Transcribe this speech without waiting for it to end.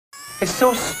It's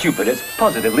so stupid, it's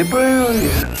positively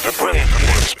brilliant. The Brilliant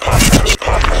Idiots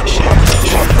Podcast.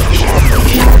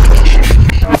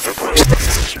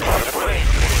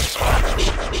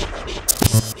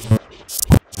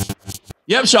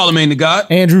 Yep, Charlamagne the God.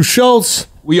 Andrew Schulz.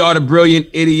 We are the Brilliant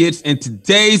Idiots, and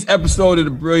today's episode of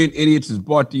the Brilliant Idiots is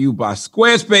brought to you by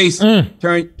Squarespace.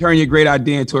 Turn your great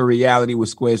idea into a reality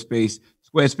with Squarespace.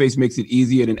 Squarespace makes it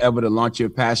easier than ever to launch your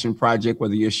passion project,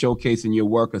 whether you're showcasing your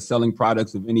work or selling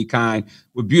products of any kind.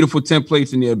 With beautiful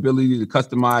templates and the ability to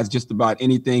customize just about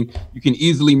anything, you can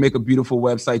easily make a beautiful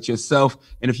website yourself.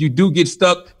 And if you do get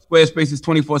stuck, Squarespace's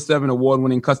 24/7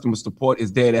 award-winning customer support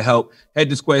is there to help. Head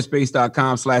to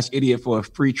squarespace.com/idiot for a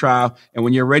free trial. And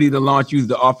when you're ready to launch, use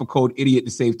the offer code IDIOT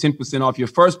to save 10% off your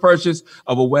first purchase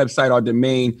of a website or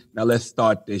domain. Now let's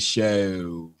start this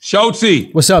show.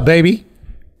 Schultzy. What's up, baby?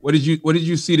 What did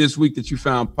you see this week that you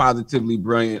found positively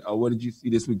brilliant? Or what did you see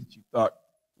this week that you thought,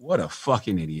 what a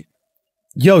fucking idiot?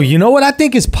 Yo, you know what I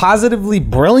think is positively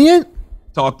brilliant?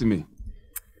 Talk to me.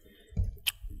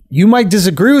 You might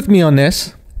disagree with me on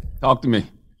this. Talk to me.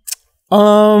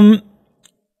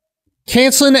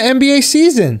 Canceling the NBA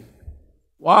season.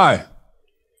 Why?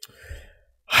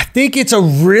 I think it's a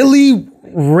really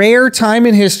rare time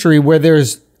in history where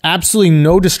there's absolutely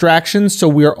no distractions. So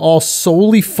we are all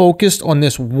solely focused on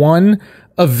this one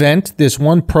event, this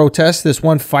one protest, this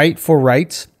one fight for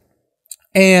rights.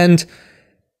 And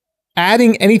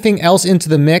adding anything else into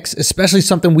the mix, especially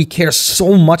something we care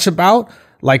so much about,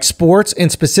 like sports,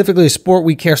 and specifically a sport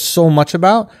we care so much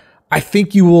about, I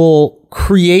think you will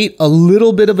create a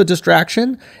little bit of a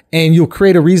distraction, and you'll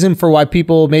create a reason for why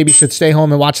people maybe should stay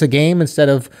home and watch the game instead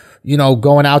of,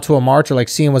 going out to a march or like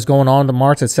seeing what's going on in the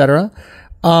march, etc.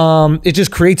 It just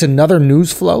creates another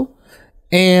news flow.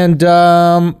 And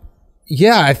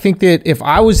I think that if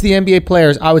I was the NBA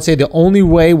players, I would say the only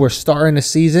way we're starting the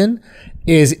season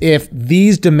is if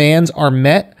these demands are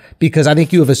met, because I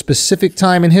think you have a specific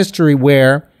time in history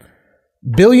where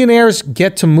billionaires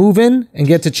get to move in and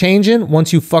get to change in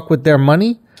once you fuck with their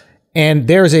money. And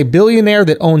there's a billionaire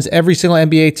that owns every single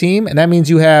NBA team. And that means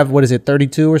you have,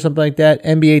 32 or something like that,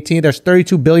 NBA team. There's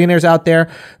 32 billionaires out there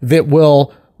that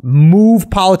will move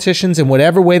politicians in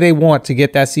whatever way they want to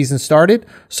get that season started.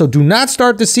 So do not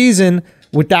start the season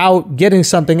without getting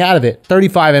something out of it.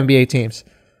 35 NBA teams.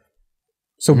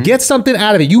 So get something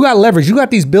out of it. You got leverage. You got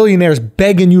these billionaires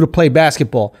begging you to play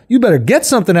basketball. You better get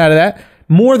something out of that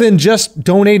more than just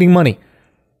donating money.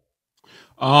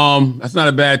 That's not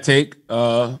a bad take.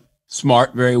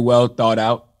 Smart, very well thought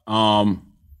out.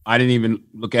 I didn't even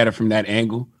look at it from that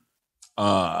angle.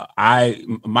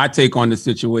 My take on the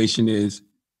situation is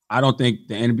I don't think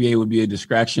the NBA would be a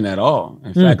distraction at all.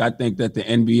 In fact, I think that the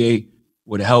NBA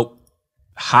would help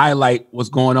highlight what's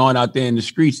going on out there in the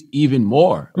streets even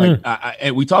more.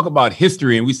 And we talk about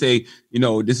history and we say,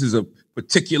 this is a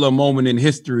particular moment in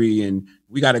history and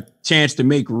we got a chance to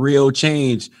make real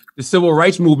change. The civil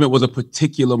rights movement was a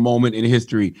particular moment in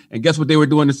history. And guess what they were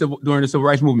doing during the civil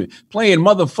rights movement? Playing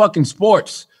motherfucking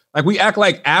sports. Like, we act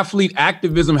like athlete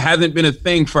activism hasn't been a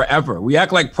thing forever. We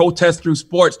act like protest through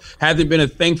sports hasn't been a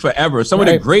thing forever. Some of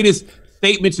the greatest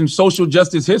statements in social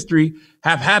justice history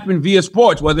have happened via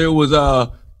sports, whether it was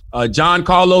John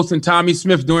Carlos and Tommy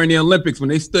Smith during the Olympics when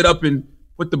they stood up and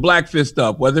put the black fist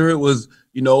up, whether it was,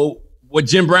 what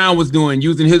Jim Brown was doing,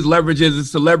 using his leverage as a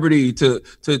celebrity to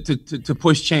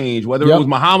push change, whether it was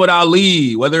Muhammad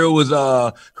Ali, whether it was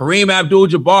Kareem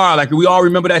Abdul-Jabbar. Like, we all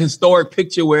remember that historic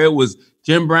picture where it was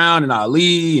Jim Brown and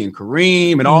Ali and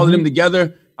Kareem and all of them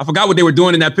together. I forgot what they were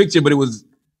doing in that picture, but it was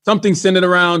something centered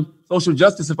around social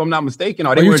justice, if I'm not mistaken.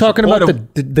 Are you talking about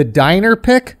the diner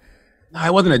pick? No,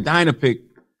 it wasn't a diner pick.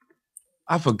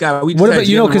 I forgot. What about,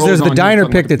 because there's the diner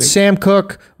pick that's Sam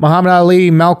Cooke, Muhammad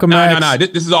Ali, Malcolm X. No.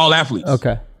 This is all athletes.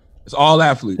 Okay. It's all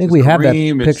athletes. I think we have that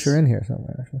picture in here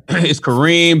somewhere. Actually. It's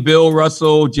Kareem, Bill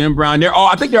Russell, Jim Brown.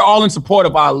 I think they're all in support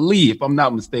of Ali, if I'm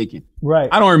not mistaken. Right.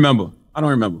 I don't remember.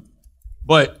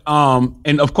 But,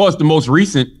 and of course, the most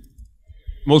recent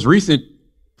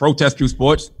protest through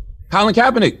sports, Colin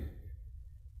Kaepernick.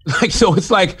 Like, so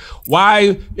it's like,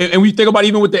 why? And we think about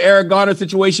even with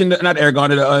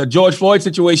the George Floyd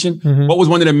situation, what was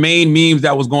one of the main memes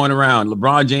that was going around?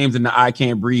 LeBron James and the I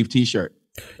Can't Breathe t-shirt.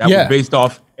 That was based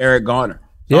off Eric Garner.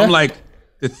 So I'm like,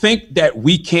 to think that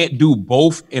we can't do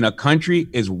both in a country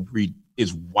is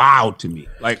wild to me.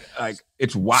 Like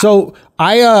it's wild. So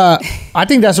I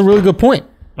think that's a really good point.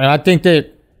 And I think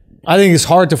it's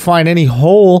hard to find any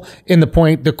hole in the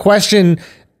point. The question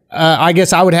I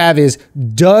guess I would have is,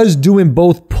 does doing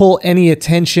both pull any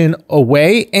attention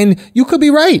away? And you could be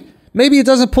right. Maybe it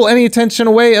doesn't pull any attention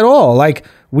away at all. Like,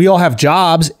 we all have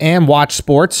jobs and watch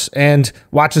sports, and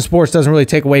watching sports doesn't really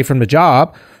take away from the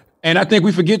job. And I think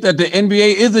we forget that the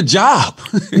NBA is a job.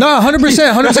 No,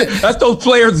 100%. That's those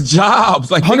players'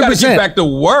 jobs. Like, they got to get back to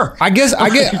work. I guess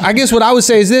what I would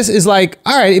say is this is like,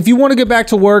 all right, if you want to get back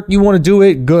to work, you want to do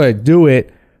it, good, do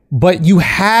it. But you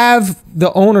have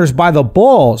the owners by the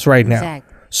balls right now.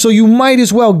 Exactly. So you might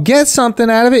as well get something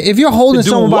out of it. If you're holding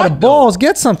someone by the balls,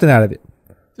 get something out of it.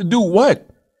 To do what?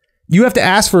 You have to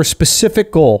ask for a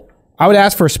specific goal. I would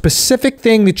ask for a specific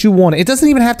thing that you want. It doesn't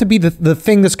even have to be the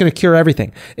thing that's going to cure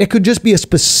everything. It could just be a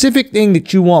specific thing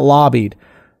that you want lobbied,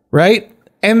 right?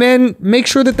 And then make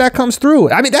sure that comes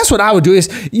through. I mean, that's what I would do. Is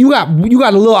you got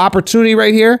a little opportunity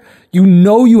right here. You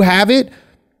know you have it.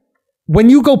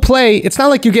 When you go play, it's not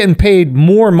like you're getting paid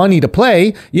more money to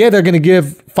play. Yeah, they're going to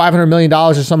give $500 million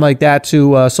or something like that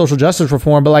to social justice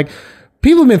reform. But like,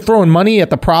 people have been throwing money at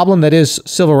the problem that is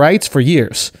civil rights for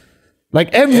years.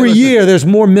 Like every year, there's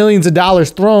more millions of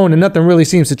dollars thrown and nothing really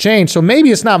seems to change. So maybe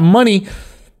it's not money.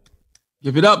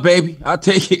 Give it up, baby. I'll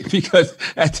take it, because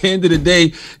at the end of the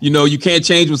day, you can't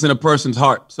change what's in a person's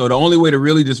heart. So the only way to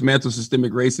really dismantle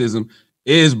systemic racism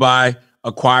is by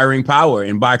acquiring power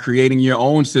and by creating your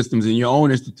own systems and your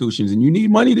own institutions. And you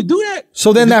need money to do that.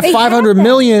 So then that 500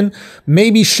 million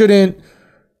maybe shouldn't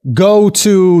go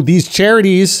to these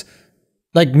charities.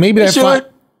 Like maybe they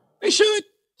should.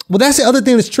 Well, that's the other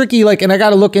thing that's tricky. Like, and I got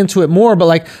to look into it more, but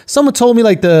like someone told me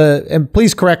and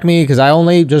please correct me, because I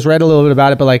only just read a little bit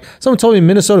about it, but like someone told me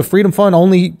Minnesota Freedom Fund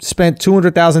only spent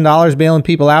 $200,000 bailing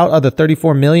people out of the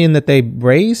 34 million that they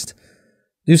raised.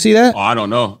 Do you see that? Oh, I don't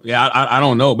know. Yeah, I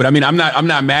don't know. But I mean, I'm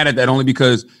not mad at that, only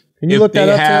because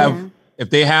if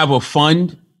they have a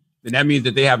fund, then that means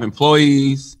that they have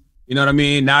employees. You know what I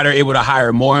mean? Now they're able to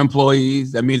hire more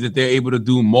employees. That means that they're able to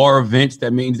do more events.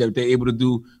 That means that they're able to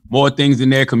do more things in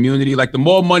their community. Like, the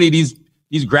more money these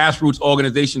grassroots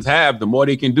organizations have, the more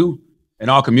they can do in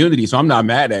our community. So I'm not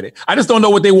mad at it. I just don't know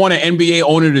what they want an NBA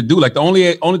owner to do. Like, the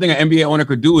only thing an NBA owner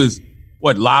could do is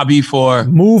lobby for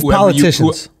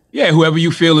politicians. Whoever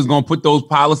you feel is going to put those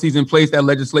policies in place, that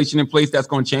legislation in place that's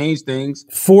going to change things.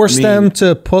 Force them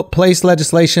to place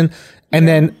legislation, and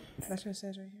then that's what it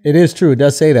says right here. It is true. It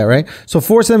does say that, right? So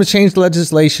force them to change the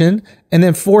legislation, and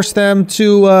then force them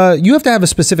to, you have to have a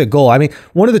specific goal. I mean,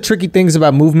 one of the tricky things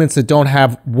about movements that don't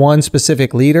have one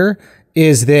specific leader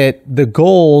is that the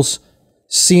goals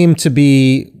seem to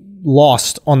be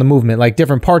lost on the movement. Like,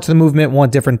 different parts of the movement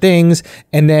want different things.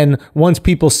 And then once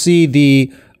people see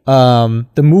the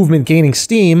movement gaining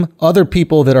steam, other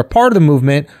people that are part of the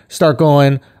movement start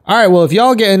going, all right, well, if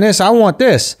y'all getting this, I want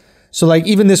this. So like,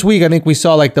 even this week, I think we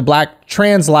saw like the Black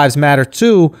Trans Lives Matter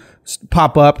too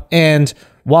pop up. And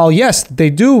while yes, they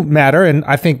do matter, and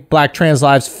I think Black trans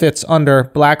lives fits under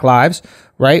Black lives,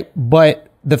 right? But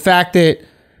the fact that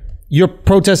you're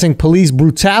protesting police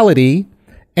brutality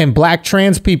and Black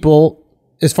trans people,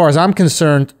 as far as I'm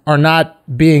concerned, are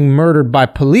not being murdered by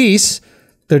police.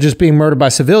 They're just being murdered by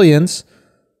civilians.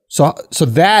 So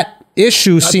that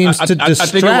issue seems to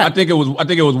distract. I think it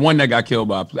was one that got killed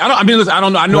by police. I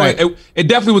don't know. I know right. it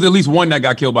definitely was at least one that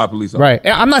got killed by police. Right.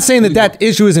 I'm not saying that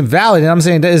issue isn't valid, and I'm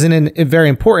saying that isn't very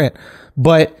important.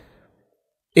 But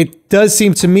it does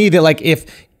seem to me that like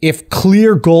if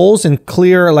clear goals and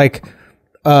clear like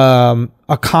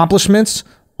accomplishments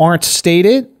aren't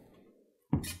stated,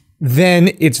 then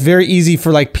it's very easy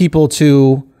for like people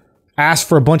to ask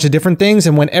for a bunch of different things,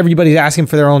 and when everybody's asking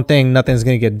for their own thing, nothing's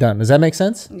going to get done. Does that make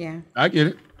sense? Yeah, I get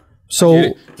it.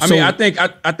 I mean, I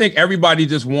think everybody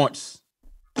just wants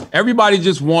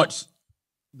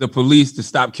the police to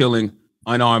stop killing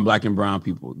unarmed Black and brown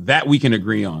people. That we can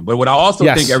agree on. But what I also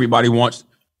think everybody wants,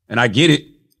 and I get it,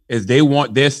 is they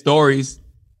want their stories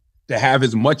to have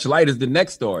as much light as the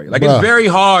next story. Like, it's very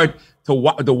hard to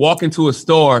walk into a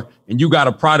store and you got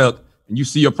a product and you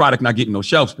see your product not getting no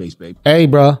shelf space, baby. Hey,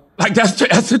 bro. Like, that's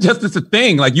just a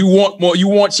thing. Like, you want more, you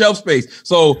want shelf space.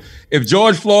 So if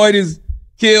George Floyd is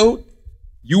killed,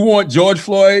 you want George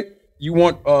Floyd, you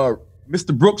want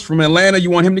Mr. Brooks from Atlanta, you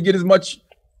want him to get as much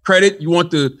credit. You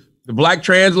want the Black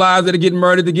trans lives that are getting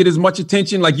murdered to get as much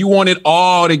attention. Like, you want it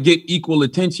all to get equal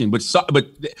attention. But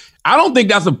I don't think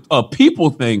that's a people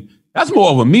thing. That's more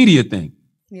of a media thing.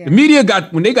 Yeah. The media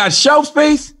when they got shelf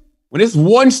space, when it's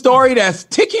one story that's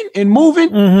ticking and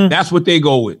moving, that's what they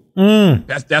go with.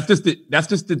 That's just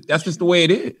the way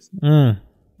it is. But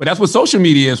that's what social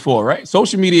media is for, right?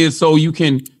 Social media is so you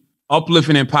can uplift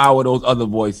and empower those other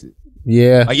voices.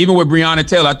 Yeah. Like, even with Breonna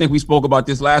Taylor, I think we spoke about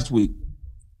this last week.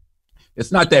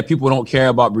 It's not that people don't care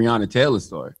about Breonna Taylor's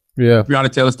story. Yeah.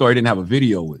 Breonna Taylor's story didn't have a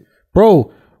video with it.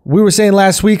 Bro, we were saying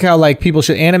last week how like people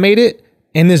should animate it,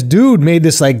 and this dude made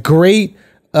this like great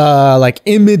like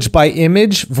image by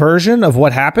image version of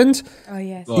what happened. Oh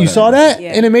yes. You saw that?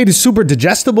 Yeah. And it made it super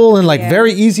digestible and like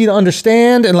very easy to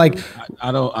understand. And like,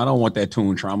 I don't want that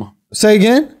toon trauma. Say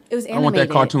again? It was animated. I don't want that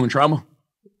cartoon trauma.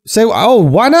 Say,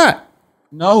 why not?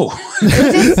 No.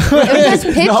 It was just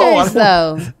pictures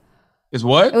though. It's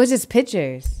what? It was just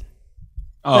pictures.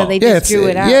 Oh, so they just drew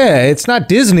it out. Yeah, it's not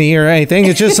Disney or anything.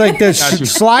 It's just like the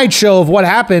slideshow of what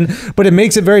happened, but it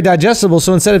makes it very digestible.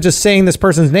 So instead of just saying this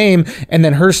person's name and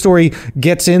then her story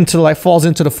falls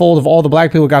into the fold of all the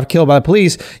black people who got killed by the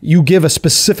police, you give a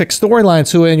specific storyline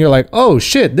to it, and you're like, oh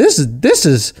shit, this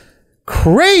is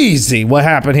crazy what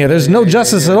happened here. There's no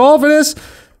justice at all for this.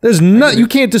 You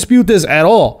can't dispute this at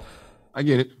all. I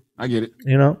get it.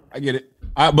 You know, I get it.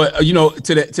 But to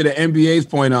the NBA's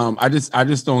point, I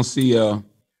just don't see.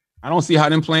 I don't see how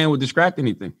them playing would distract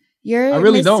anything. You're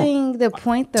missing the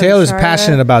point, though. Taylor's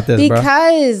passionate about this,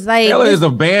 because bro. like Taylor is a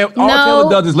band. All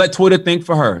Taylor does is let Twitter think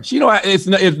for her. She know there's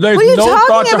no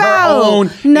thoughts of her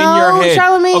own in your head.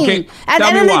 Charlamagne. Okay, at the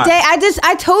end of the day,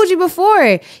 I told you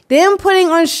before, them putting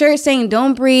on shirts saying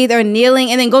 "Don't breathe" or kneeling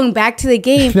and then going back to the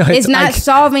game is not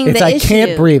solving the issue. I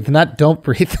can't breathe, not don't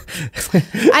breathe.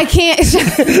 I can't.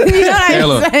 You know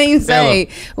what I'm saying? Say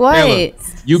what? Taylor,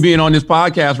 you being on this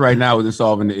podcast right now isn't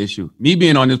solving the issue. Me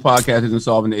being on this podcast isn't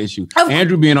solving the issue.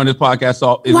 Andrew being on this podcast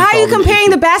isn't Why are you solving comparing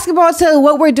the basketball to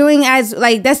what we're doing as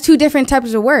like that's two different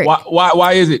types of work?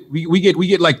 Why is it? We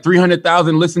get like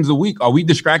 300,000 listens a week. Are we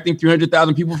distracting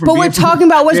 300,000 people from? But we're talking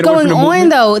about what's going on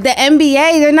though. The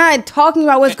NBA, they're not talking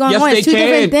about what's going on. It's two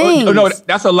different things. No,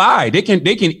 that's a lie. They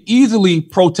can easily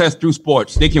protest through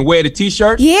sports. They can wear the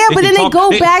t-shirt. Yeah, but then they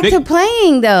go back to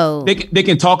playing though. They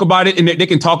can talk about it and they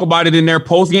can talk about it in their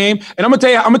post game. And I'm gonna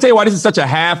tell you why this is such a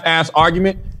half-ass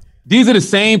argument. These are the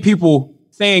same people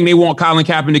saying they want Colin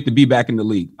Kaepernick to be back in the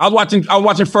league. I was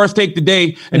watching First Take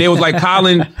today, and they was like,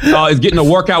 Colin is getting a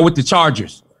workout with the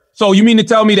Chargers. So you mean to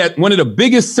tell me that one of the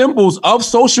biggest symbols of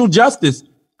social justice,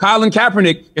 Colin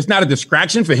Kaepernick, it's not a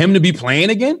distraction for him to be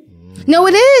playing again? No,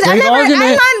 it is. I'm not arguing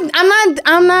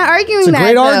that. It's a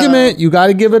great argument. You got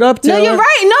to give it up, Taylor. No, you're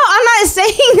right. No, I'm not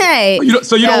saying that.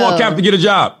 So you don't want Cap to get a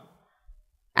job?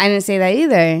 I didn't say that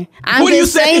either. I'm what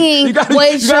just saying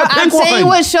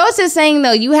what Schulz is saying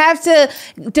though. You have to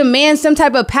demand some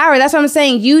type of power. That's what I'm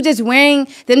saying. Just wearing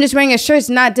a shirt is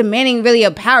not demanding really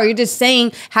a power. You're just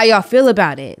saying how y'all feel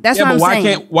about it. That's what I'm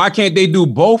saying. Why can't they do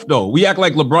both though? We act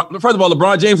like LeBron. First of all,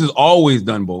 LeBron James has always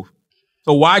done both.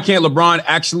 So why can't LeBron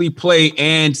actually play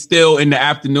and still in the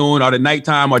afternoon or the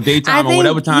nighttime or daytime or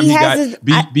whatever time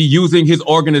be using his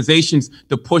organizations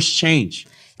to push change?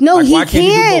 No, he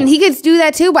can. He could do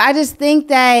that too, but I just think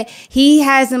that he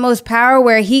has the most power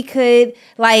where he could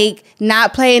like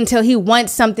not play until he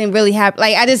wants something really happen.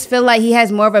 Like I just feel like he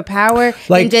has more of a power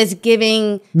than just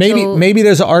giving. Maybe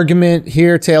there's an argument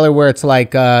here, Taylor, where it's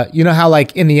like you know how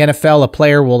like in the NFL a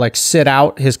player will like sit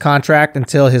out his contract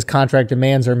until his contract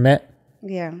demands are met.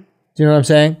 Yeah. Do you know what I'm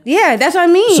saying? Yeah, that's what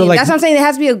I mean. So like, that's what I'm saying. There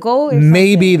has to be a goal.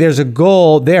 Maybe there's a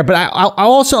goal there, but I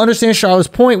also understand Charlotte's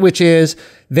point, which is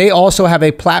they also have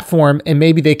a platform and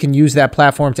maybe they can use that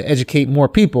platform to educate more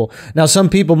people. Now, some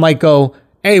people might go,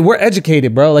 hey, we're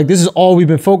educated, bro. Like this is all we've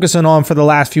been focusing on for the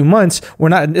last few months.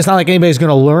 It's not like anybody's going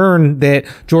to learn that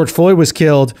George Floyd was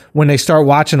killed when they start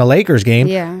watching a Lakers game.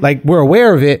 Yeah. Like we're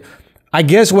aware of it. I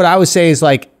guess what I would say is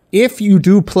like, if you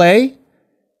do play,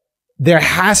 there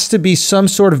has to be some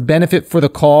sort of benefit for the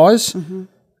cause. Mm-hmm.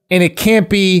 And it can't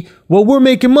be, well, we're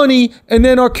making money and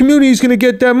then our community is going to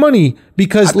get that money.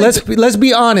 Because let's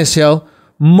be honest, yo.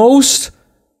 Most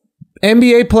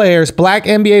NBA players, black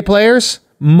NBA players,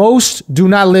 most do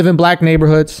not live in black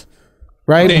neighborhoods,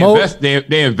 right? They invest in black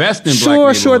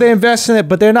neighborhoods. Sure, they invest in it,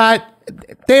 but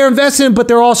they're investing, but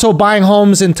they're also buying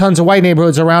homes in tons of white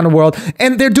neighborhoods around the world.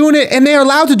 And they're doing it, and they're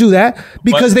allowed to do that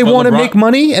because they want to make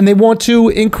money and they want to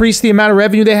increase the amount of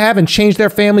revenue they have and change their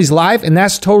family's life. And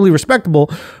that's totally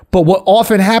respectable. But what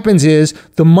often happens is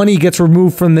the money gets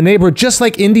removed from the neighborhood, just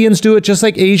like Indians do it, just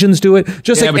like Asians do it,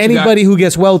 just like anybody who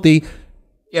gets wealthy.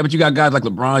 Yeah, but you got guys like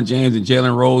LeBron James and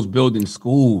Jalen Rose building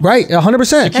schools. Right,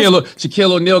 100%.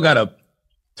 Shaquille O'Neal got a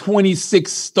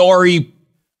 26-story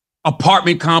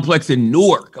apartment complex in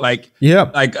Newark.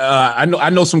 I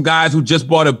know some guys who just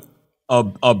bought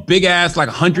a big ass like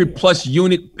 100+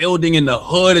 unit building in the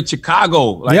hood of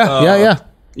Chicago. Yeah.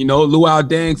 You know, Luau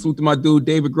Deng, salute to my dude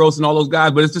David Gross and all those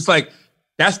guys. But it's just like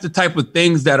that's the type of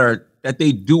things that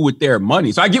they do with their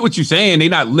money. So I get what you're saying. They're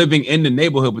not living in the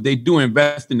neighborhood, but they do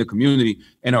invest in the community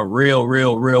in a real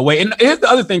way. And here's the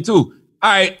other thing too. All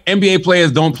right, NBA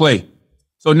players don't play.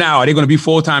 So now are they going to be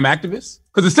full-time activists?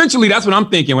 Because essentially that's what I'm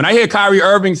thinking. When I hear Kyrie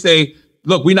Irving say,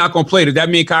 look, we're not going to play, does that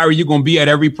mean, Kyrie, you're going to be at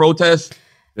every protest?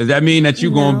 Does that mean that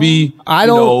you're gonna be? I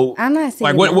don't. I'm not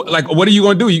saying what are you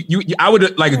gonna do? I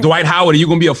would like Dwight Howard. Are you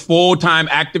gonna be a full-time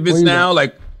activist now? Going?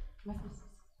 Like,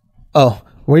 oh,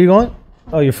 where are you going?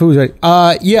 Oh, your food's ready.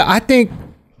 Yeah, I think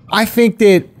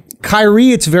that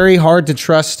Kyrie, it's very hard to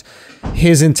trust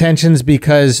his intentions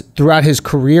because throughout his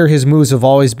career, his moves have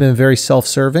always been very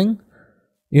self-serving.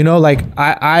 You know, like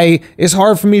it's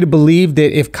hard for me to believe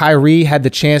that if Kyrie had the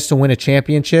chance to win a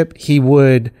championship, he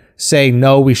would say,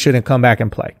 no, we shouldn't come back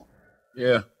and play.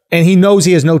 yeah. And he knows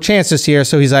he has no chance this year.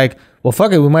 So he's like, well,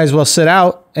 fuck it. We might as well sit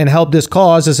out and help this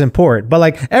cause is important. But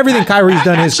like everything Kyrie's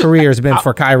done in his career has been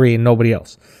for Kyrie and nobody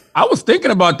else. I was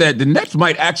thinking about that. The Nets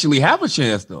might actually have a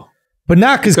chance though. But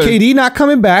not because KD not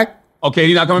coming back. Okay,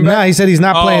 he's not coming back? Nah, he said he's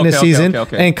not playing this season.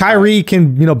 Okay. And Kyrie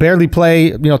can, barely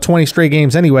play, 20 straight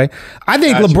games anyway. I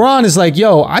think LeBron is like,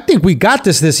 yo, I think we got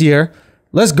this year.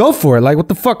 Let's go for it. Like, what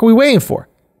the fuck are we waiting for?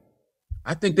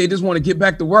 I think they just want to get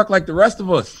back to work like the rest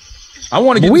of us. I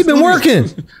want to get. We've been working.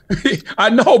 I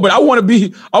know, but I want to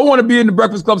be in the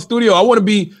Breakfast Club studio. I want to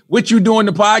be with you doing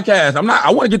the podcast.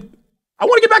 I want to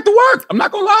get back to work. I'm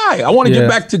not gonna lie. I want to get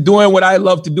back to doing what I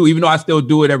love to do, even though I still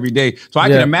do it every day. So I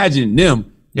can imagine them.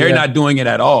 They're not doing it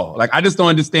at all. Like, I just don't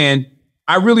understand.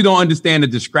 I really don't understand the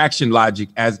distraction logic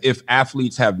as if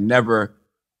athletes have never,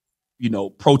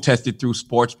 protested through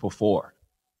sports before.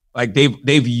 Like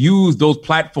they've used those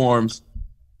platforms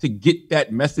to get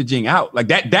that messaging out. Like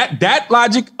that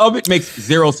logic of it makes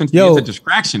zero sense. It's a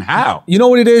distraction. How? You know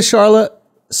what it is, Charlotte?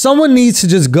 Someone needs to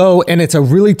just go, and it's a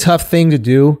really tough thing to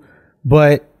do,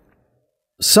 but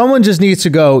someone just needs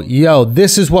to go, yo,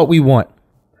 this is what we want.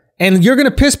 And you're going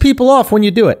to piss people off when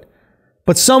you do it.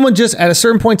 But someone just at a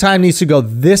certain point in time needs to go,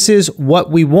 this is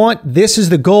what we want. This is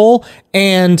the goal.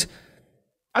 And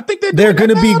I think they're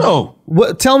going to be.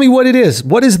 Tell me what it is.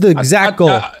 What is the exact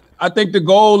goal? I think the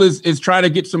goal is trying to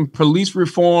get some police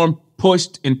reform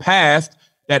pushed and passed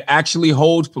that actually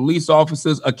holds police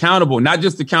officers accountable, not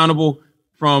just accountable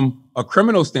from a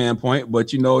criminal standpoint,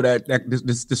 but that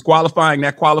this disqualifying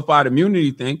that qualified immunity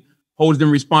thing holds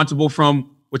them responsible from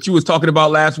what you was talking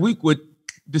about last week with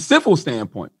the civil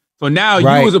standpoint. So now you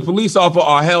as a police officer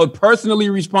are held personally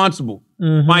responsible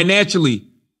financially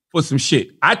for some shit.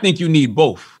 I think you need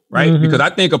both, right? Because I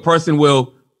think a person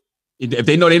will, if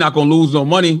they know they're not going to lose no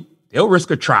money, they'll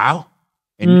risk a trial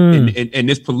in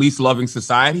this police-loving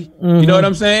society. You know what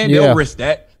I'm saying? Yeah. They'll risk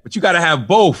that. But you got to have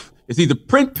both. It's either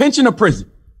pension or prison.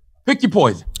 Pick your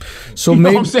poison. So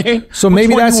know what I'm saying? So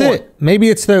maybe that's it. Maybe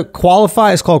it's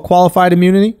it's called qualified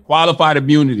immunity. Qualified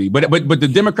immunity. But the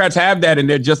Democrats have that in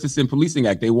their Justice and Policing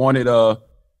Act. They wanted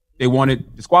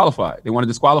disqualified. They want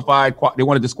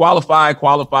to disqualify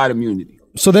qualified immunity.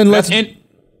 So then that's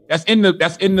in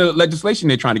the legislation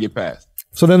they're trying to get passed.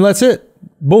 So then that's it.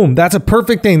 Boom. That's a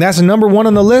perfect thing. That's number one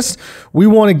on the list. We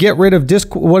want to get rid of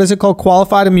what is it called?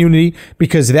 Qualified immunity,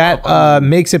 because that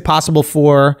makes it possible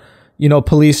for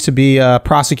police to be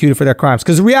prosecuted for their crimes.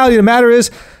 Because the reality of the matter is,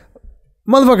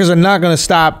 motherfuckers are not going to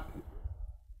stop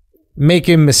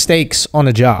making mistakes on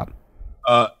a job.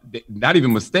 Not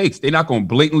even mistakes. They're not going to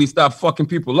blatantly stop fucking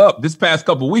people up. This past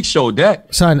couple of weeks showed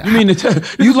that. Son, you mean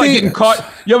you like getting caught?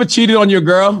 You ever cheated on your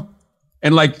girl?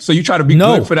 And so you try to be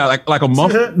good for that, like a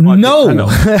month? No. I know.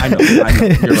 You're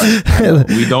right.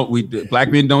 I know.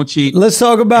 Black men don't cheat. Let's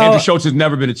talk about Andrew Schulz has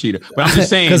never been a cheater. But I'm just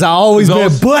saying, because I always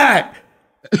been black.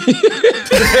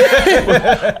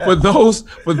 for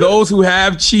those who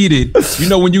have cheated,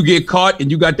 when you get caught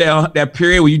and you got that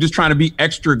period where you're just trying to be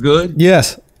extra good.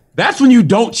 Yes. That's when you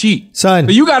don't cheat. Son.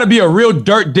 So you got to be a real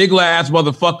dirt diggler ass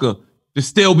motherfucker to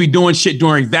still be doing shit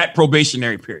during that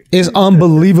probationary period. It's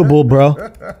unbelievable, bro.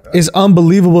 It's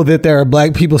unbelievable that there are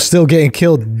black people still getting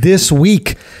killed this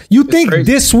week. You think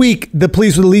this week the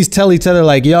police would at least tell each other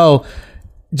like, yo,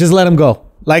 just let them go.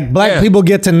 Like black people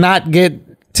get to not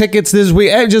get tickets this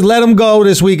week. Just let them go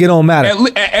this week. It don't matter.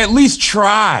 At least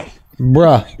try.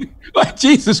 Bruh. Like,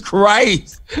 Jesus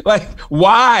Christ. Like,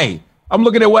 why? I'm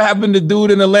looking at what happened to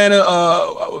dude in Atlanta,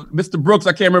 Mr. Brooks.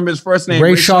 I can't remember his first name.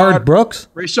 Rayshard Brooks?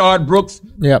 Rayshard Brooks.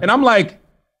 Yeah. And I'm like,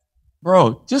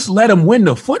 bro, just let him win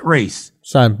the foot race.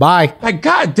 Son, bye. Like,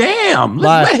 goddamn.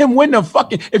 Let him win the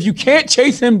fucking, if you can't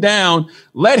chase him down,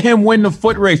 let him win the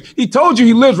foot race. He told you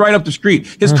he lives right up the street.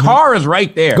 His car is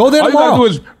right there. Go there tomorrow.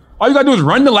 All you gotta do is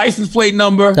run the license plate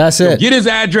number. That's it. Get his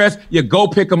address. You go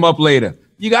pick him up later.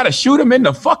 You gotta shoot him in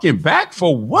the fucking back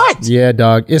for what? Yeah,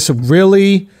 dog. It's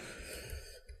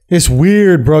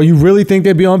weird, bro. You really think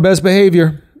they'd be on best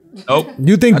behavior? Nope.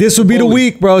 You think this would be the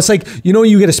week, bro? It's like,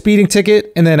 you get a speeding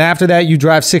ticket, and then after that, you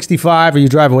drive 65 or you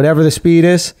drive whatever the speed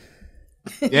is.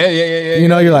 Yeah.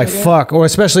 You're like, fuck. Or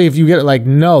especially if you get it like,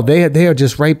 no, they are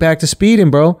just right back to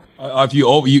speeding, bro. If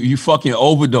you fucking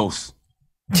overdose.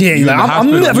 Yeah, you're like, I'm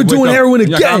hospital, never doing heroin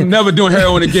again. Like, I'm never doing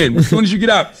heroin again. As soon as you get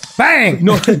out, bang. You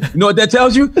know what that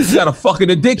tells you? You got a fucking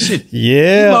addiction.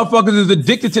 Yeah. These motherfuckers is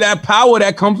addicted to that power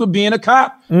that comes with being a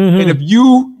cop. And if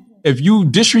you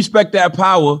disrespect that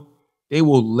power, they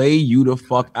will lay you the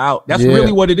fuck out. That's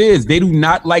really what it is. They do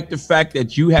not like the fact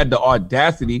that you had the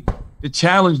audacity to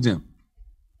challenge them.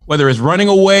 Whether it's running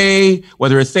away,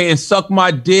 whether it's saying suck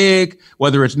my dick,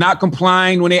 whether it's not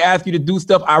complying when they ask you to do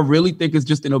stuff, I really think it's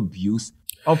just an abuse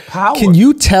of power. Can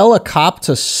you tell a cop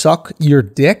to suck your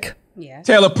dick? Yeah.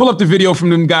 Taylor, pull up the video from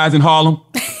them guys in Harlem.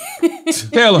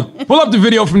 Taylor, pull up the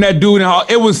video from that dude in Harlem.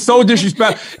 It was so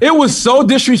disrespectful. It was so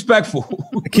disrespectful.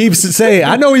 Keeps saying,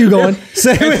 I know where you're going.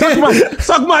 Say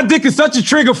suck my dick is such a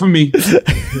trigger for me.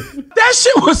 That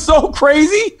shit was so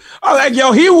crazy. I was like,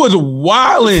 yo, he was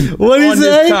wilding. What'd he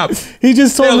say? He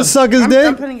just told him to suck his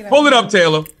dick? Pull it up,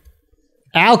 Taylor.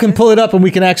 Al can pull it up and we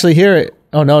can actually hear it.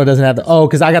 Oh, no, it doesn't have the... Oh,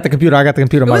 because I got the computer.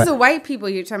 It was the white people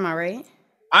you're talking about, right?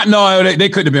 I know they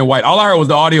couldn't have been white. All I heard was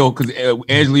the audio because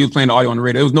Angela was playing the audio on the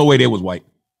radio. There was no way they was white.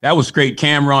 That was straight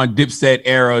Cameron, Dipset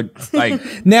era,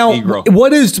 like now, Negro.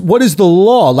 What is the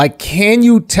law? Like, can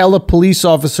you tell a police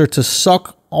officer to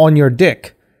suck on your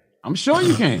dick? I'm sure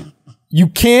you can. You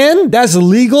can? That's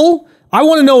illegal? I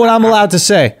want to know what I'm allowed to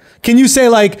say. Can you say,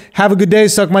 like, have a good day,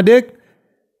 suck my dick?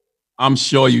 I'm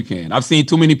sure you can. I've seen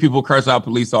too many people curse out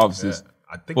police officers.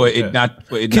 I think for it not.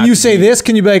 Can you say this?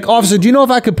 Can you be like, officer, do you know if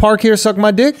I could park here, suck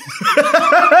my dick?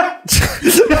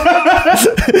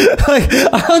 Like,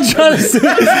 I'm trying to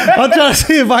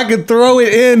see if I could throw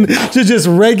it in to just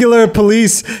regular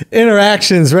police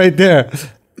interactions right there.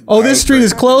 Oh, this street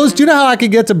is closed. Do you know how I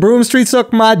could get to Broome Street?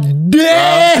 Suck my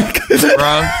dick,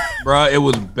 bro. It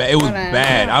was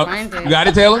bad. You got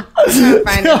it, Taylor?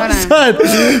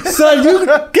 Son, you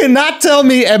cannot tell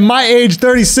me at my age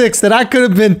 36 that I could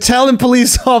have been telling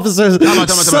police officers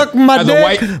suck my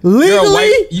dick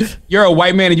legally. You're a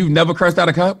white man and you've never cursed out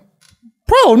a cop?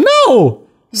 Bro, no.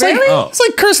 It's really? It's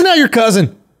like cursing out your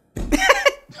cousin.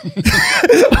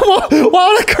 Why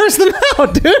would I curse them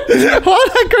out, dude? Why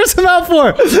would I curse them out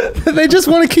for? They just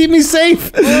want to keep me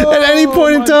safe at any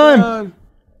point in time. God.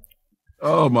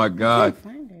 Oh my God.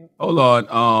 Hold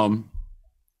on.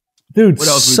 Dude,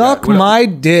 suck my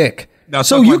dick. Now,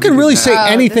 so you can really say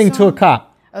anything to a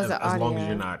cop. As long as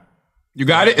you're not. You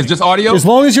got it? It's just audio? As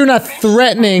long as you're not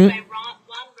threatening.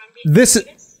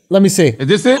 Let me see. Is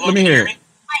this it? Let me hear it.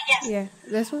 Yeah.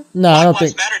 This one? No, I don't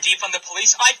think. Matter, defund the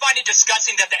police. I find it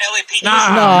disgusting that the LAPD.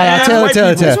 Tell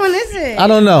it. Which one is it? I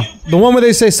don't know. The one where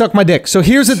they say "suck my dick." So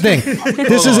here's the thing.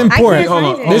 This is important.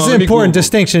 This is important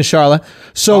distinction, Charla.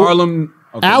 So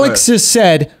Alex just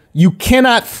said you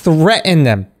cannot threaten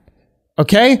them.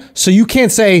 Okay, so you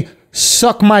can't say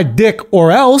 "suck my dick"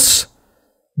 or else,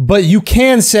 but you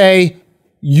can say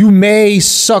you may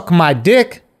suck my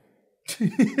dick.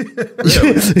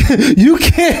 You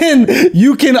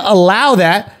can allow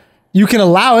that. You can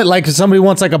allow it, like if somebody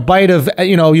wants like a bite of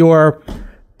your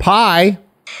pie.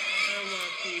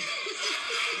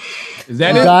 Is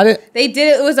that it? Got it? They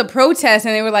did it. It was a protest,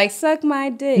 and they were like, "Suck my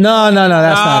dick." No, that's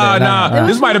not it. Nah.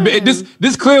 This might have been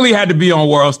this clearly had to be on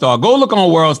World Star. Go look on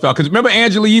World Star because remember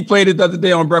Angela Yee played it the other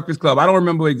day on Breakfast Club. I don't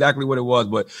remember exactly what it was,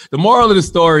 but the moral of the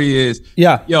story is,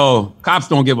 yo, cops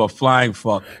don't give a flying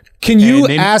fuck. Can you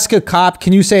ask a cop?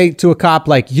 Can you say to a cop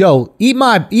like, "Yo, eat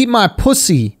my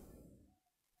pussy"?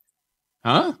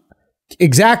 Huh?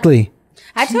 Exactly.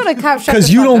 I told a cop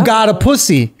because you don't got a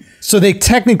pussy, so they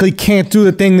technically can't do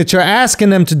the thing that you're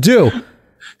asking them to do.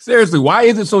 Seriously, why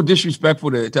is it so disrespectful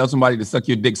to tell somebody to suck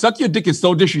your dick? Suck your dick is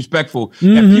so disrespectful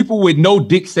that people with no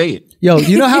dick say it. Yo,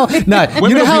 you know how? Women will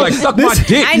be like, "Suck my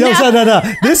dick." No.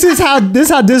 This is how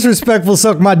disrespectful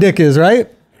 "suck my dick" is, right?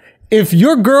 If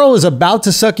your girl is about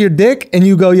to suck your dick and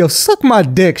you go, "Yo, suck my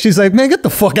dick," she's like, "Man, get the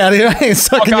fuck out of here! I ain't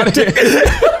sucking your dick."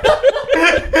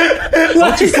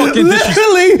 Like,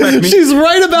 literally, she's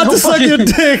right about to suck your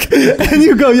dick, and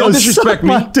you go, "Yo, suck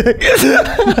my dick."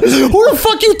 Who the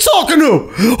fuck you talking to?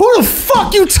 Who the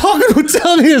fuck you talking to?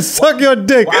 Telling me to suck your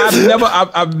dick? Well,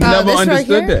 I've never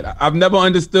understood that. I've never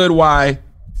understood why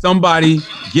somebody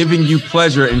giving you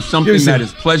pleasure in something that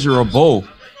is pleasurable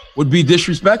would be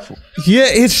disrespectful. Yeah,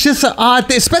 it's just an odd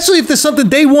thing, especially if there's something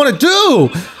they want to do.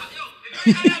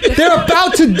 They're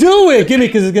about to do it. Give me,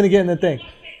 because it's gonna get in the thing.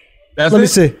 Let me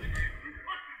see.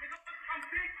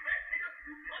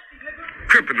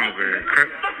 Crippin' over there, Crip.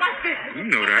 You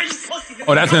know that.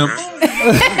 Oh, that's him.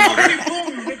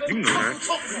 You know that.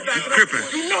 You crippin'.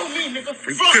 You know me, nigga.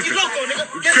 Crippin'.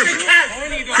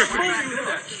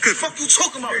 Fuck you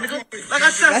talking about, nigga? Like I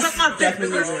said, suck my dick,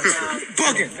 nigga.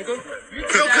 Bugging, nigga.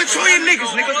 Yo, control your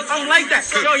niggas, nigga. I'm like that.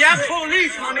 Yo, y'all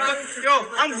police, my nigga. Yo,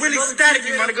 I'm really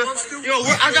staticky, my nigga. Yo,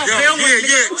 I got bail money.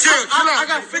 Chill out. I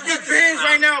got 50 bands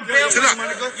right now, bail money, my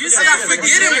nigga. You said forget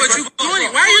it, but you doing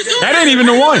it. Why are you doing That ain't even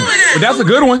the one. But that's a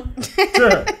good one.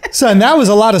 Son, that was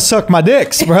a lot of suck my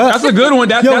dicks, bro. That's a good one.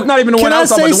 That's not even the one I was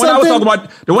talking about.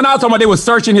 The one I was talking about, they were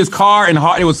searching his car in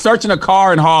Harlem. They was searching a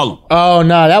car in Harlem. Oh,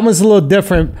 no, that one's a little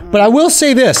different. But I will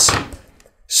say this.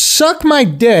 Suck my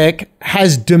dick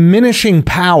has diminishing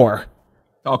power.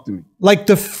 Talk to me. Like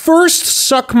the first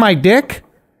suck my dick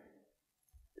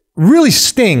really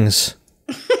stings.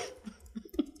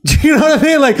 You know what I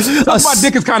mean? Like suck my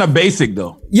dick is kind of basic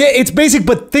though. Yeah, it's basic,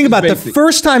 but think about it. The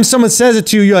first time someone says it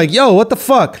to you, you're like, yo, what the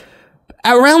fuck?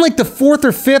 Around like the 4th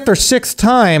or 5th or 6th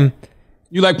time,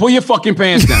 you like, pull your fucking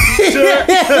pants down.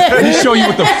 Let me show you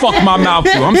what the fuck my mouth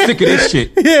do. I'm sick of this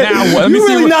shit. Yeah. Now what? Let me You're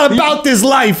see really not about this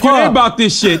life, huh? You ain't about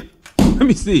this shit. Let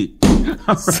me see.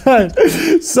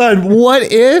 Son, what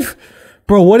if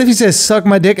he says suck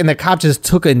my dick and the cop just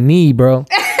took a knee, bro?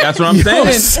 That's what I'm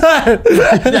saying. Son.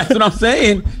 That's what I'm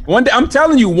saying. One day, I'm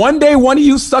telling you, one day one of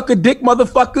you suck a dick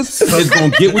motherfuckers is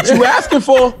gonna get what you asking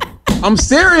for. I'm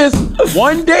serious.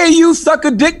 One day you suck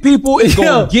a dick people is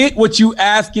gonna get what you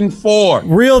asking for.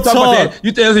 Real talk.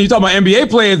 You talking about NBA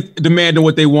players demanding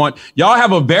what they want. Y'all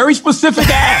have a very specific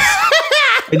ass.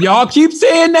 And y'all keep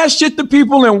saying that shit to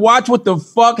people and watch what the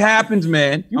fuck happens,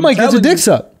 man. You might get your dick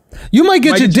sucked. You might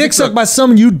get your dick sucked by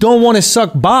someone you don't want to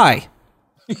suck by.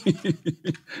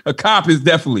 A cop is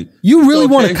definitely. You really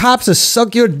want a cop to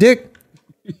suck your dick?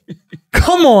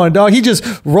 Come on, dog. He just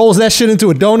rolls that shit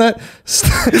into a donut.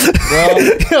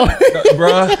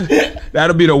 Bro,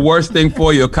 that'll be the worst thing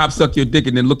for you. A cop suck your dick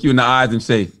and then look you in the eyes and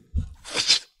say,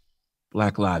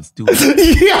 Black lives do it.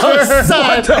 Yo,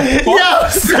 son.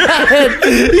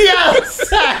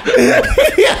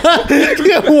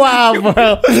 Wow,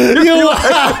 bro.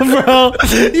 Wow, bro.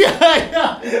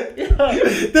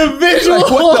 The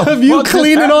visual of you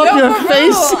cleaning off your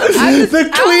face. The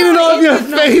cleaning off your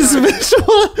face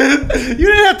visual. You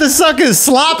didn't have to suck his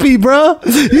sloppy, bro.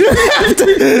 You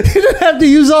didn't have to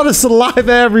use all the saliva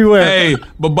everywhere. Hey,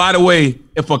 but by the way,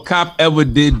 if a cop ever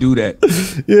did do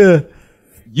that,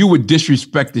 you would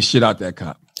disrespect the shit out that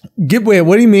cop. Wait,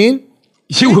 what do you mean?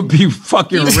 You would be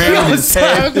fucking ramming his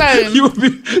head.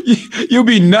 You'd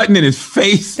be nutting in his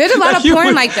face. There's a lot of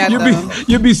porn like that, though.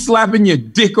 You'd be slapping your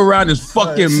dick around his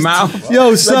fucking mouth.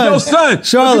 Yo, son. Like, yo, son.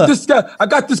 Charla. Look at this guy. I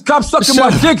got this cop sucking my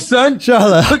dick, son.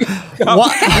 Charla.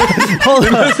 Hold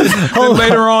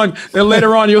on. Then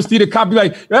later on, you'll see the cop be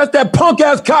like, that's that punk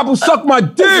ass cop who sucked my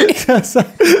dick. Son.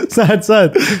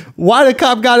 Why the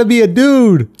cop gotta be a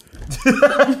dude?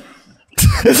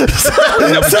 It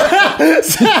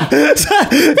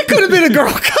could have been a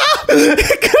girl cop.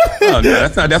 Oh no,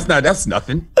 that's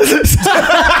nothing.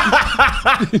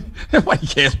 Nobody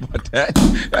cares about that.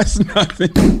 That's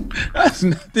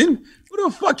nothing. Who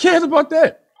the fuck cares about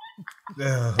that?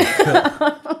 Come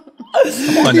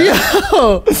on now.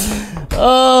 Yo.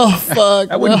 Oh fuck.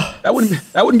 That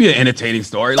wouldn't be an entertaining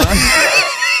storyline.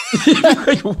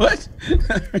 Like, what?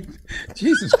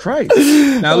 Jesus Christ.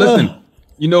 Now listen.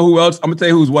 You know who else? I'm gonna tell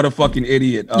you who's what a fucking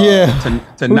idiot.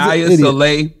 Tanaya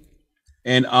Soleil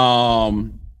and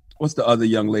what's the other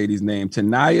young lady's name?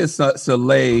 Tanaya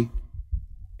Soleil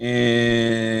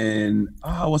and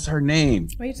what's her name?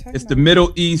 What are you talking it's about? the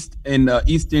Middle East and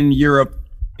Eastern Europe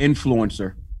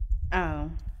influencer. Oh.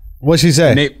 What'd she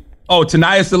say?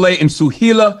 Tanaya Soleil and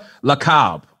Suhaila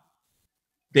Laqab.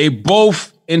 They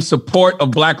both, in support of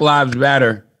Black Lives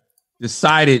Matter,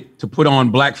 decided to put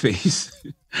on blackface.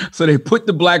 So they put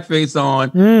the blackface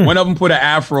on. One of them put an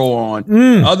afro on.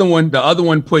 The other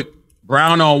one put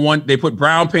brown on one. They put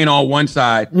brown paint on one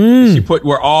side. She put,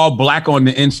 we're all black on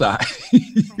the inside.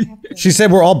 She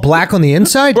said we're all black on the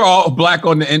inside? We're all black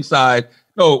on the inside.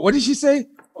 No, what did she say?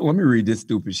 Oh, let me read this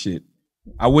stupid shit.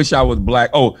 I wish I was black.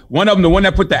 Oh, one of them, the one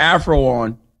that put the afro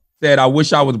on, said, I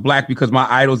wish I was black because my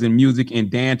idols in music and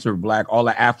dance are black. All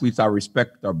the athletes I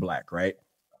respect are black, right?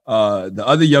 The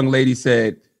other young lady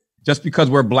said, just because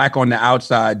we're black on the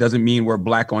outside doesn't mean we're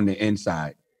black on the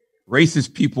inside.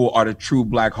 Racist people are the true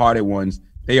black-hearted ones.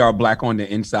 They are black on the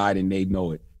inside and they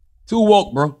know it. Too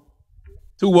woke, bro.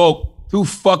 Too woke. Too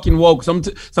fucking woke.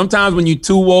 Sometimes when you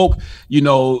too woke, you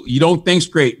know, you don't think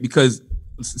straight because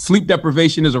sleep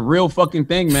deprivation is a real fucking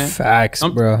thing, man. Facts,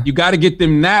 bro. You got to get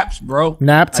them naps, bro.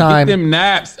 Nap time. Get them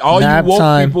naps. All nap you woke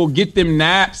time. people, get them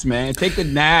naps, man. Take a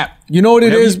nap. You know what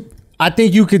it is? I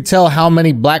think you could tell how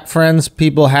many black friends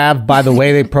people have by the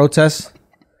way they protest.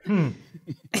 And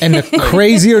the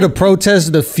crazier the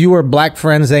protest, the fewer black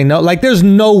friends they know. Like, there's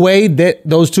no way that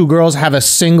those two girls have a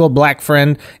single black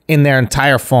friend in their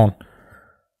entire phone.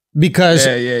 Because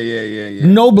yeah.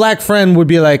 no black friend would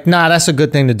be like, nah, that's a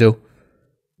good thing to do.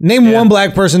 Name one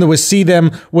black person that would see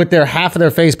them with their half of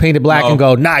their face painted black and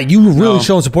go, nah, you really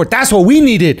showing support. That's what we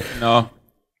needed. No.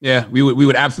 Yeah, we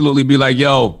would absolutely be like,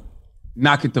 yo,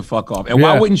 knock it the fuck off. And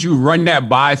why wouldn't you run that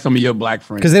by some of your black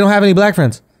friends? Because they don't have any black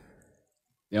friends.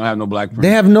 They don't have no black friends. They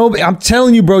have no, I'm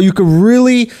telling you, bro, you could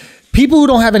really, people who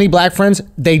don't have any black friends,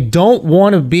 they don't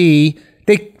want to be,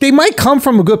 they might come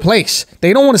from a good place.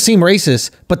 They don't want to seem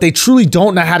racist, but they truly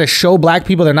don't know how to show black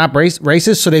people they're not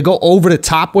racist. So they go over the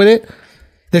top with it.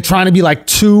 They're trying to be like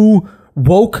too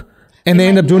woke, and they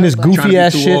end up doing this goofy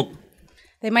ass shit. Woke.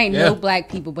 They might know black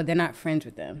people, but they're not friends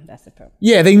with them. That's the problem.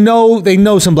 Yeah, they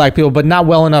know some black people, but not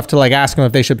well enough to like ask them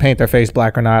if they should paint their face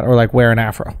black or not, or like wear an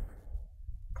afro.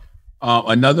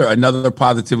 Another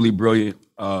positively brilliant.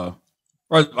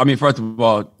 First of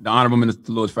all, the Honorable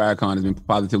Minister Louis Farrakhan has been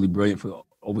positively brilliant for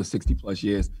over 60 plus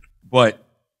years. But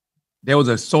there was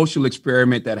a social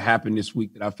experiment that happened this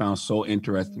week that I found so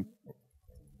interesting.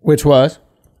 Which was?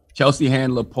 Chelsea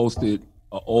Handler posted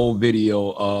an old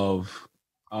video of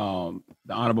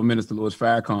the Honorable Minister Louis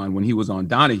Farrakhan when he was on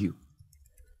Donahue.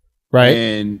 Right.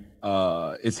 And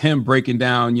it's him breaking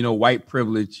down, white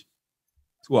privilege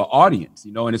to an audience,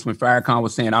 and it's when Farrakhan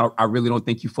was saying, I really don't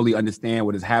think you fully understand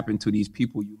what has happened to these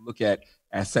people you look at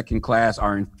as second class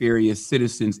or inferior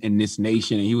citizens in this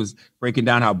nation. And he was breaking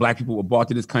down how black people were brought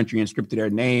to this country and stripped of their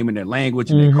name and their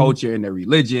language and their culture and their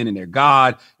religion and their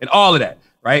God and all of that.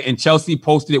 Right. And Chelsea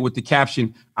posted it with the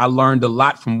caption, I learned a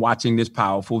lot from watching this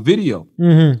powerful video.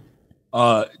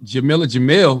 Jamila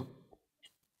Jamil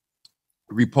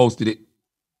reposted it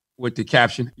with the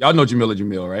caption. Y'all know Jamila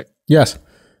Jamil, right? Yes.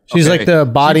 She's like the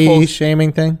body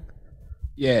shaming thing.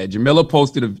 Yeah. Jamila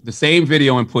posted the same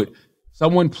video and put,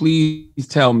 someone please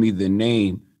tell me the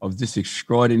name of this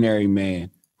extraordinary man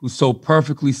who so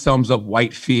perfectly sums up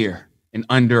white fear in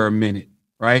under a minute.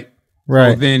 Right.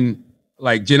 Right. So then,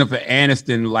 like Jennifer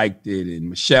Aniston liked it, and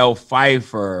Michelle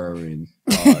Pfeiffer, and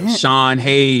Sean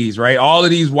Hayes, right? All of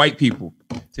these white people.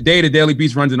 Today, the Daily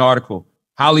Beast runs an article.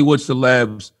 Hollywood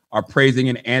celebs are praising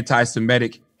an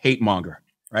anti-Semitic hate monger,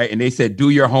 right? And they said, do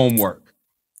your homework.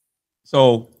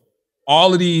 So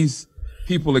all of these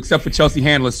people, except for Chelsea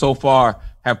Handler, so far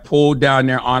have pulled down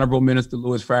their Honorable Minister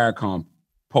Louis Farrakhan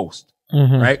post,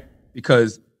 right?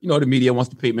 Because, the media wants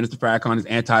to paint Minister Farrakhan as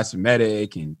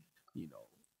anti-Semitic and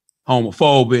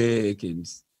homophobic and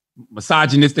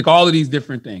misogynistic, all of these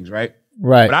different things, right?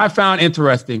 Right. What I found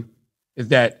interesting is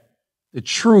that the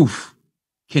truth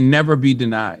can never be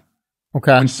denied.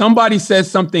 Okay. When somebody says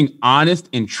something honest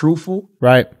and truthful,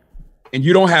 right, and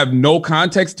you don't have no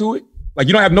context to it, like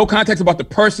you don't have no context about the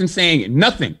person saying it,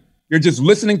 nothing. You're just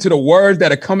listening to the words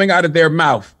that are coming out of their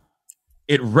mouth.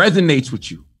 It resonates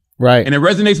with you. Right. And it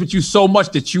resonates with you so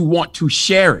much that you want to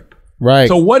share it. Right.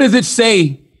 So what does it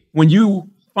say when you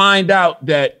find out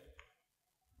that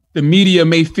the media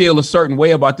may feel a certain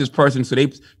way about this person, so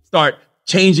they start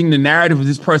changing the narrative of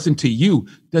this person to you?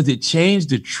 Does it change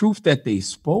the truth that they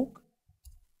spoke?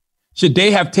 Should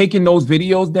they have taken those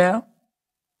videos down,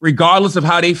 regardless of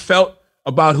how they felt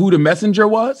about who the messenger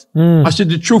was? Or should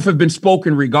the truth have been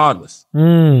spoken regardless?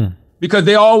 Because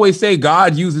they always say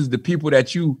God uses the people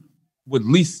that you would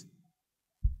least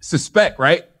suspect,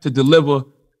 right, to deliver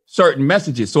certain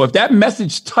messages. So if that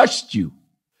message touched you,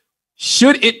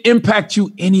 should it impact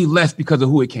you any less because of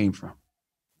who it came from?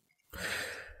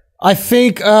 I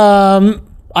think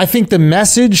the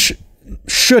message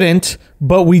shouldn't,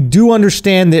 but we do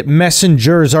understand that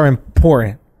messengers are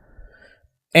important.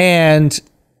 And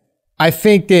I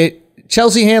think that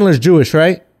Chelsea Handler's Jewish,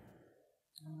 right?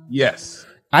 Yes.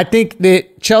 I think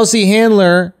that Chelsea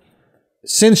Handler,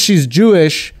 since she's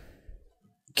Jewish,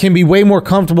 can be way more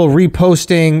comfortable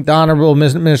reposting the Honorable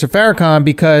Minister Farrakhan,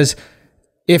 because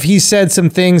if he said some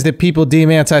things that people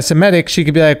deem anti-Semitic, she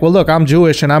could be like, well, look, I'm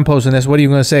Jewish and I'm posting this. What are you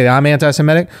going to say? I'm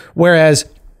anti-Semitic? Whereas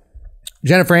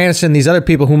Jennifer Aniston, these other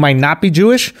people who might not be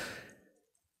Jewish,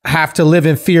 have to live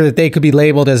in fear that they could be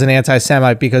labeled as an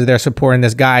anti-Semite because they're supporting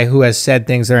this guy who has said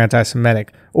things that are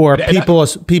anti-Semitic, or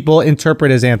people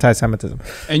interpret as anti-Semitism.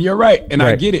 And you're right. And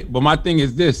I get it. But my thing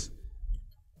is this.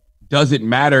 Does it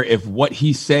matter if what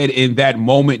he said in that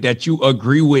moment that you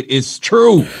agree with is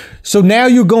true? So now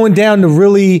you're going down to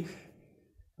really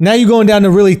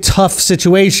tough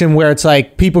situation where it's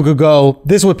like people could go,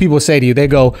 this is what people say to you. They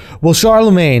go, well,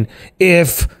 Charlamagne,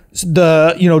 if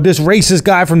this racist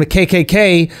guy from the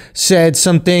KKK said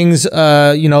some things,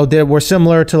 that were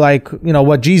similar to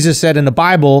what Jesus said in the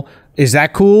Bible, is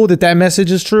that cool that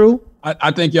message is true?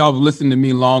 I think y'all have listened to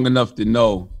me long enough to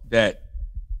know that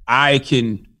I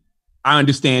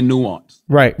understand nuance.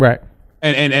 Right.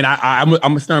 And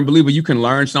I'm a stern believer. You can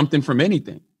learn something from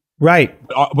anything. Right.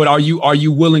 But are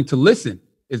you willing to listen?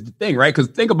 Is the thing, right?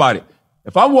 Because think about it.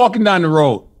 If I'm walking down the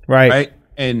road, right,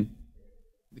 and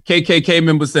the KKK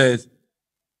member says,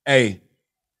 "Hey,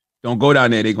 don't go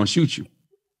down there. They're gonna shoot you."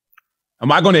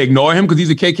 Am I going to ignore him because he's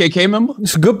a KKK member?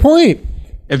 It's a good point.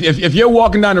 If you're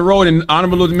walking down the road and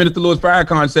Honorable Minister Louis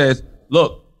Farrakhan says,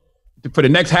 "Look, for the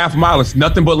next half mile, it's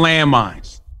nothing but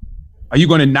landmines," are you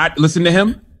going to not listen to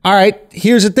him? All right.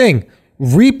 Here's the thing: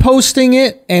 reposting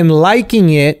it and liking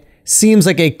it seems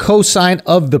like a cosign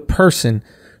of the person.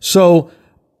 So,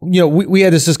 we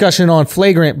had this discussion on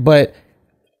Flagrant, but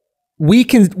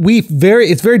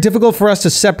it's very difficult for us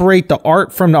to separate the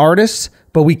art from the artists,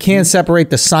 but we can separate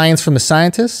the science from the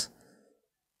scientists.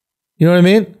 You know what I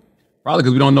mean? Probably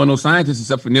because we don't know no scientists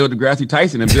except for Neil deGrasse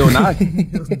Tyson and Bill Nye.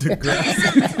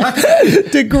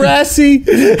 Degrassi,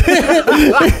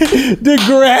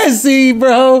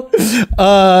 bro.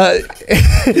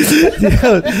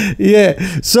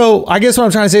 Yeah. So I guess what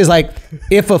I'm trying to say is, like,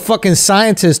 if a fucking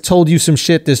scientist told you some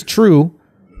shit that's true,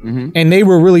 and they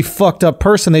were a really fucked up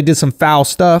person, they did some foul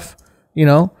stuff,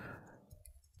 Neil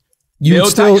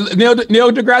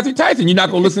deGrasse Tyson. You're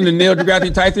not gonna listen to Neil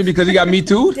deGrasse Tyson because he got Me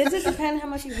Too? Does it depend how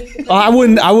much you hate the I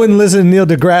wouldn't listen to Neil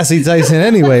deGrasse Tyson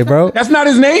anyway, bro. That's not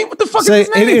his name? What the fuck is his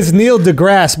name? It is Neil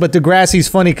deGrasse, but Degrassi's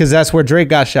funny because that's where Drake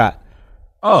got shot.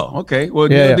 Oh, okay. Well,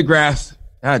 Neil deGrasse.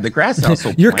 DeGrasse sounds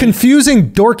so You're plain.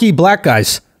 confusing dorky black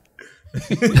guys.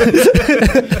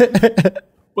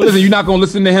 Well, listen, you're not gonna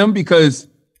listen to him because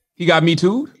he got Me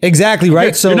Too? Exactly,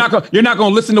 right? So you're not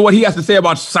gonna listen to what he has to say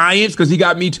about science because he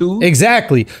got Me Too?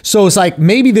 Exactly. So it's like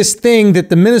maybe this thing that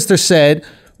the minister said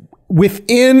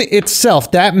within itself,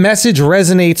 that message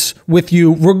resonates with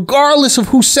you regardless of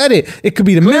who said it. It could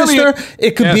be the minister,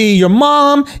 it could be your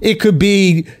mom, it could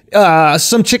be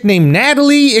some chick named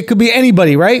Natalie, it could be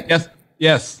anybody, right?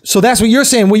 Yes. So that's what you're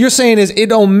saying. What you're saying is it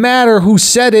don't matter who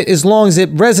said it as long as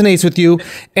it resonates with you.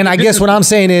 And I guess what I'm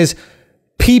saying is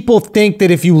people think that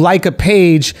if you like a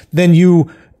page, then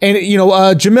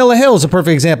Jamila Hill is a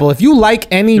perfect example. If you like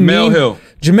any Jamila Hill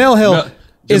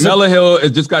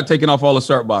has just got taken off all the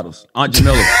syrup bottles. Aunt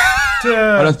Jamila.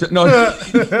 Aunt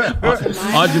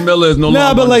Jamila is no longer.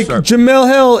 No, but like Jamil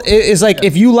Hill is like,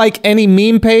 if you like any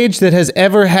meme page that has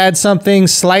ever had something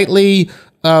slightly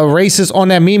racist on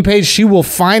that meme page, she will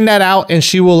find that out and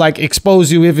she will like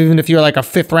expose you even if you're like a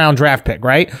 5th round draft pick,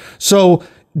 right? So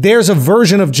there's a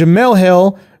version of Jamil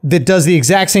Hill that does the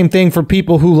exact same thing for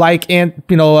people who like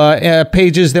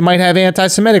pages that might have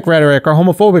anti-Semitic rhetoric or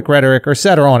homophobic rhetoric or et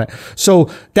cetera on it. So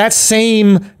that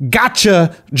same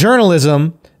gotcha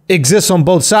journalism exists on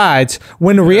both sides,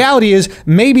 when the reality is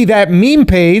maybe that meme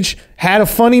page had a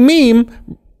funny meme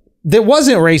that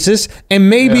wasn't racist, and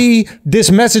maybe this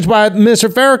message by Minister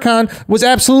Farrakhan was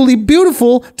absolutely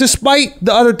beautiful despite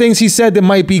the other things he said that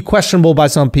might be questionable by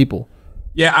some people.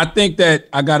 Yeah, I think that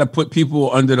I got to put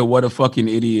people under the what a fucking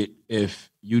idiot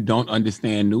if you don't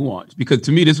understand nuance. Because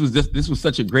to me, this was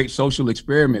such a great social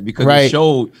experiment because it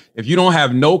showed if you don't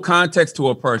have no context to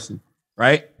a person,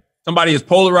 right? Somebody is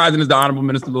polarizing as the Honorable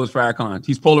Minister Louis Farrakhan.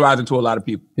 He's polarizing to a lot of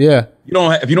people. Yeah.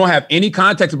 If you don't have any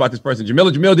context about this person,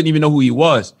 Jamil didn't even know who he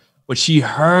was, but she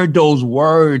heard those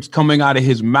words coming out of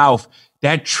his mouth.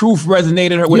 That truth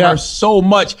resonated with her so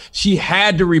much, she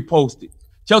had to repost it.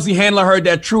 Chelsea Handler heard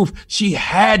that truth. She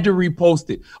had to repost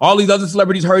it. All these other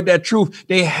celebrities heard that truth.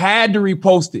 They had to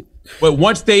repost it. But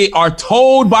once they are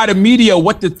told by the media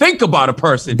what to think about a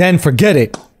person, then forget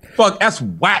it. Fuck, that's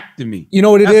whack to me. You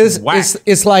know what it is?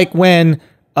 It's like when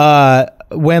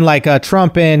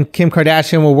Trump and Kim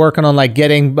Kardashian were working on like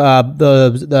getting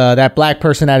that black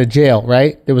person out of jail,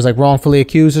 right? That was like wrongfully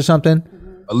accused or something.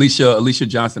 Alicia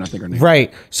Johnson, I think her name.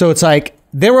 Right. So it's like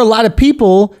there were a lot of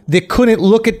people that couldn't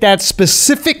look at that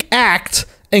specific act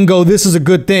and go, this is a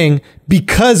good thing,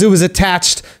 because it was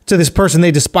attached to this person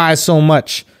they despise so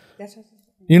much.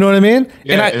 You know what I mean?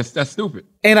 Yeah, that's stupid.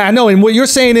 And I know. And what you're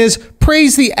saying is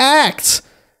praise the act,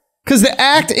 because the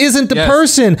act isn't the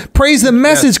person. Praise the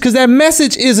message, because that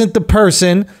message isn't the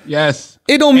person. Yes.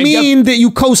 It don't mean that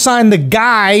you co-sign the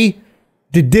guy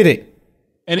that did it.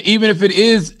 And even if it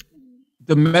is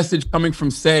the message coming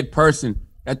from said person,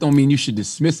 that don't mean you should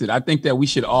dismiss it. I think that we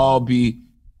should all be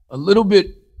a little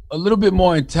bit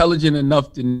more intelligent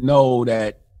enough to know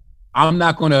that I'm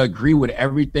not going to agree with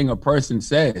everything a person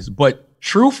says, but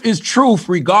truth is truth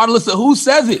regardless of who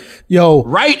says it. Yo,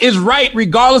 right is right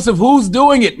regardless of who's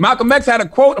doing it. Malcolm X had a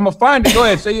quote. I'm gonna find it. Go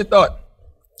ahead, say your thought.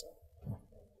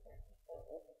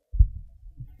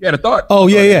 You had a thought? Oh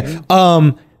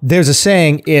yeah. There's a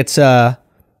saying. It's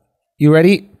you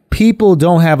ready? People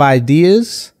don't have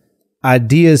ideas.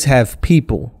 Ideas have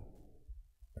people.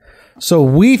 So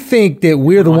we think that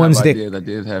we're the ones that I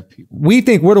did have people. We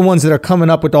think we're the ones that are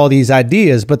coming up with all these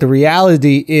ideas, but the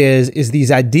reality is these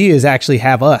ideas actually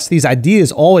have us. These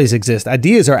ideas always exist.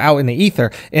 Ideas are out in the ether.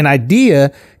 An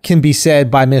idea can be said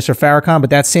by Mr. Farrakhan,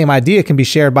 but that same idea can be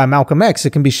shared by Malcolm X.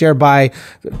 It can be shared by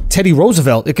Teddy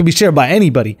Roosevelt. It can be shared by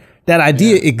anybody. That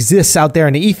idea exists out there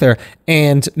in the ether,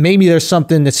 and maybe there's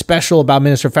something that's special about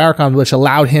Minister Farrakhan which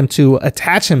allowed him to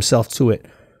attach himself to it.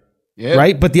 Yeah.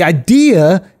 Right? But the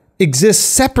idea exists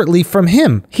separately from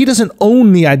him. He doesn't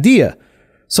own the idea.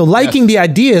 So liking the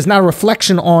idea is not a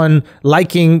reflection on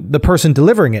liking the person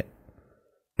delivering it.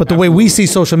 But the way we see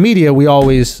social media, we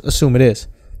always assume it is.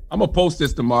 I'm going to post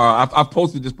this tomorrow. I've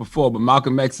posted this before, but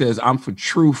Malcolm X says, I'm for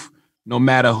truth no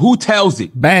matter who tells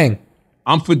it. Bang.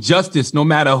 I'm for justice no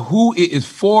matter who it is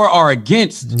for or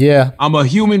against. Yeah. I'm a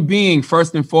human being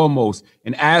first and foremost.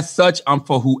 And as such, I'm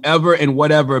for whoever and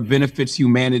whatever benefits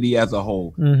humanity as a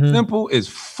whole. Simple as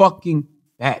fucking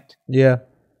that. Yeah.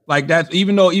 Like that,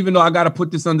 even though I got to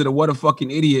put this under the what a fucking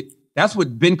idiot. That's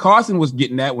what Ben Carson was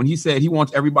getting at when he said he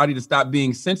wants everybody to stop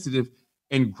being sensitive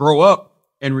and grow up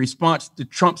in response to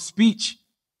Trump's speech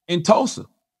in Tulsa.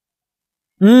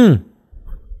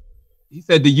 He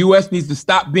said the U.S. needs to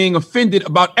stop being offended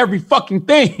about every fucking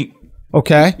thing.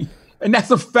 Okay. And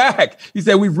that's a fact. He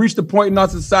said we've reached a point in our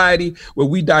society where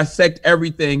we dissect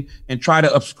everything and try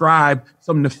to ascribe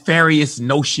some nefarious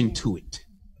notion to it.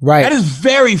 Right. That is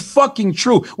very fucking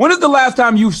true. When is the last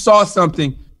time you saw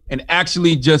something and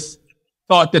actually just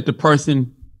thought that the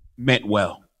person meant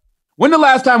well? When the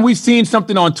last time we've seen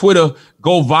something on Twitter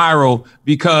go viral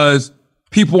because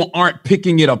people aren't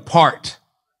picking it apart?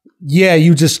 Yeah,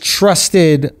 you just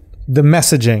trusted the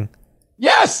messaging.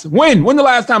 Yes. When the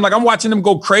last time? Like, I'm watching them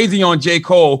go crazy on J.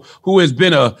 Cole, who has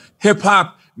been a hip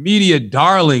hop media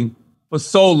darling for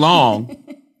so long.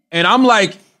 And I'm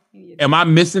like, am I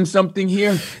missing something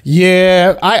here?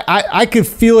 Yeah, I could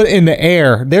feel it in the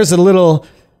air. There's a little,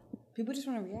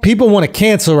 people want to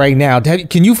cancel right now.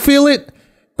 Can you feel it?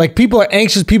 Like, people are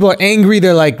anxious, people are angry.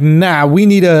 They're like, nah, we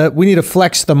need to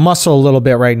flex the muscle a little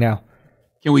bit right now.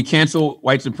 Can we cancel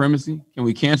white supremacy? Can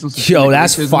we cancel? Yo,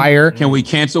 that's racism? fire. Can we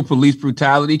cancel police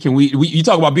brutality? Can we? You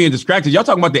talk about being distracted. Y'all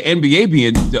talking about the NBA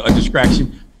being a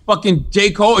distraction. Fucking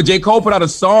J. Cole put out a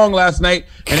song last night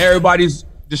and everybody's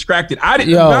distracted. I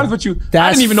didn't, to be honest with you, I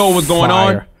didn't even know what was going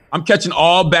on. I'm catching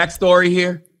all backstory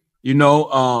here. You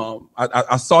know,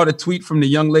 I saw the tweet from the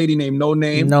young lady named No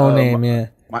Name. Yeah.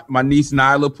 My niece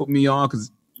Nyla put me on because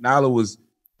Nyla was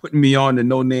putting me on to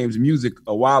No Name's music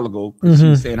a while ago. She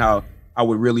was saying how I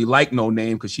would really like No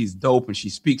Name because she's dope and she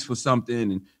speaks for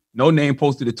something. And No Name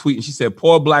posted a tweet and she said,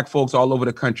 poor black folks all over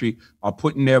the country are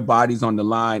putting their bodies on the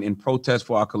line in protest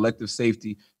for our collective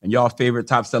safety. And y'all favorite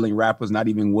top selling rappers not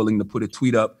even willing to put a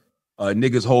tweet up.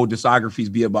 Niggas' whole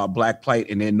discographies be about black plight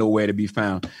and they're nowhere to be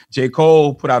found. J.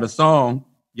 Cole put out a song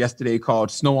yesterday called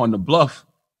Snow on the Bluff,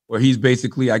 where he's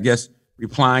basically, I guess,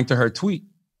 replying to her tweet.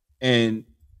 And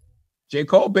J.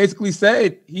 Cole basically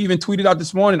said, he even tweeted out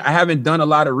this morning, I haven't done a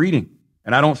lot of reading.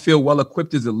 And I don't feel well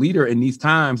equipped as a leader in these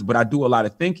times, but I do a lot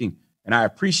of thinking. And I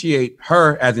appreciate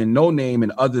her, as in No Name,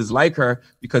 and others like her,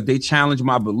 because they challenge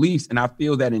my beliefs. And I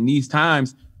feel that in these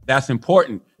times, that's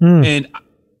important. And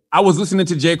I was listening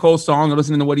to J. Cole's song and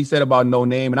listening to what he said about No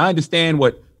Name. And I understand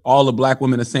what all the black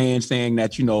women are saying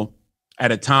that, you know,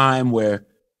 at a time where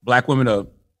black women are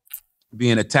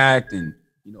being attacked and,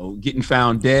 you know, getting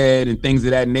found dead and things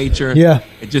of that nature. Yeah.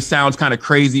 It just sounds kind of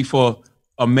crazy for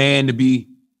a man to be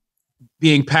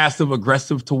being passive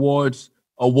aggressive towards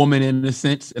a woman in a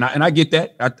sense. And I get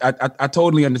that. I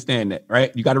totally understand that,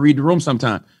 right? You got to read the room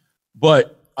sometime.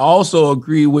 But I also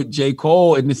agree with J.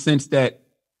 Cole in the sense that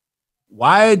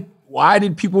why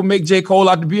did people make J. Cole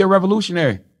out to be a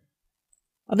revolutionary?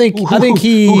 I think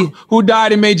he who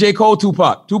died and made J. Cole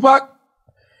Tupac?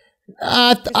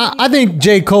 I think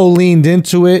J. Cole leaned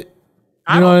into it.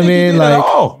 You know what I mean?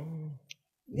 Like,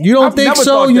 you don't think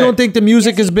so? You don't think the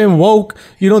music has been woke?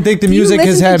 You don't think the music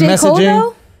has had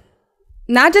messaging?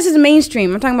 Not just his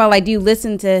mainstream. I'm talking about, like, do you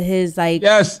listen to his, like?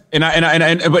 Yes, but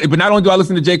not only do I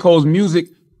listen to J. Cole's music,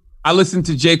 I listen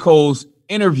to J. Cole's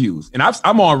interviews, and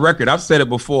I'm on record. I've said it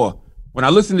before. When I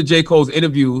listen to J. Cole's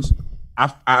interviews,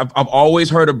 I've always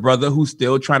heard a brother who's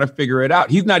still trying to figure it out.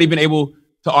 He's not even able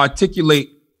to articulate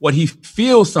what he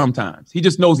feels sometimes. He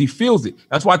just knows he feels it.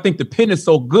 That's why I think the pen is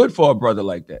so good for a brother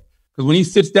like that. Because when he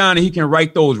sits down and he can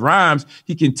write those rhymes,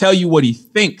 he can tell you what he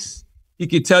thinks. He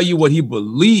can tell you what he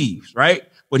believes, right?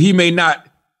 But he may not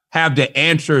have the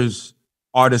answers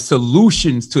or the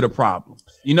solutions to the problems.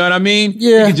 You know what I mean?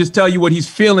 Yeah. He can just tell you what he's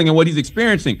feeling and what he's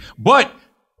experiencing. But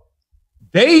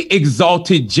they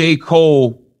exalted J.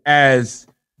 Cole as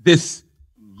this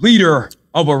leader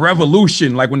of a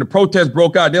revolution. Like when the protest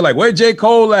broke out, they're like, where J.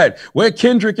 Cole at? Where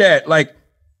Kendrick at? Like,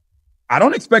 I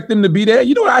don't expect them to be there.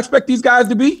 You know what I expect these guys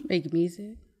to be? Make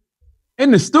music.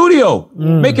 In the studio,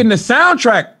 making the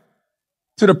soundtrack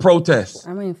to the protest.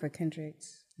 I'm waiting for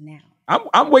Kendrick's now.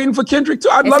 I'm waiting for Kendrick too.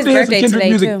 I'd love to hear some Kendrick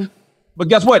music. Too. But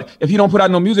guess what? If he don't put out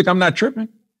no music, I'm not tripping.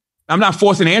 I'm not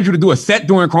forcing Andrew to do a set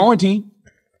during quarantine. You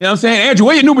know what I'm saying? Andrew,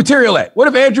 where your new material at? What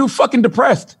if Andrew fucking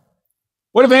depressed?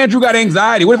 What if Andrew got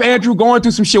anxiety? What if Andrew going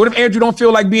through some shit? What if Andrew don't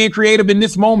feel like being creative in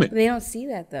this moment? They don't see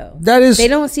that though. They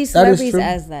don't see celebrities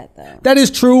as that though. That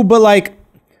is true, but like,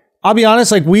 I'll be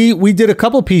honest, like we did a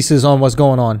couple pieces on what's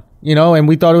going on, you know, and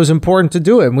we thought it was important to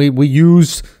do it. And we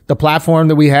use the platform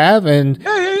that we have, and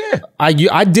I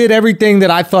did everything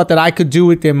that I thought that I could do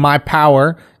within my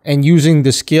power, and using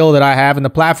the skill that I have and the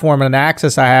platform and the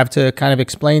access I have to kind of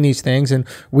explain these things. And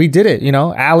we did it, you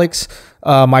know, Alex,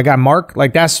 my guy Mark,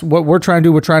 like that's what we're trying to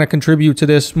do. We're trying to contribute to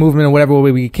this movement in whatever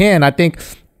way we can. I think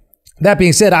that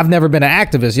being said, I've never been an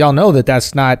activist. Y'all know that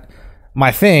that's not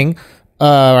my thing.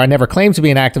 I never claimed to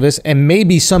be an activist, and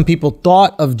maybe some people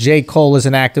thought of J. Cole as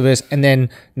an activist, and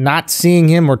then not seeing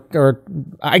him, or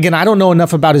again, I don't know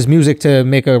enough about his music to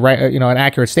make an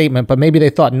accurate statement, but maybe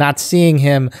they thought not seeing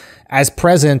him as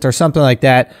present or something like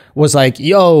that was like,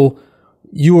 yo,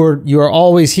 you were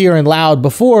always here and loud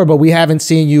before, but we haven't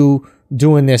seen you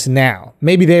doing this now.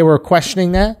 Maybe they were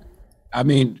questioning that. I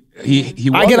mean, he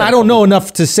was again, I don't know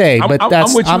enough to say, but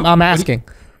I'm asking.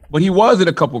 But he was at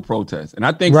a couple of protests. And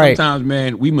I think sometimes,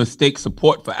 man, we mistake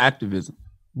support for activism.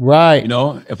 Right. You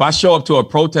know, if I show up to a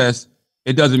protest,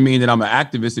 it doesn't mean that I'm an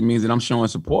activist. It means that I'm showing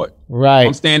support. Right.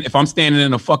 If I'm standing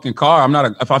in a fucking car, I'm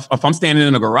not if I'm standing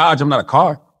in a garage, I'm not a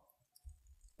car.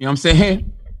 You know what I'm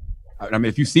saying? I mean,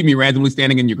 if you see me randomly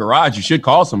standing in your garage, you should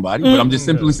call somebody. But I'm just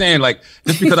simply saying, like,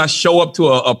 just because I show up to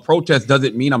a protest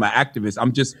doesn't mean I'm an activist.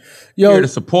 I'm just here to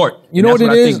support. You know what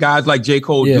it is? I think guys like J.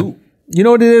 Cole do. You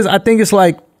know what it is? I think it's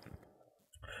like,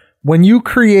 when you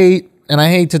create, and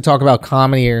I hate to talk about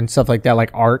comedy and stuff like that,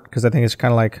 like art, because I think it's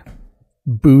kind of like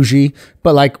bougie,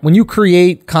 but like when you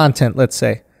create content, let's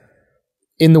say,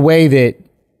 in the way that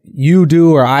you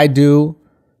do or I do,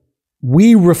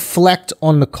 we reflect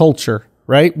on the culture,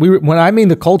 right? When I mean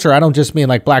the culture, I don't just mean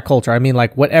like black culture. I mean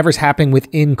like whatever's happening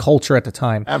within culture at the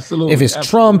time. Absolutely. If it's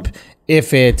Trump,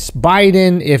 if it's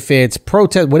Biden, if it's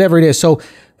protest, whatever it is. So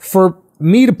for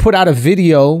me to put out a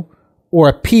video or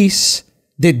a piece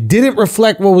that didn't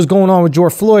reflect what was going on with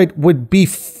George Floyd would be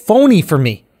phony for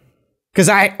me, because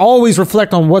I always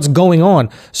reflect on what's going on.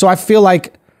 So I feel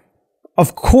like,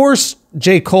 of course,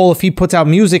 J. Cole, if he puts out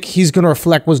music, he's going to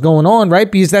reflect what's going on,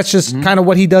 right? Because that's just kind of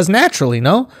what he does naturally,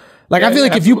 no? Like, I feel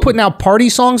like if you're putting out party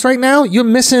songs right now, you're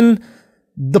missing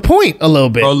the point a little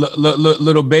bit. Bro,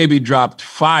 Little Baby dropped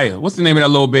fire. What's the name of that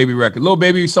Little Baby record? Little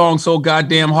Baby song so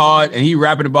goddamn hard, and he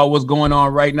rapping about what's going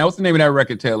on right now. What's the name of that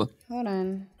record, Taylor? Hold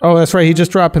on. Oh, that's right. He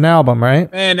just dropped an album,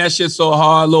 right? Man, that shit's so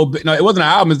hard. No, it wasn't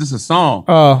an album. It's just a song.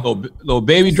 Oh. Little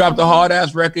Baby dropped a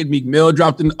hard-ass record. Meek Mill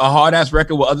dropped a hard-ass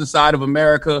record with Other Side of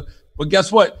America. But guess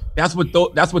what? That's what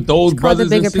those brothers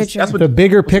The Bigger and sisters... Picture. That's what the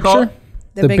bigger picture?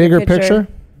 The bigger picture?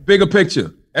 Bigger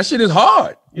picture. That shit is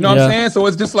hard. You know what I'm saying? So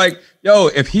it's just like, yo,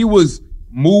 if he was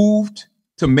moved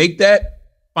to make that,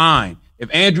 fine.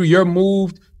 If Andrew, you're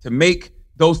moved to make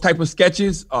those type of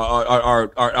sketches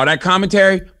or that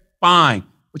commentary, fine.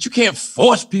 But you can't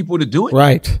force people to do it.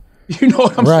 Right. You know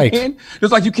what I'm saying?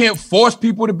 Just like you can't force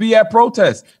people to be at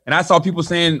protests. And I saw people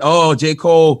saying, oh, J.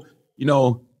 Cole, you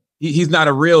know, he's not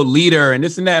a real leader and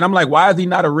this and that. And I'm like, why is he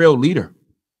not a real leader?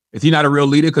 Is he not a real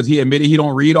leader because he admitted he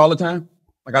don't read all the time?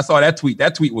 Like I saw that tweet.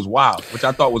 That tweet was wild, which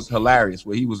I thought was hilarious,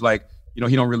 where he was like, you know,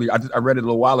 he don't really, I read it a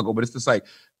little while ago, but it's just like,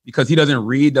 because he doesn't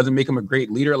read, doesn't make him a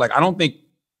great leader. Like, I don't think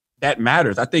that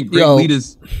matters. I think great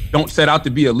leaders don't set out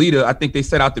to be a leader. I think they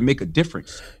set out to make a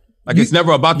difference. Like, it's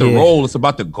never about the role. It's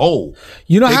about the goal.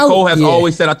 You know how Cole has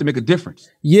always set out to make a difference.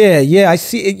 Yeah. I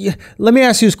see it. Let me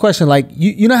ask you this question. Like,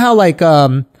 you know how like,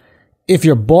 if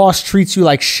your boss treats you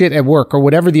like shit at work, or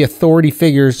whatever the authority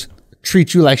figures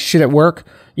treat you like shit at work,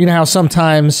 you know how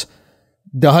sometimes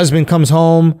the husband comes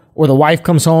home or the wife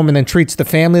comes home and then treats the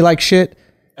family like shit?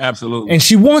 Absolutely. And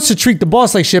she wants to treat the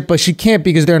boss like shit, but she can't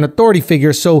because they're an authority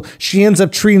figure. So she ends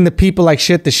up treating the people like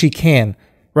shit that she can,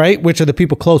 right? Which are the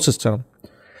people closest to them.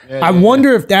 I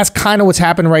wonder if that's kind of what's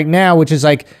happening right now, which is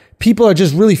like people are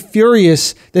just really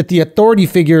furious that the authority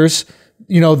figures,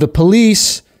 you know, the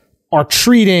police are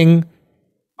treating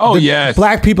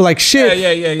black people like shit.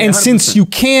 Yeah. And 100%. Since you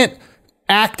can't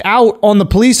act out on the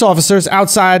police officers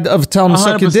outside of telling them to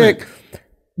suck your dick,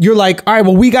 you're like, all right,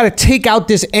 well, we got to take out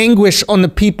this anguish on the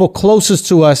people closest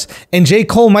to us. And J.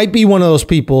 Cole might be one of those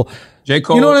people. J.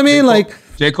 Cole, you know what I mean?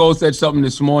 J. Cole said something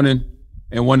this morning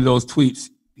in one of those tweets.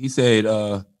 He said,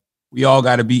 we all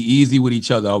got to be easy with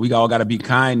each other. We all got to be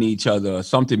kind to each other or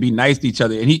something, be nice to each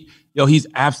other. And he's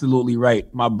absolutely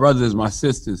right. My brothers, my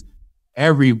sisters,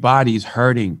 everybody's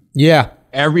hurting. Yeah.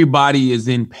 Everybody is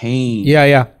in pain.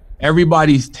 Yeah.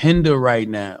 Everybody's tender right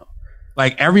now.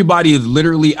 Like everybody is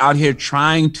literally out here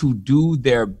trying to do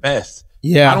their best.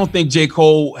 Yeah. I don't think J.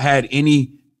 Cole had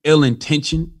any ill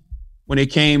intention when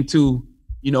it came to,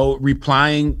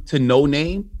 replying to No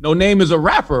Name. No Name is a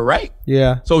rapper, right?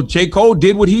 Yeah. So J. Cole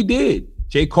did what he did.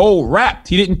 J. Cole rapped.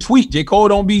 He didn't tweet. J. Cole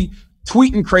don't be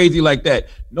tweeting crazy like that.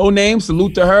 No Name,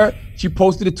 salute to her. She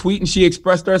posted a tweet and she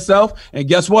expressed herself. And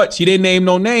guess what? She didn't name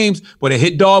no names, but a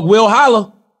hit dog will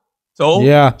holler. So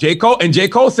yeah. J.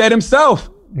 Cole said himself,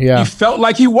 he felt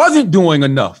like he wasn't doing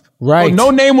enough. Right. So No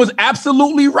Name was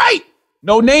absolutely right.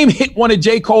 No Name hit one of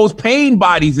J. Cole's pain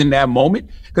bodies in that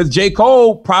moment because J.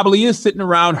 Cole probably is sitting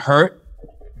around hurt,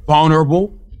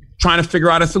 vulnerable, trying to figure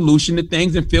out a solution to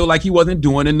things and feel like he wasn't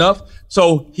doing enough.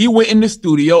 So he went in the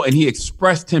studio and he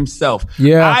expressed himself.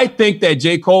 Yeah. I think that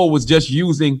J. Cole was just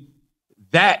using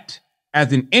that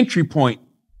as an entry point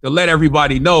to let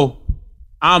everybody know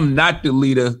I'm not the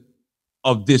leader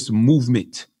of this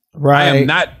movement. Right. I am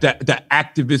not the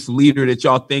activist leader that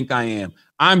y'all think I am.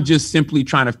 I'm just simply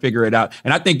trying to figure it out.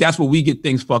 And I think that's where we get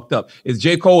things fucked up. Is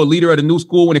J. Cole a leader of the new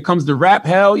school when it comes to rap?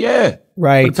 Hell yeah.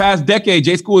 Right. For the past decade,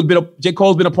 J.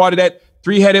 Cole's been a part of that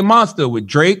three-headed monster with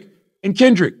Drake and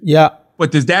Kendrick. Yeah.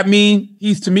 But does that mean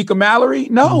he's Tamika Mallory?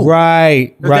 No.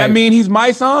 Right. Does that mean he's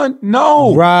my son?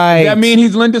 No. Right. Does that mean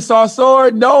he's Linda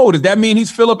Sarsour? No. Does that mean he's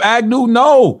Philip Agnew?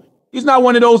 No. He's not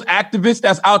one of those activists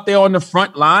that's out there on the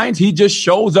front lines. He just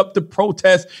shows up to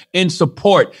protest in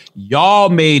support. Y'all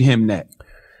made him that.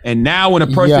 And now when a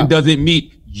person doesn't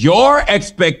meet your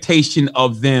expectation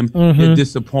of them, you're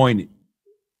disappointed.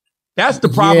 That's the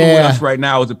problem with us right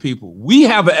now as a people. We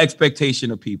have an expectation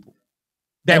of people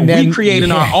that we create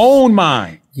in our own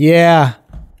mind. Yeah.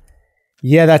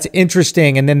 Yeah, that's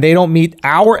interesting. And then they don't meet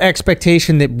our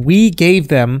expectation that we gave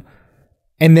them.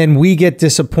 And then we get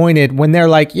disappointed when they're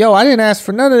like, yo, I didn't ask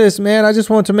for none of this, man. I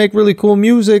just wanted to make really cool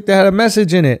music that had a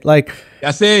message in it. Like,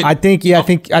 that's it. I think you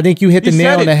hit the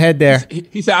nail on the head there.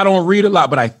 He said, I don't read a lot,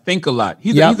 but I think a lot.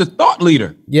 He's a thought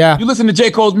leader. Yeah. You listen to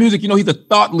J. Cole's music, he's a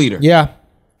thought leader. Yeah.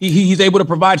 He's able to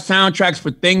provide soundtracks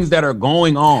for things that are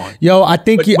going on. Yo, I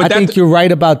think you're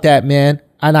right about that, man.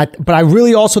 But I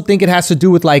really also think it has to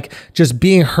do with like just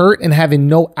being hurt and having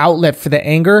no outlet for the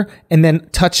anger and then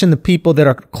touching the people that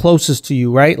are closest to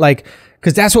you, right? Like,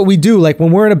 cause that's what we do. Like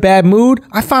when we're in a bad mood,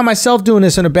 I find myself doing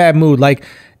this in a bad mood. Like,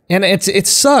 and it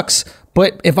sucks.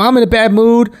 But if I'm in a bad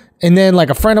mood and then like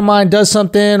a friend of mine does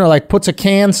something or like puts a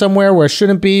can somewhere where it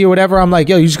shouldn't be or whatever, I'm like,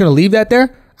 yo, you just gonna leave that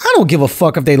there? I don't give a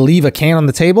fuck if they leave a can on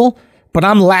the table, but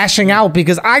I'm lashing out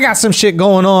because I got some shit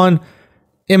going on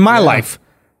in my life.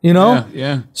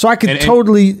 Yeah. So I could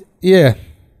totally.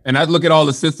 And I look at all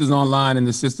the sisters online, and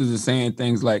the sisters are saying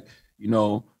things like, J.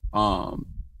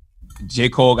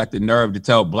 Cole got the nerve to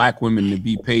tell black women to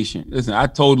be patient. Listen, I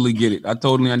totally get it. I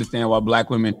totally understand why black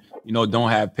women, don't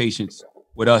have patience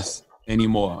with us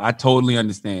anymore. I totally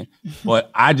understand. But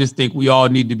I just think we all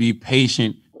need to be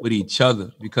patient with each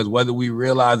other because whether we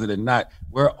realize it or not,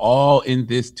 we're all in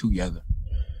this together.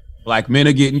 Black men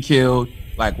are getting killed.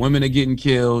 Black women are getting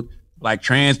killed. Like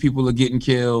trans people are getting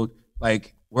killed.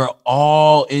 Like we're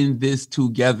all in this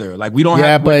together. Like we don't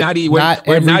we're not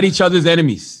each other's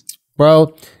enemies.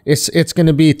 Bro, it's going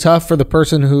to be tough for the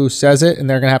person who says it and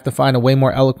they're going to have to find a way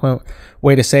more eloquent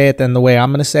way to say it than the way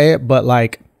I'm going to say it. But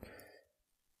like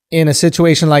in a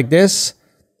situation like this,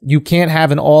 you can't have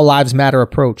an all lives matter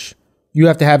approach. You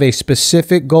have to have a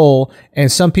specific goal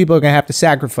and some people are going to have to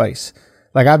sacrifice.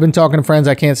 Like I've been talking to friends,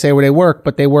 I can't say where they work,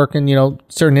 but they work in,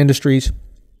 certain industries.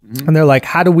 And they're like,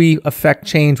 how do we affect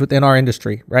change within our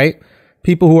industry, right?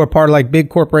 People who are part of like big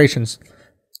corporations.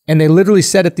 And they literally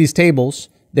said at these tables,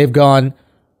 they've gone,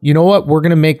 you know what? We're going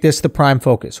to make this the prime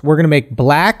focus. We're going to make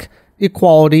black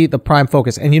equality the prime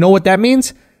focus. And you know what that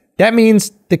means? That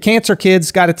means the cancer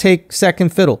kids got to take second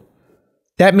fiddle.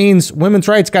 That means women's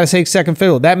rights got to take second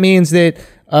fiddle. That means that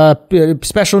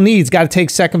special needs got to take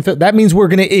second fiddle. That means we're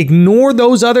going to ignore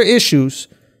those other issues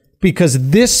because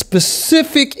this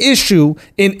specific issue,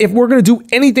 and if we're going to do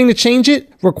anything to change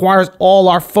it, requires all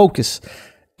our focus.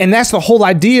 And that's the whole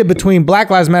idea between Black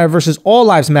Lives Matter versus All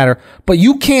Lives Matter. But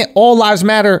you can't All Lives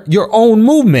Matter your own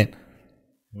movement.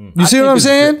 You see what I'm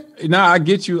saying? No, I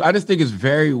get you. I just think it's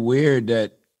very weird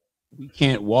that we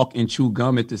can't walk and chew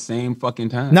gum at the same fucking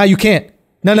time. No, you can't.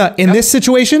 No. In this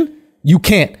situation, you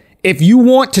can't. If you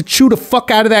want to chew the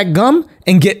fuck out of that gum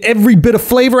and get every bit of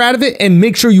flavor out of it and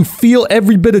make sure you feel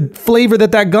every bit of flavor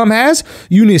that gum has,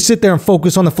 you need to sit there and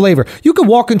focus on the flavor. You can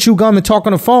walk and chew gum and talk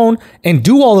on the phone and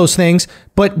do all those things,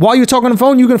 but while you're talking on the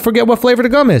phone, you're going to forget what flavor the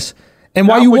gum is. And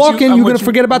while you're walking, you're going to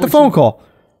forget about the phone call.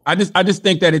 I just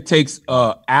think that it takes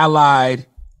allied,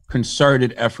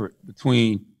 concerted effort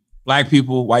between black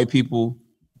people, white people,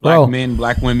 black men,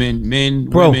 black women,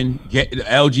 women,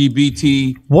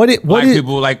 LGBT, black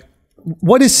people. Like,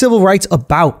 what is civil rights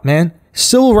about, man?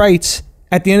 Civil rights,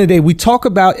 at the end of the day, we talk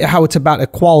about how it's about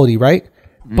equality, right?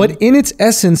 Mm-hmm. But in its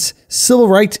essence, civil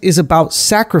rights is about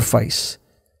sacrifice.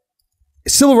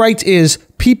 Civil rights is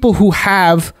people who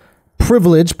have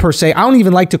privilege per se. I don't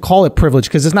even like to call it privilege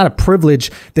because it's not a privilege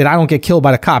that I don't get killed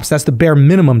by the cops. That's the bare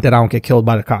minimum that I don't get killed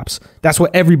by the cops. That's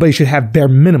what everybody should have, bare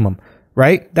minimum,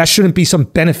 right? That shouldn't be some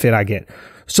benefit I get.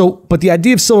 So, but the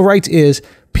idea of civil rights is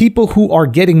people who are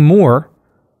getting more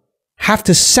have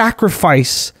to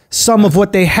sacrifice some of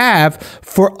what they have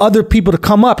for other people to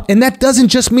come up. And that doesn't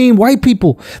just mean white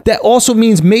people. That also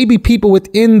means maybe people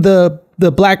within the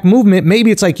black movement.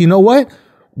 Maybe it's like, you know what?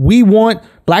 We want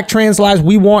black trans lives.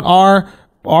 We want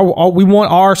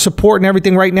our support and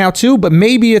everything right now too. But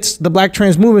maybe it's the black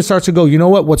trans movement starts to go, you know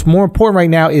what? What's more important right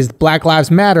now is Black Lives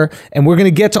Matter. And we're going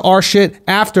to get to our shit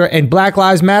after. And Black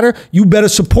Lives Matter, you better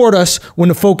support us when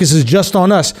the focus is just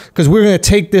on us. Because we're going to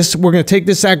take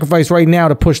this sacrifice right now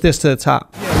to push this to the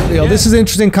top. Yo, this is an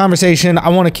interesting conversation. I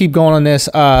want to keep going on this.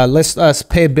 Let's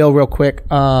pay a bill real quick.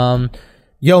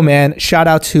 Yo, man, shout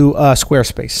out to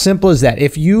Squarespace. Simple as that.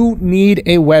 If you need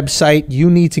a website, you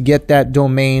need to get that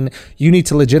domain. You need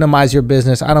to legitimize your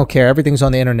business. I don't care. Everything's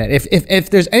on the internet.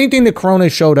 If there's anything that Corona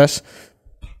showed us,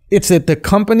 it's that the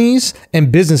companies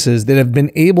and businesses that have been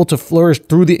able to flourish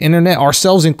through the internet,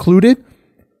 ourselves included,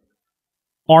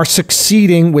 are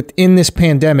succeeding within this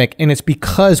pandemic. And it's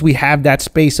because we have that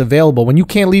space available. When you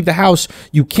can't leave the house,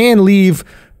 you can leave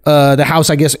the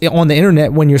house, I guess, on the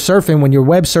internet when you're surfing, when you're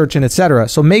web searching, etc.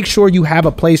 So make sure you have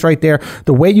a place right there.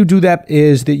 The way you do that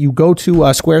is that you go to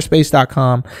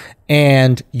squarespace.com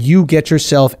and you get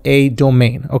yourself a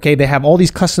domain. Okay. They have all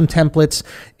these custom templates.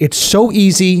 It's so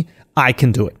easy. I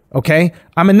can do it. Okay.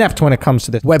 I'm inept when it comes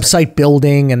to this website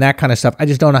building and that kind of stuff. I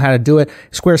just don't know how to do it.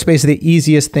 Squarespace is the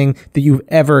easiest thing that you've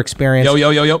ever experienced.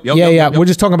 Yeah. We're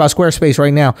just talking about Squarespace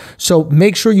right now. So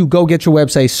make sure you go get your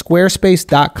website,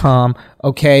 squarespace.com.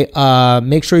 Okay.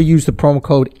 Make sure you use the promo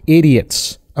code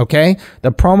IDIOTS. Okay.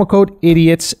 The promo code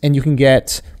IDIOTS, and you can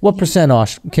get what %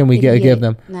 off can we give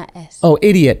them? Not S. Oh,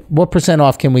 idiot. What %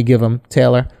 off can we give them,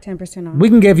 Taylor? 10% off. We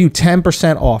can give you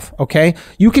 10% off. Okay.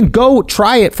 You can go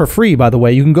try it for free, by the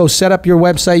way. You can go set up your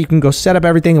website. You can go set up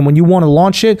everything. And when you want to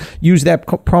launch it, use that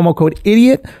promo code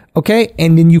IDIOT. Okay.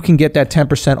 And then you can get that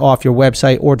 10% off your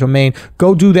website or domain.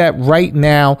 Go do that right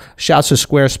now. Shouts to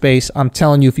Squarespace. I'm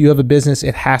telling you, if you have a business,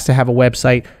 it has to have a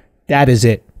website. That is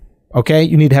it. Okay,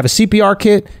 you need to have a CPR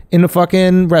kit in the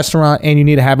fucking restaurant, and you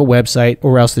need to have a website,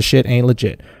 or else the shit ain't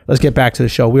legit. Let's get back to the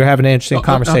show. We were having an interesting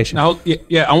conversation. I want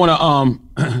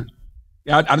to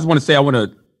I just want to say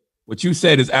what you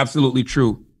said is absolutely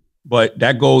true, but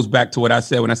that goes back to what I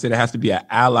said when I said it has to be an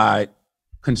allied,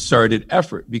 concerted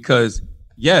effort, because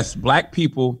yes, black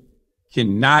people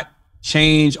cannot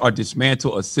change or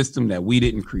dismantle a system that we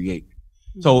didn't create.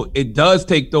 So it does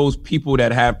take those people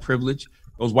that have privilege,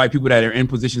 those white people that are in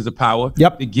positions of power,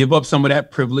 to give up some of that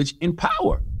privilege and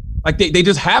power. Like they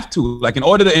just have to. Like in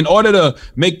order to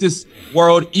make this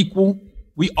world equal,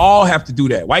 we all have to do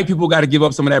that. White people got to give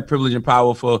up some of that privilege and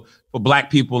power for black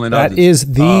people and others. That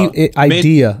is the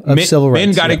idea of civil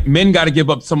rights. Men got to give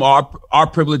up some of our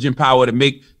privilege and power to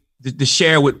make to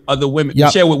share with other women. To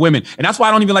share with women, and that's why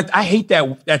I don't even like. I hate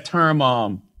that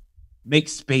term. Make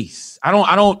space. I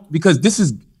don't because this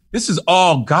is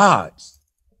all God's,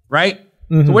 right?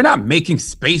 Mm-hmm. So we're not making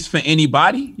space for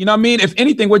anybody. You know what I mean? If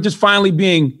anything, we're just finally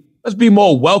let's be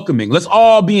more welcoming. Let's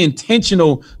all be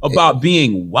intentional about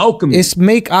being welcoming. It's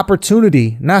make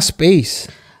opportunity, not space.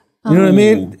 You know what I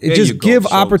mean? It just give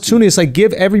opportunity. It's like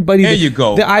give everybody. There you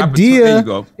go. The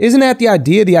idea, isn't that the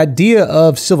idea? The idea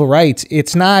of civil rights,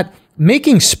 it's not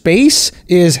making space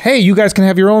is, hey, you guys can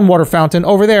have your own water fountain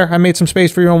over there. I made some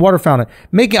space for your own water fountain.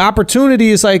 Making opportunity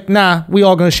is like, nah, we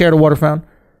all going to share the water fountain.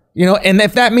 You know, and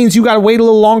if that means you got to wait a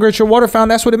little longer at your water fountain,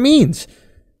 that's what it means.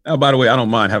 Oh, by the way, I don't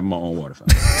mind having my own water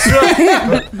fountain.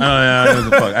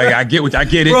 I get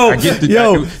it. Bro, I get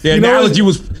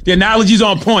the analogy's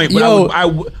on point, but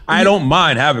I don't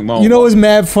mind having my own. You know what's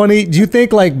mad funny? Do you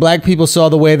think like black people saw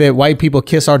the way that white people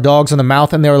kiss our dogs on the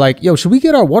mouth and they were like, yo, should we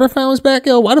get our water fountains back?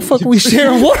 Yo, why the fuck are we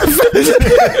sharing water fountains?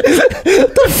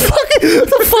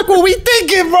 the fuck were we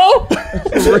thinking, bro?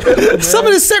 Some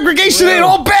of the segregation ain't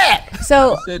all bad.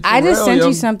 So I just sent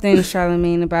you something,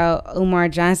 Charlamagne, about Umar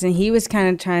Johnson. He was kind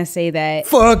of trying to say that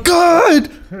for good.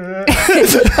 But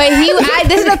this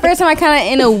is the first time I kind of,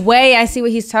 in a way, I see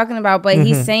what he's talking about. But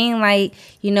he's saying like,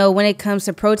 you know, when it comes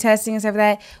to protesting and stuff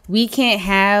like that, we can't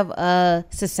have a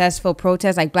successful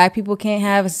protest. Like black people can't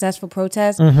have a successful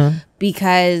protest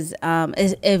because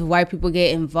if white people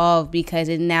get involved, because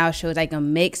it now shows like a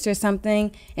mix or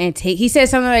something. And he said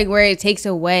something like where it takes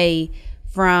away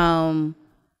from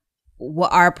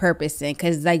what our purpose in,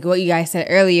 because like what you guys said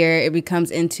earlier, it becomes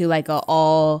into like a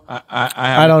all.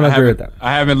 I don't agree with that.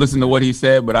 I haven't listened to what he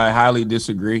said, but I highly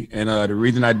disagree. And the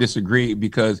reason I disagree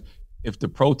because if the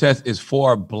protest is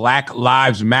for Black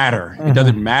Lives Matter, it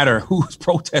doesn't matter who's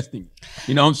protesting.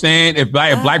 You know what I'm saying? If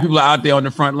black people are out there on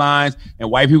the front lines and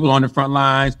white people on the front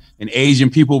lines and Asian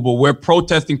people, but we're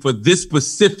protesting for this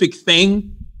specific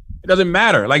thing, it doesn't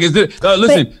matter. Like,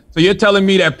 listen, so you're telling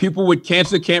me that people with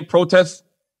cancer can't protest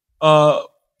for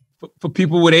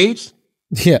people with AIDS?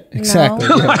 Yeah, exactly.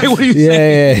 No. Yeah. Like, what are you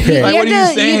saying? Yeah. Like, what are you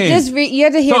saying? You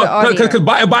have to hear the audio. Because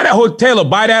by that whole Taylor,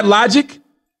 by that logic,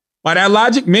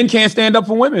 men can't stand up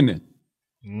for women then.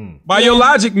 By your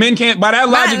logic, men can't. By that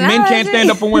logic, men can't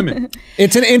stand up for women.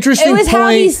 It's an interesting point. It was how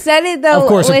he said it, though. Of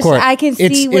course. I can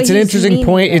see what it's an interesting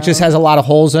point. Though. It just has a lot of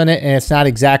holes in it, and it's not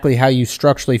exactly how you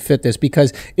structurally fit this.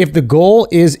 Because if the goal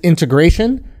is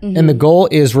integration and the goal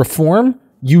is reform,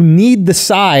 you need the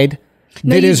side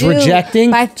that is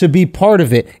rejecting to be part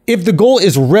of it. If the goal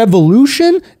is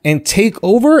revolution and take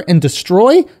over and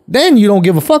destroy, then you don't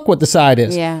give a fuck what the side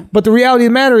is. Yeah. But the reality of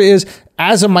the matter is,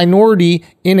 as a minority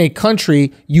in a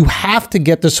country, you have to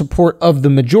get the support of the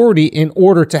majority in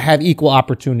order to have equal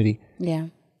opportunity. Yeah.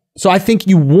 So I think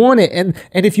you want it.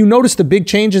 And if you notice the big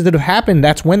changes that have happened,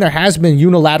 that's when there has been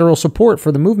unilateral support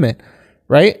for the movement.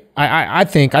 Right? I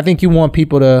think you want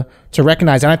people to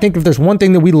recognize. And I think if there's one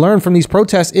thing that we learn from these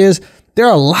protests is there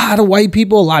are a lot of white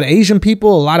people, a lot of Asian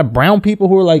people, a lot of brown people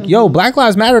who are like, yo, Black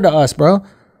Lives Matter to us, bro.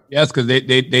 Yes, because they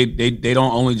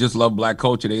don't only just love black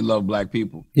culture, they love black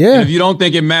people. Yeah. And if you don't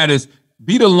think it matters,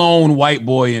 be the lone white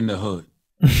boy in the hood.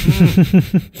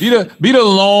 Be the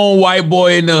lone white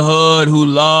boy in the hood who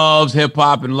loves hip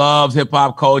hop and loves hip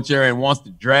hop culture and wants to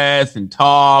dress and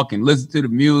talk and listen to the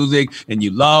music, and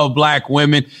you love black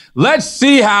women. Let's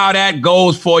see how that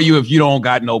goes for you if you don't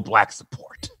got no black support.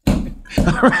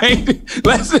 All right,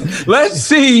 let's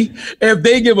see if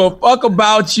they give a fuck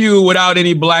about you without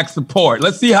any black support.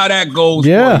 Let's see how that goes for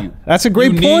you. That's a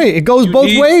great point. It goes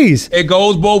both ways. It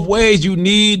goes both ways. You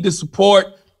need the support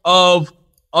of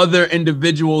other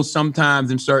individuals sometimes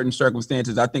in certain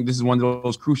circumstances. I think this is one of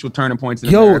those crucial turning points in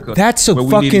America. That's a where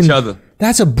we need each other.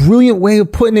 That's a brilliant way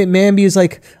of putting it, man. Because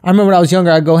like I remember when I was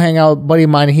younger, I'd go hang out with a buddy of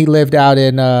mine, and he lived out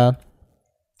in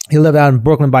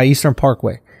Brooklyn by Eastern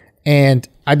Parkway, and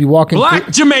I'd be walking.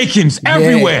 Black Jamaicans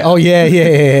everywhere. Oh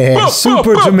yeah.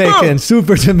 Super Jamaican.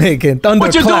 Thunderclap.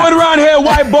 What you doing around here,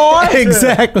 white boy?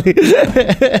 Exactly.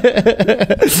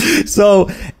 So,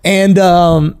 and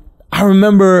I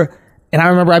remember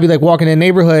I'd be like walking in the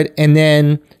neighborhood, and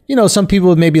then, you know, some people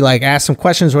would maybe like ask some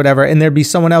questions or whatever, and there'd be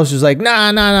someone else who's like,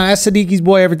 nah, that's Sadiqi's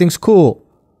boy, everything's cool.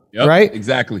 Yep, right?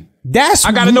 Exactly.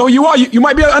 I gotta know who you are. You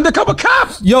might be an undercover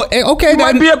cop. Yo, okay. You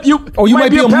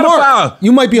might be a mark.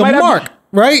 You might be a mark.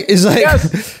 Right? It's like,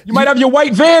 yes, you might have your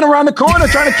white van around the corner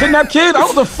trying to kidnap kids.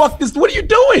 What the fuck what are you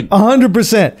doing?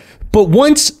 100%. But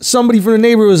once somebody from the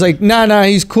neighborhood was like, nah,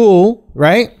 he's cool,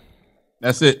 right?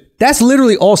 That's it. That's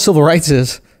literally all civil rights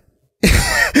is.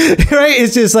 Right?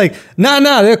 It's just like, nah,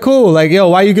 they're cool. Like, yo,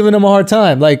 why are you giving them a hard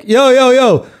time? Like,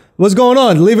 yo, what's going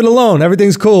on? Leave it alone.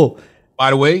 Everything's cool. By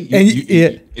the way,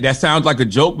 that sounds like a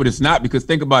joke, but it's not, because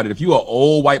think about it. If you're an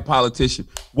old white politician,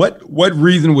 what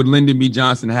reason would Lyndon B.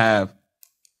 Johnson have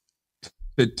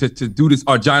to do this,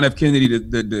 or John F. Kennedy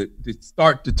to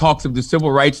start the talks of the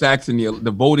Civil Rights Acts and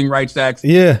the Voting Rights Acts?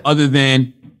 Yeah. Other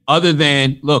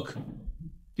than, look,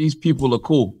 these people are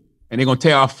cool, and they're gonna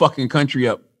tear our fucking country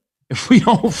up if we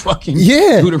don't fucking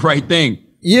do the right thing.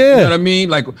 Yeah. You know what I mean?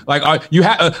 Like you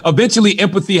have eventually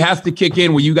empathy has to kick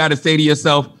in where you got to say to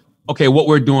yourself, okay, what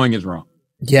we're doing is wrong.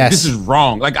 Yes. This is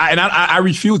wrong. Like I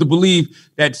refuse to believe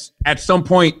that at some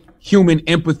point human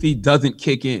empathy doesn't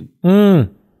kick in.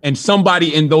 And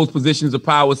somebody in those positions of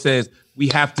power says, we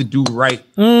have to do right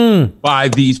by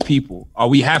these people, or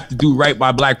we have to do right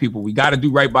by black people. We got to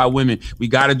do right by women. We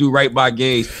got to do right by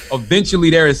gays. Eventually,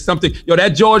 there is something. Yo, that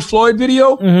George Floyd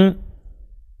video,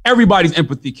 everybody's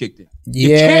empathy kicked in. You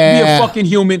can't be a fucking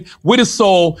human with a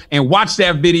soul and watch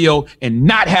that video and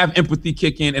not have empathy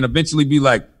kick in and eventually be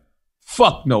like,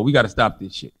 fuck no, we got to stop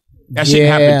this shit. That shouldn't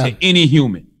happen to any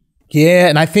human. Yeah,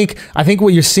 and I think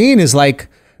what you're seeing is like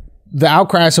the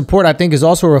outcry of support, I think, is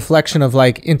also a reflection of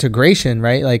like integration,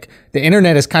 right? Like the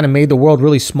internet has kind of made the world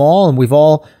really small, and we've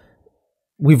all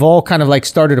kind of like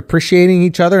started appreciating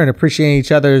each other and appreciating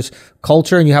each other's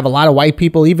culture. And you have a lot of white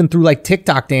people, even through like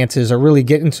TikTok dances, are really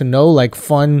getting to know like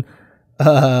fun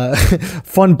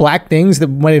black things that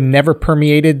might have never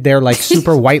permeated their like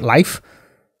super white life.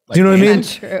 Do you know what I mean? Not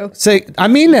true. Say, I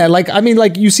mean that. Like,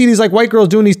 you see these like white girls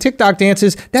doing these TikTok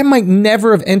dances that might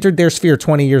never have entered their sphere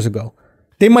 20 years ago.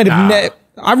 They might have.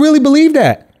 I really believe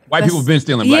that. White people been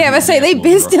stealing. Black Yeah, I say they've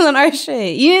been stealing our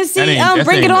shit. You didn't see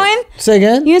Bring It On? Say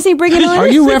again. You didn't see Bring It On? Are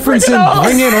you referencing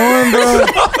Bring It On, bro?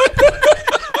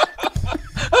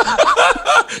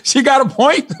 She got a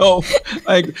point though.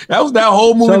 Like that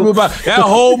whole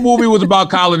movie was about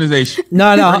colonization.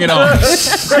 No. Bring It On.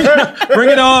 Bring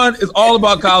It On is all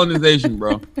about colonization,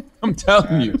 bro. I'm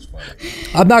telling you.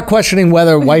 I'm not questioning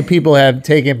whether white people have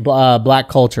taken black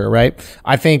culture, right?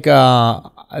 I think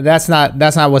that's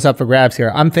not what's up for grabs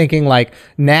here. I'm thinking like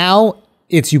now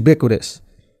it's ubiquitous,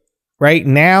 right?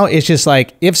 Now it's just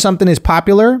like if something is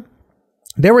popular.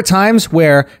 There were times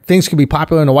where things could be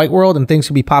popular in the white world and things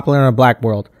could be popular in a black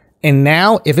world. And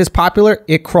now, if it's popular,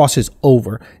 it crosses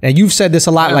over. Now, you've said this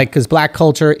a lot, like, because black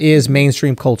culture is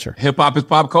mainstream culture. Hip hop is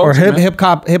pop culture. Or hip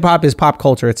hop is pop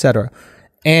culture, etc.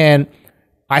 And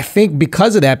I think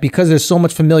because of that, because there's so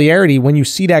much familiarity, when you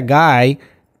see that guy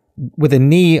with a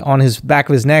knee on his back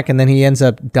of his neck and then he ends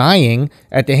up dying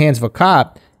at the hands of a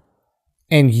cop,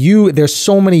 and there's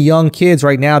so many young kids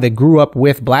right now that grew up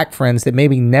with black friends that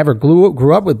maybe never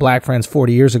grew up with black friends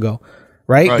 40 years ago,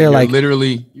 right? They're like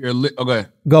okay.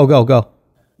 Go.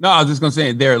 No, I was just gonna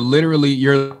say you're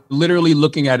literally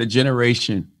looking at a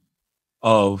generation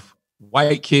of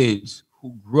white kids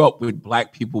who grew up with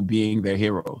black people being their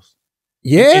heroes.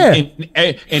 Yeah,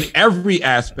 in every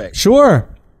aspect. Sure.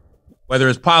 Whether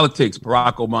it's politics,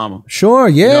 Barack Obama. Sure,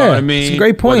 yeah. You know what I mean? It's a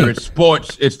great point. Whether it's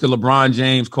sports, it's the LeBron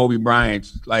James, Kobe Bryant.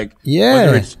 Like,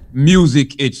 whether it's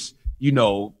music, it's,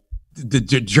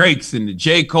 the Drakes and the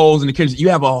J. Coles and the Kendricks. You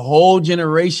have a whole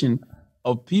generation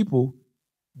of people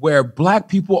where black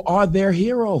people are their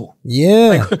hero.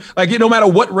 Yeah. Like no matter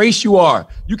what race you are,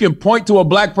 you can point to a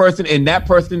black person and that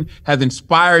person has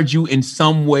inspired you in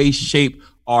some way, shape,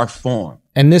 or form.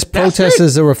 And this protest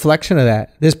is a reflection of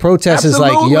that. This protest is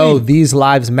like, yo, these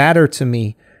lives matter to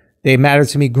me. They matter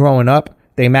to me growing up.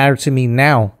 They matter to me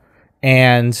now.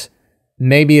 And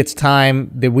maybe it's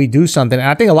time that we do something. And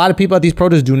I think a lot of people at these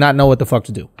protests do not know what the fuck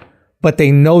to do. But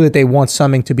they know that they want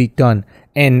something to be done.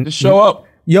 And just show up.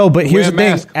 Yo, but here's the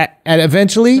thing. At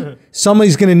eventually,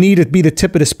 somebody's going to need to be the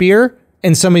tip of the spear.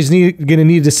 And somebody's going to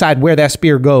need to decide where that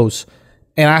spear goes.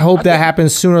 And I hope that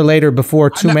happens sooner or later before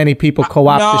too many people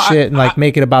co-opt the shit and like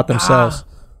make it about themselves.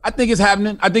 I think it's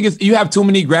happening. I think you have too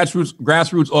many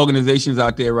grassroots organizations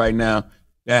out there right now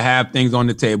that have things on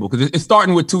the table. Because it's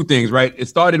starting with two things, right? It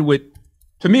started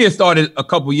a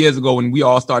couple years ago when we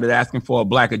all started asking for a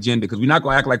black agenda. Because we're not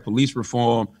going to act like police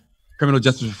reform, criminal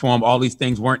justice reform, all these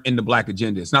things weren't in the black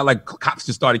agenda. It's not like cops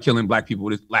just started killing black people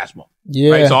this last month.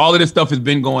 Yeah. Right? So all of this stuff has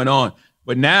been going on.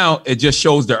 But now it just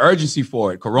shows the urgency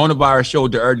for it. Coronavirus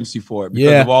showed the urgency for it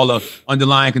because of all the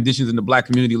underlying conditions in the black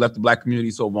community left the black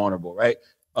community so vulnerable, right?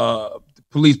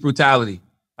 Police brutality.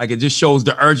 Like it just shows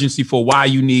the urgency for why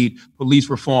you need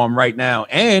police reform right now.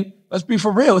 And let's be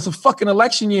for real, it's a fucking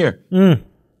election year.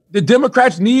 The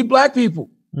Democrats need black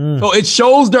people. So it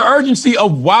shows the urgency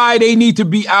of why they need to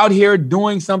be out here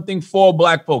doing something for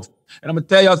black folks. And I'm gonna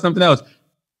tell y'all something else.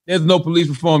 There's no police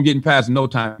reform getting passed no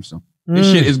time soon. This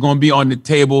shit is going to be on the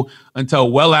table until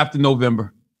well after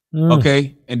November,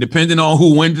 okay? And depending on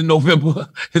who wins in November,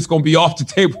 it's going to be off the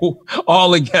table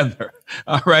altogether,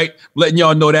 all right? Letting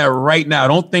y'all know that right now.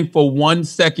 Don't think for 1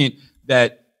 second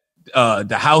that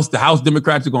the House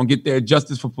Democrats are going to get their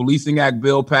Justice for Policing Act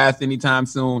bill passed anytime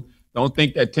soon. Don't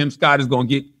think that Tim Scott is going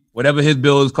to get whatever his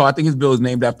bill is called. I think his bill is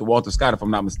named after Walter Scott, if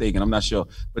I'm not mistaken. I'm not sure.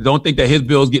 But don't think that his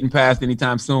bill is getting passed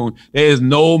anytime soon. There is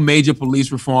no major police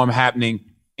reform happening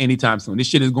anytime soon. This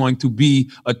shit is going to be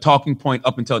a talking point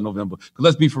up until November. Because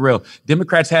let's be for real,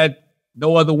 Democrats had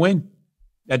no other win.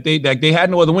 They had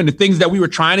no other win. The things that we were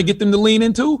trying to get them to lean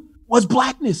into was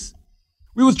blackness.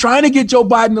 We was trying to get Joe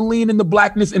Biden to lean into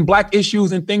blackness and black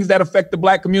issues and things that affect the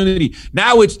black community.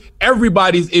 Now it's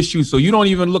everybody's issue. So you don't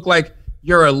even look like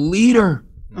you're a leader.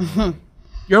 You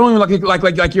don't even look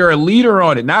like you're a leader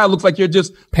on it. Now it looks like you're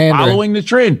just following the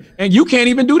trend. And you can't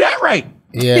even do that right.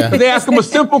 Yeah. They ask him a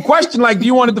simple question like, do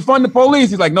you want to defund the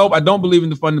police? He's like, nope, I don't believe in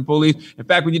defunding the police. In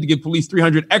fact, we need to give police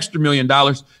 $300 million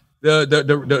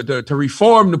to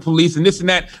reform the police and this and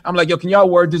that. I'm like, yo, can y'all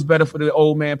word this better for the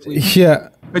old man, please? Yeah.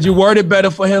 Could you word it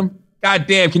better for him? God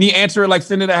damn, can he answer it like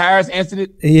Senator Harris answered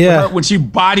it? Yeah. When she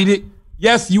bodied it?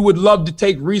 Yes, you would love to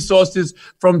take resources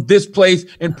from this place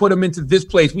and put them into this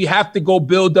place. We have to go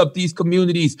build up these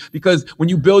communities because when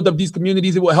you build up these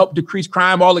communities, it will help decrease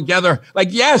crime altogether. Like,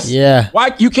 yes. Yeah.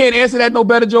 Why you can't answer that no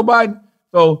better, Joe Biden?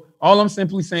 So all I'm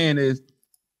simply saying is,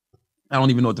 I don't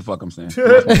even know what the fuck I'm saying.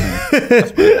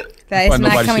 That it's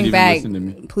not coming back.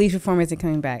 Police reform isn't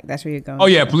coming back. That's where you're going. Oh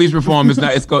yeah, police reform is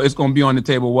not. It's going to be on the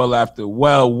table well after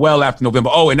November.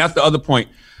 Oh, and that's the other point.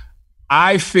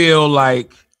 I feel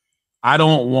like I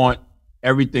don't want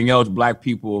everything else black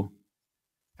people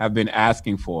have been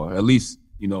asking for. At least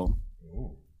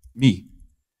me,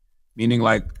 meaning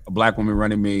like a black woman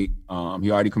running mate. He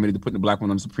already committed to putting the black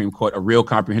woman on the Supreme Court. A real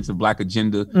comprehensive black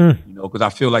agenda. Because I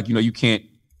feel like you can't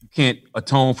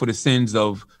atone for the sins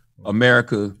of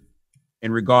America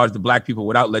in regards to black people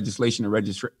without legislation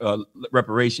and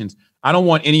reparations. I don't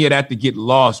want any of that to get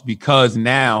lost because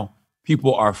now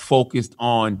people are focused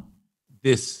on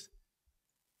this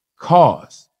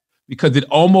cause, because it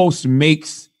almost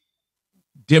makes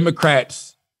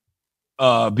Democrats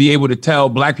be able to tell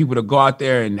black people to go out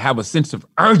there and have a sense of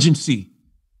urgency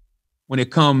when it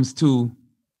comes to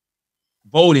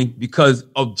voting because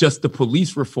of just the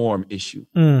police reform issue,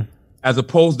 as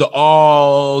opposed to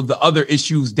all the other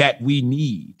issues that we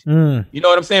need. You know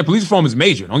what I'm saying? Police reform is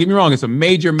major. Don't get me wrong. It's a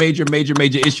major, major, major,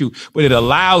 major issue, but it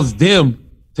allows them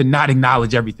to not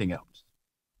acknowledge everything else.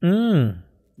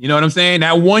 You know what I'm saying?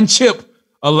 That one chip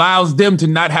allows them to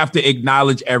not have to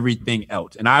acknowledge everything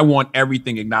else. And I want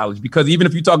everything acknowledged because even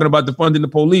if you're talking about defunding the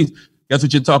police, guess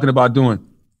what you're talking about doing?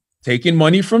 Taking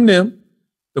money from them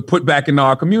to put back in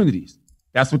our communities.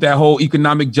 That's what that whole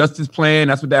economic justice plan,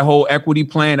 that's what that whole equity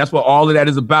plan, that's what all of that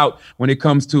is about when it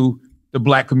comes to the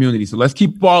black community. So let's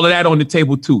keep all of that on the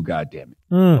table too, God damn it.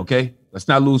 Okay? Let's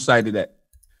not lose sight of that.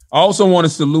 I also want to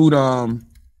salute Amanda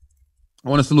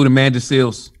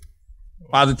Seales.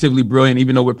 Positively brilliant,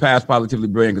 even though we're past positively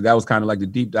brilliant, because that was kind of like the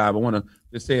deep dive. I want to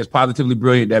just say it's positively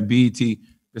brilliant that BET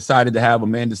decided to have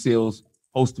Amanda Seales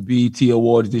host the BET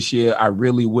Awards this year. I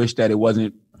really wish that it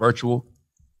wasn't virtual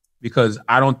because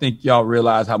I don't think y'all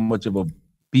realize how much of a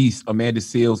beast Amanda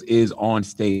Seales is on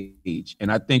stage.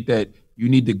 And I think that you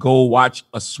need to go watch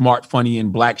a Smart, Funny,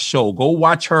 and Black show. Go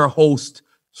watch her host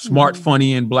Smart,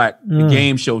 Funny, and Black, the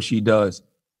game show she does.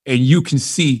 And you can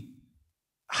see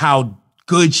how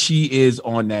good she is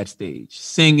on that stage,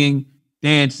 singing,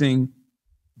 dancing,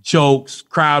 jokes,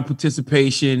 crowd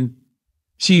participation.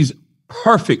 She's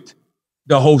perfect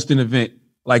to host an event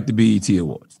like the BET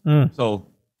Awards. So,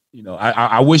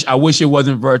 I wish it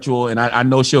wasn't virtual, and I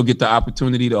know she'll get the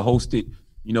opportunity to host it,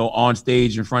 on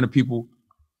stage in front of people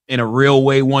in a real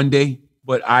way one day.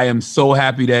 But I am so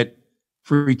happy that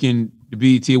freaking the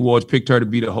BET Awards picked her to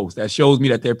be the host. That shows me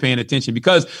that they're paying attention.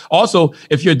 Because also,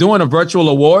 if you're doing a virtual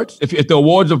awards, if the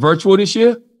awards are virtual this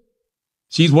year,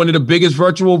 she's one of the biggest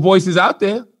virtual voices out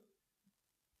there.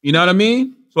 You know what I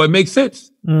mean? So it makes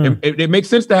sense. It makes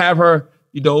sense to have her,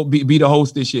 be the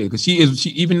host this year because she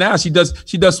even now she does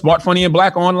Smart, Funny, and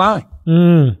Black online.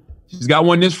 She's got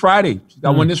one this Friday. She's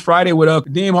got one this Friday with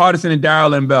Kadeem Hardison and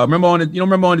Daryl and Bell. Remember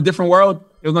on a Different World?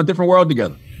 It was on a Different World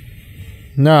together.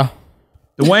 No.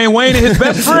 Dwayne Wayne and his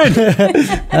best friend.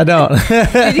 I don't.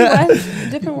 Did you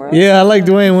watch Different World? Yeah, I like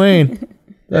Dwayne Wayne.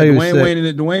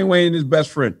 Dwayne Wayne and his best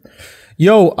friend.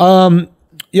 Yo,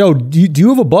 do you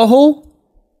have a butthole?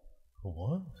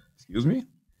 What? Excuse me?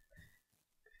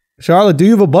 Charlotte, do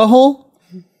you have a butthole?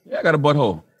 Yeah, I got a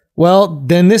butthole. Well,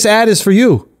 then this ad is for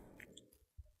you.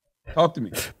 Talk to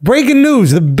me. Breaking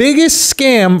news. The biggest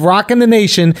scam rocking the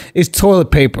nation is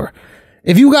toilet paper.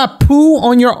 If you got poo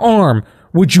on your arm,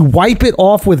 would you wipe it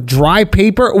off with dry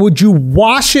paper or would you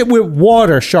wash it with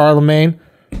water, Charlamagne?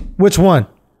 Which one?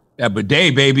 That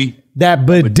bidet, baby. That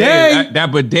bidet?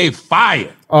 That bidet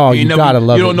fire. Oh, you gotta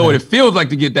love it. You don't know what it feels like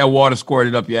to get that water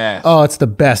squirted up your ass. Oh, it's the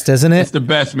best, isn't it? It's the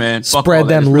best, man. Spread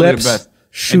them lips. Really the best.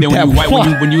 Shoot and then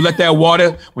that when you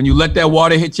let that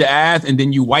water hit your ass and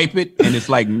then you wipe it and it's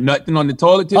like nothing on the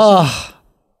toilet tissue. Oh,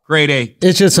 grade A.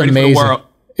 It's just Ready amazing. for the world.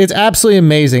 It's absolutely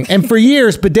amazing. And for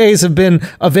years, bidets have been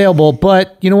available,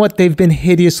 but you know what? They've been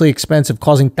hideously expensive,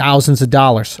 causing thousands of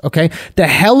dollars, okay? The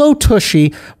Hello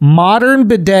Tushy modern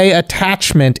bidet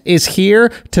attachment is here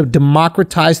to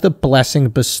democratize the blessing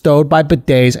bestowed by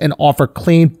bidets and offer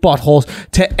clean buttholes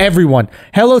to everyone.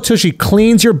 Hello Tushy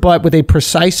cleans your butt with a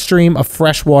precise stream of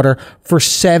fresh water for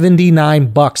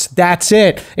 $79. That's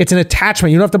it. It's an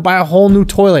attachment. You don't have to buy a whole new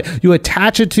toilet. You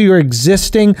attach it to your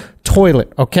existing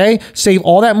toilet, okay? Save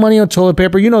all that money on toilet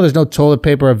paper. You know there's no toilet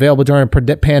paper available during a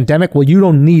pandemic. Well, you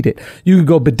don't need it. You can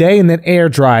go bidet and then air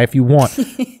dry if you want,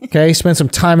 okay? Spend some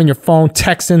time on your phone,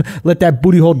 texting, let that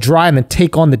booty hole dry, and then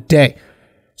take on the day.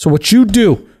 So what you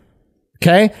do,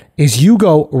 okay, is you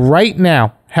go right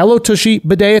now, Hello Tushy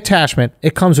bidet attachment.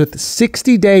 It comes with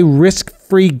 60-day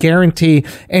risk-free guarantee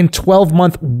and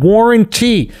 12-month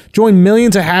warranty. Join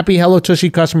millions of happy Hello Tushy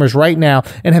customers right now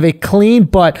and have a clean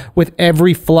butt with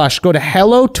every flush. Go to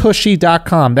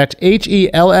HelloTushy.com. That's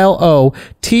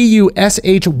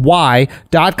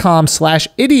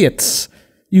HelloTushy.com/idiots.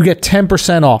 You get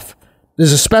 10% off.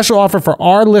 There's a special offer for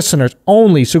our listeners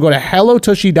only. So go to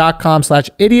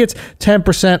HelloTushy.com/idiots,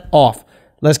 10% off.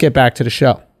 Let's get back to the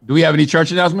show. Do we have any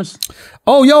church announcements?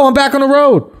 Oh, yo, I'm back on the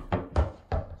road.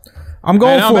 I'm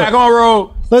going for it. I'm back on the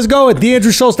road. Let's go at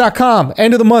theandrewschulz.com.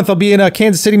 End of the month, I'll be in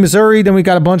Kansas City, Missouri. Then we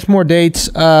got a bunch more dates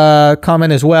coming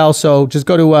as well. So just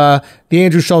go to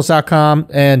theandrewschulz.com,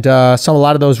 and a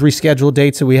lot of those rescheduled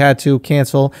dates that we had to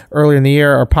cancel earlier in the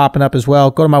year are popping up as well.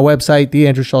 Go to my website,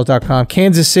 theandrewschulz.com.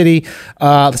 Kansas City,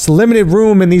 it's limited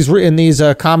room in these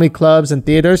comedy clubs and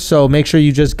theaters, so make sure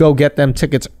you just go get them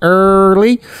tickets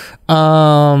early.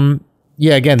 Again,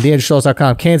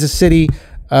 theandrewschulz.com. Kansas City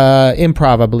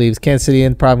Improv, I believe. It's Kansas City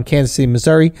Improv in Kansas City,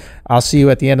 Missouri. I'll see you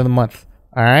at the end of the month.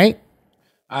 All right?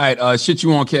 All right. Shit you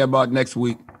won't care about next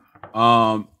week.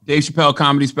 Dave Chappelle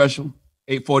comedy special,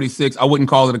 8:46. I wouldn't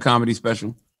call it a comedy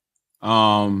special.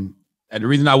 And the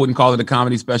reason I wouldn't call it a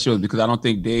comedy special is because I don't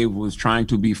think Dave was trying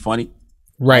to be funny.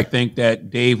 Right. I think that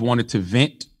Dave wanted to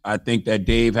vent. I think that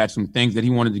Dave had some things that he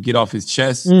wanted to get off his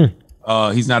chest.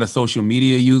 He's not a social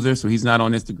media user, so he's not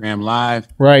on Instagram Live.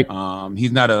 Right.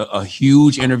 He's not a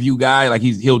huge interview guy. Like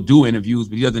he'll do interviews,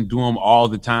 but he doesn't do them all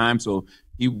the time. So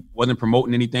he wasn't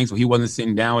promoting anything. So he wasn't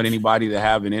sitting down with anybody to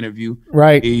have an interview.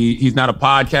 Right. He's not a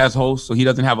podcast host, so he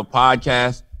doesn't have a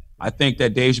podcast. I think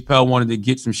that Dave Chappelle wanted to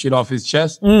get some shit off his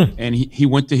chest, and he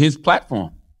went to his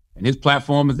platform. And his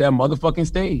platform is that motherfucking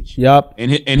stage. Yep.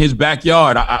 In his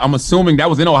backyard. I'm assuming that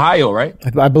was in Ohio, right?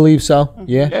 I believe so.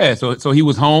 Yeah. Yeah. So he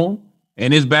was home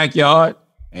in his backyard,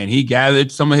 and he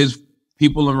gathered some of his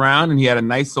people around, and he had a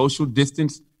nice social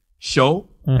distance show.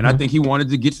 And I think he wanted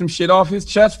to get some shit off his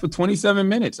chest for 27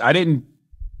 minutes. That's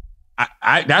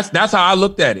how I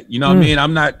looked at it. You know what I mean?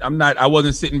 I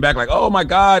wasn't sitting back like, oh my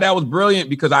God, that was brilliant,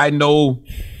 because I know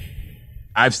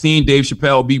I've seen Dave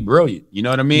Chappelle be brilliant. You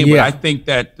know what I mean? Yeah. But I think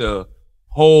that the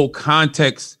whole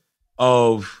context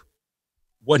of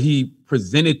what he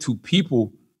presented to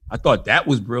people, I thought that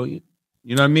was brilliant.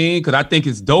 You know what I mean? Because I think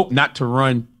it's dope not to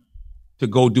run to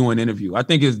go do an interview. I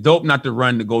think it's dope not to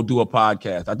run to go do a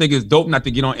podcast. I think it's dope not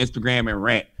to get on Instagram and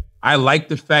rant. I like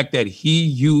the fact that he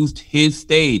used his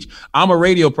stage. I'm a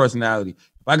radio personality.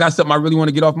 If I got something I really want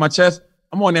to get off my chest,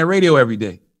 I'm on that radio every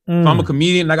day. If I'm a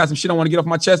comedian and I got some shit I want to get off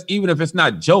my chest, even if it's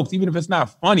not jokes, even if it's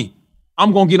not funny,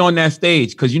 I'm going to get on that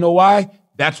stage. Because you know why?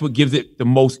 That's what gives it the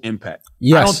most impact.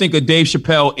 Yes. I don't think a Dave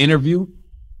Chappelle interview,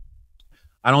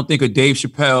 I don't think a Dave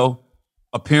Chappelle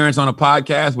appearance on a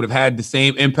podcast would have had the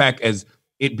same impact as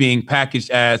it being packaged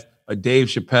as a Dave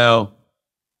Chappelle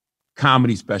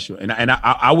comedy special. And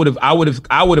I would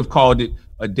have called it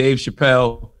a Dave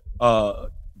Chappelle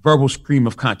verbal stream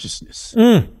of consciousness.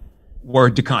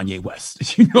 Word to Kanye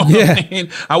West. You know what I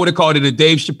mean? I would have called it a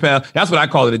Dave Chappelle. That's what I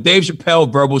call it, a Dave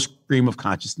Chappelle verbal stream of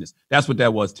consciousness. That's what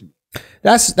that was to me.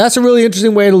 That's a really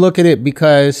interesting way to look at it,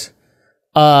 because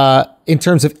in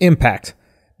terms of impact,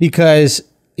 because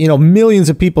millions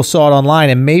of people saw it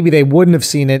online, and maybe they wouldn't have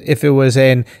seen it if it was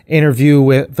an interview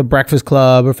with The Breakfast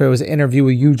Club, or if it was an interview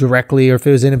with you directly, or if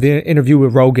it was an interview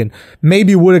with Rogan.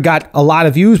 Maybe it would have got a lot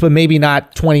of views, but maybe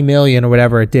not 20 million or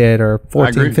whatever it did, or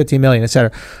 14, 15 million,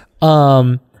 etc.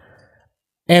 And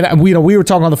we were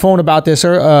talking on the phone about this,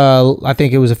 I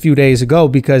think it was a few days ago,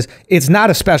 because it's not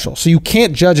a special. So you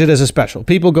can't judge it as a special.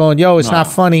 People going, yo, it's not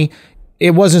funny.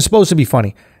 It wasn't supposed to be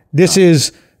funny. This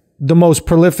is the most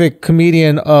prolific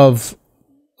comedian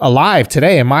alive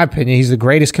today, in my opinion. He's the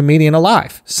greatest comedian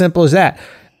alive. Simple as that.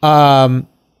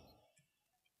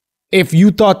 If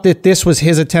you thought that this was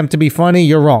his attempt to be funny,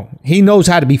 you're wrong. He knows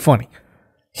how to be funny.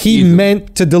 He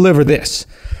meant to deliver this.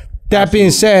 That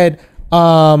being said,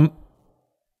 I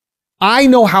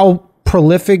know how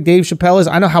prolific Dave Chappelle is.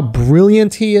 I know how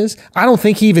brilliant he is. I don't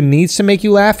think he even needs to make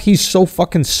you laugh. He's so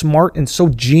fucking smart and so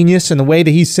genius in the way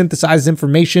that he synthesizes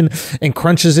information and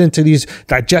crunches into these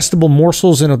digestible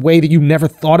morsels in a way that you never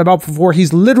thought about before.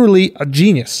 He's literally a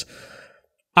genius.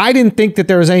 I didn't think that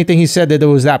there was anything he said that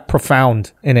was that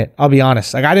profound in it. I'll be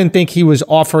honest. Like, I didn't think he was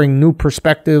offering new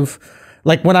perspective.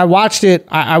 Like, when I watched it,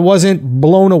 I wasn't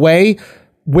blown away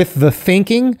with the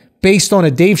thinking based on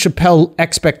a Dave Chappelle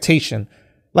expectation.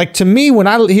 Like, to me, when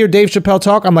I hear Dave Chappelle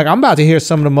talk, I'm like, I'm about to hear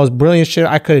some of the most brilliant shit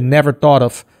I could have never thought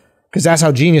of, because that's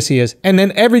how genius he is. And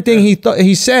then everything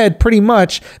he said, pretty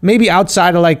much, maybe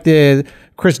outside of like the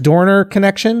Chris Dorner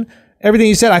connection, everything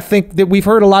he said, I think that we've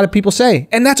heard a lot of people say.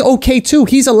 And that's okay too.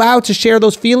 He's allowed to share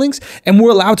those feelings, and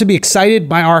we're allowed to be excited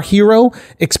by our hero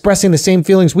expressing the same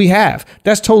feelings we have.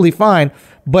 That's totally fine.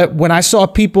 But when I saw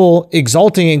people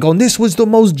exulting and going, this was the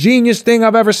most genius thing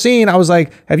I've ever seen, I was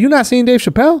like, have you not seen Dave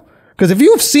Chappelle? Because if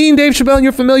you have seen Dave Chappelle and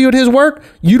you're familiar with his work,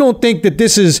 you don't think that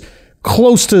this is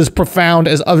close to as profound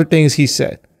as other things he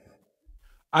said.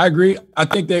 I agree. I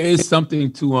think there is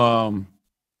something to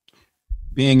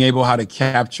being able how to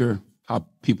capture how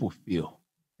people feel.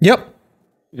 Yep.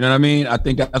 You know what I mean? I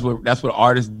think that's what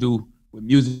artists do with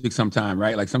music sometimes,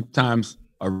 right? Like sometimes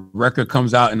a record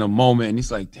comes out in a moment and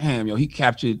it's like, damn, yo, he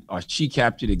captured or she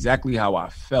captured exactly how I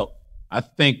felt. I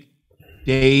think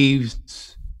the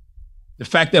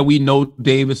fact that we know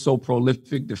Dave is so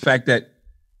prolific, the fact that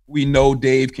we know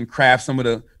Dave can craft some of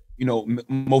the,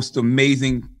 most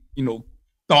amazing,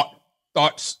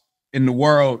 thoughts in the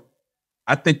world.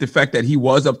 I think the fact that he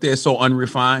was up there so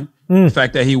unrefined, the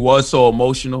fact that he was so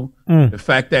emotional, the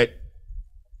fact that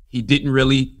he didn't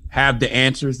really have the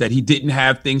answers, that he didn't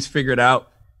have things figured out,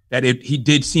 that he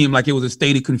did seem like it was a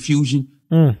state of confusion.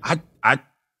 I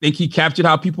think he captured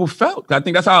how people felt. I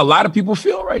think that's how a lot of people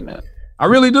feel right now. I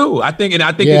really do. I think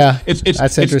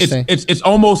that's interesting. It's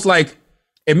almost like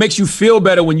it makes you feel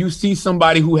better when you see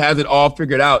somebody who has it all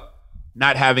figured out,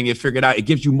 not having it figured out. It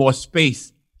gives you more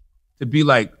space to be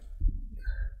like,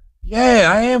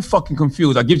 yeah, I am fucking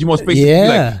confused. It gives you more space to be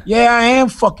like, yeah, I am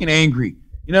fucking angry.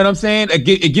 You know what I'm saying?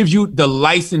 It gives you the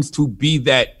license to be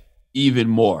that even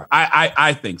more.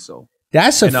 I think so.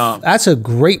 That's a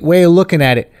great way of looking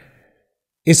at it.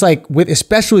 It's like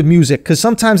especially with music, because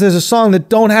sometimes there's a song that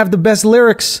don't have the best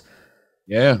lyrics.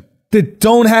 Yeah. It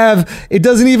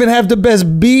doesn't even have the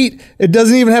best beat. It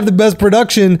doesn't even have the best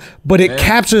production, but it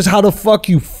captures how the fuck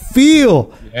you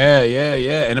feel.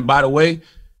 Yeah. And by the way,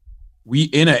 we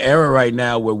in an era right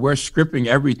now where we're stripping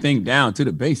everything down to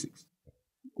the basics.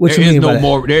 What you mean by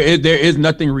that? There is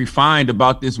nothing refined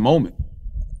about this moment.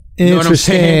 You know what I'm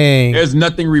saying? There's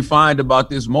nothing refined about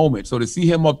this moment. So to see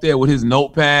him up there with his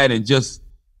notepad and just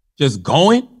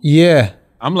going,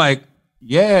 I'm like,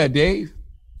 yeah, Dave.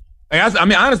 Like, I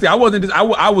mean, honestly, I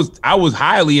was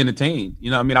highly entertained.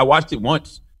 You know what I mean? I watched it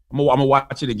once. I'm gonna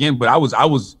watch it again. But I was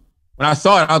when I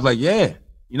saw it, I was like, yeah.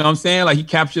 You know what I'm saying? Like, he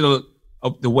captured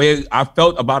the way I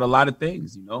felt about a lot of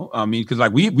things. You know, I mean, because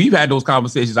like we've had those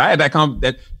conversations. I had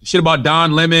that shit about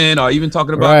Don Lemon, or even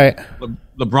talking about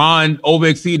LeBron over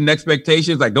exceeding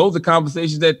expectations. Like, those are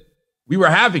conversations that we were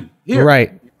having here.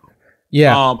 Right.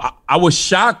 Yeah. I was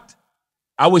shocked.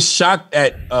 I was shocked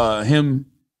at him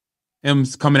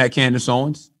coming at Candace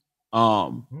Owens.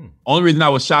 Only reason I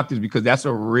was shocked is because that's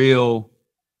a real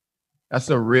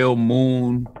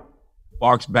Moon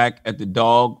barks back at the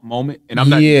dog moment. And I'm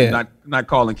not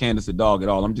calling Candace a dog at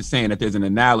all. I'm just saying that there's an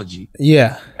analogy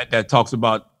that talks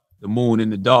about the moon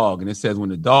and the dog. And it says when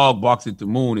the dog barks at the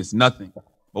moon, it's nothing.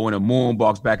 But when the moon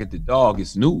barks back at the dog,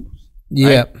 it's news.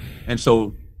 Yeah. Right? And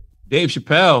so Dave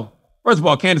Chappelle, first of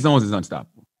all, Candace Owens is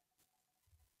unstoppable.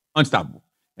 Unstoppable.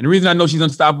 And the reason I know she's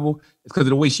unstoppable is because of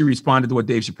the way she responded to what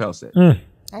Dave Chappelle said.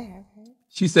 I have heard.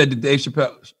 She said to Dave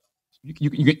Chappelle,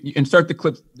 you insert the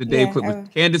clip, the Dave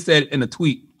clip. Candace said in a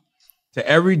tweet, to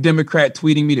every Democrat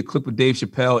tweeting me the clip of Dave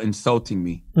Chappelle insulting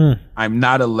me, I'm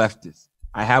not a leftist.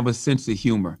 I have a sense of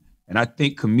humor. And I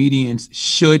think comedians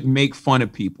should make fun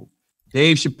of people.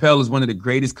 Dave Chappelle is one of the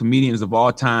greatest comedians of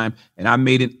all time. And I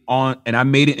made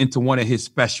it into one of his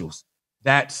specials.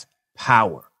 That's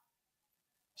power.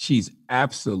 She's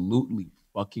absolutely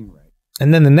fucking right.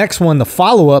 And then the next one, the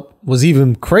follow-up, was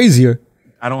even crazier.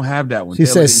 I don't have that one. She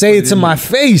said, say it to my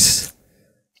face.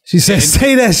 She said,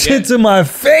 say that shit to my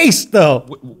face, though.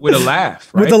 With a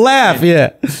laugh, right? With a laugh,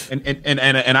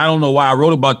 And I don't know why I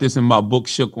wrote about this in my book,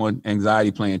 Shook on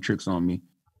Anxiety Playing Tricks on Me.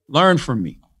 Learn from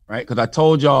me, right? Because I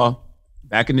told y'all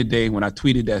back in the day when I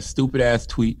tweeted that stupid-ass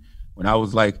tweet, when I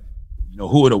was like,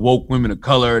 who are the woke women of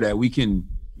color that we can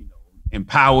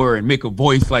empower and make a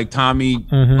voice like Tommy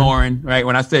Lauren, right?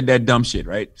 When I said that dumb shit,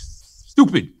 right?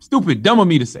 Stupid, dumb of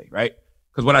me to say, right?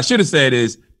 Because what I should have said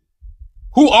is,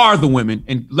 who are the women,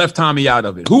 and left Tommy out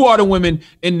of it? Who are the women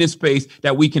in this space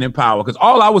that we can empower? Because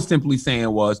all I was simply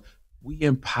saying was, we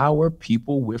empower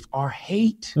people with our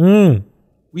hate.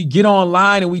 We get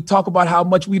online and we talk about how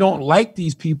much we don't like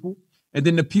these people. And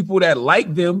then the people that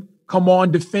like them come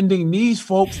on defending these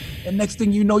folks. And next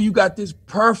thing you know, you got this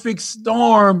perfect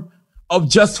storm of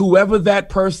just whoever that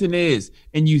person is.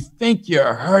 And you think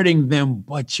you're hurting them,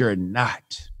 but you're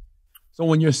not. So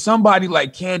when you're somebody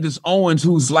like Candace Owens,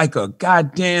 who's like a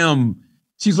goddamn,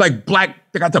 she's like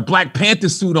they got the Black Panther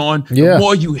suit on. Yeah. The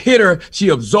more you hit her, she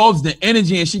absorbs the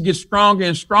energy and she gets stronger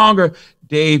and stronger.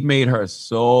 Dave made her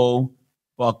so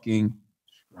fucking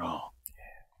strong.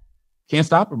 Can't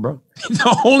stop her, bro.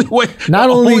 The only way. Not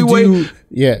only do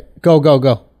you,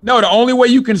 go. No, the only way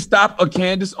you can stop a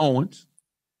Candace Owens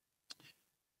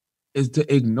is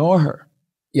to ignore her.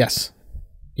 Yes.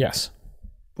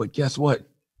 But guess what?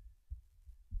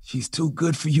 She's too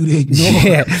good for you to ignore.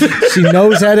 Yeah, she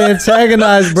knows how to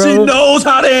antagonize, bro. She knows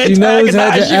how to antagonize. She knows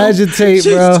how to agitate,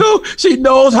 bro. She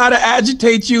knows how to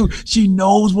agitate you. She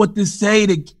knows what to say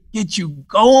to get you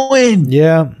going.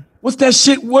 Yeah. What's that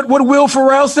shit? What Will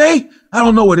Ferrell say? I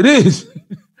don't know what it is,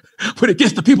 but it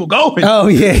gets the people going. Oh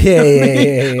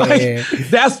yeah.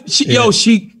 That's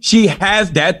she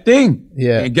has that thing.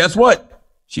 Yeah. And guess what?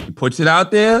 She puts it out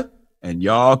there, and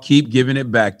y'all keep giving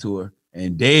it back to her.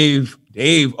 And Dave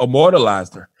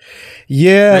immortalized her.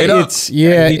 Yeah, he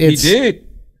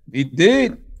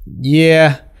did.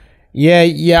 Yeah.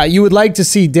 You would like to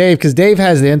see Dave, because Dave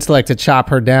has the intellect to chop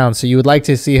her down. So you would like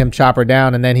to see him chop her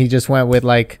down, and then he just went with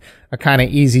like a kind of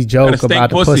easy joke about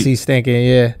the pussy stinking.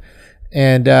 Yeah,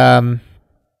 and I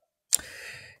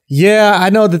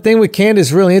know the thing with Candace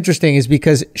is really interesting is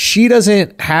because she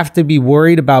doesn't have to be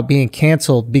worried about being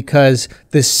canceled, because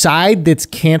the side that's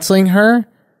canceling her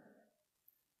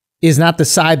is not the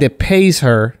side that pays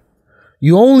her.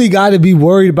 You only got to be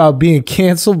worried about being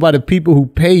canceled by the people who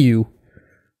pay you.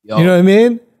 Yo, you know what I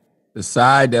mean? The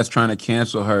side that's trying to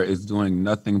cancel her is doing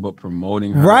nothing but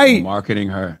promoting her, right? Marketing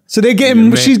her. So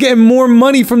she's getting more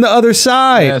money from the other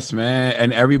side. Yes, man.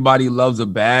 And everybody loves a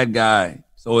bad guy.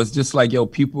 So it's just like,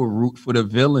 people root for the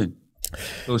villain.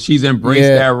 So she's embraced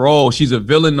that role. She's a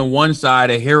villain to one side,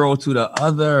 a hero to the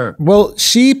other. Well,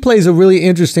 she plays a really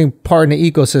interesting part in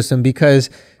the ecosystem,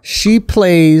 because she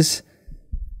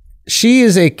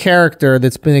is a character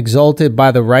that's been exalted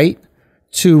by the right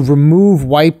to remove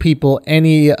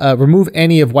remove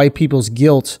any of white people's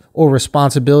guilt or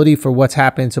responsibility for what's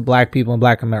happened to black people in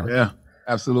Black America. Yeah,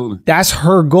 absolutely. That's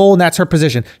her goal, and that's her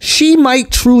position. She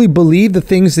might truly believe the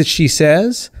things that she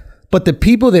says, but the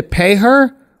people that pay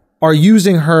her are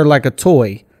using her like a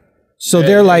toy. So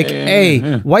they're like,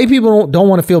 hey, white people don't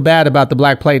want to feel bad about the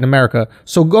black plight in America.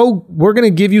 So we're going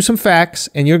to give you some facts,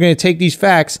 and you're going to take these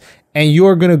facts and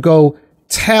you're going to go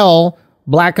tell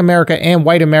Black America and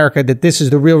white America that this is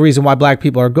the real reason why black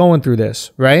people are going through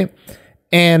this, right?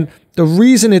 And the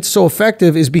reason it's so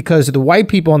effective is because the white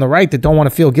people on the right that don't want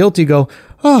to feel guilty go,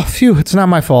 oh, phew, it's not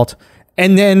my fault.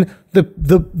 And then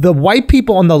the white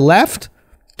people on the left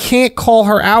can't call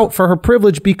her out for her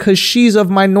privilege because she's of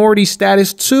minority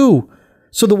status too.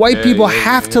 So the white people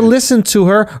have to listen to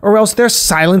her, or else they're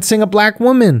silencing a black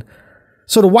woman.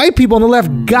 So the white people on the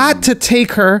left got to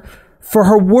take her for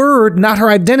her word, not her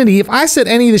identity. If I said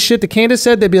any of the shit that Candace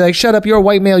said, they'd be like, shut up, you're a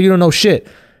white male, you don't know shit.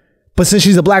 But since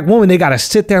she's a black woman, they got to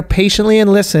sit there patiently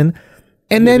and listen.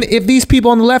 And then if these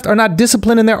people on the left are not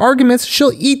disciplined in their arguments,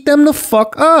 she'll eat them the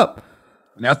fuck up.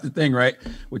 And that's the thing, right?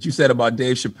 What you said about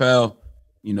Dave Chappelle,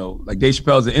 like Dave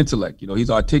Chappelle's an intellect, he's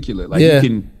articulate. Like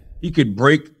he could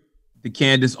break the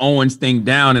Candace Owens thing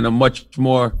down in a much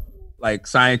more like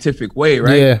scientific way,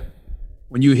 right? Yeah.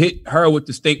 When you hit her with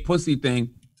the steak pussy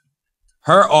thing,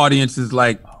 her audience is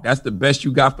like, that's the best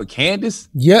you got for Candace?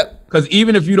 Yep. Because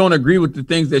even if you don't agree with the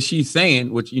things that she's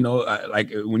saying, which, like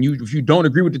if you don't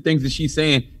agree with the things that she's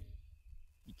saying,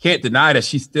 you can't deny that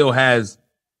she still has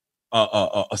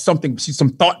some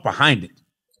thought behind it.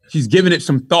 She's giving it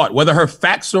some thought, whether her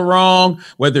facts are wrong,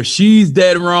 whether she's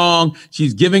dead wrong,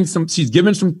 she's giving some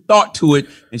thought to it,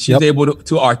 and she's able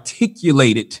to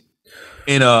articulate it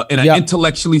in an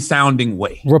intellectually sounding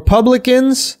way.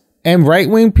 Republicans and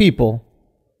right-wing people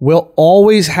will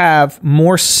always have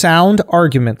more sound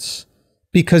arguments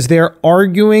because they're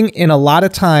arguing in a lot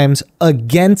of times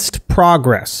against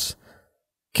progress.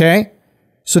 Okay?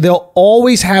 So they'll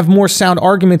always have more sound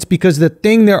arguments because the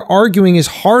thing they're arguing is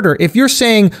harder. If you're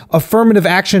saying affirmative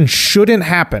action shouldn't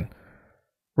happen,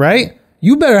 right?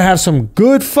 you better have some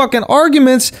good fucking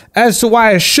arguments as to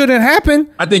why it shouldn't happen.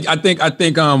 I think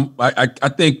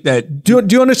that. Do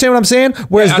you understand what I'm saying?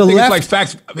 Whereas I the think left, it's like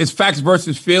facts. It's facts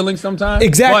versus feelings sometimes.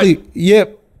 exactly. But,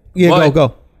 Yep. Yeah.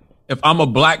 Go. If I'm a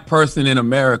black person in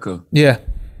America, Yeah.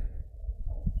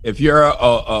 if you're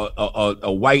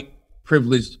a white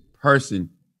privileged person,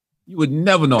 you would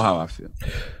never know how I feel.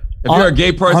 If you're a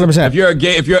gay person, 100%.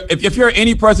 if you're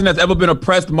any person that's ever been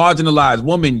oppressed, marginalized,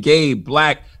 woman, gay,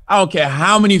 black, I don't care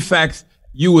how many facts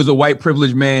you as a white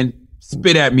privileged man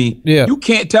spit at me. Yeah. You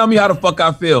can't tell me how the fuck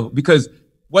I feel, because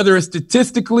whether it's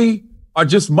statistically or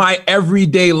just my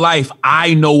everyday life,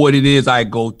 I know what it is I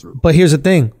go through. But here's the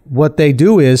thing. What they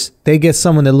do is they get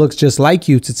someone that looks just like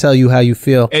you to tell you how you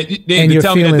feel. And your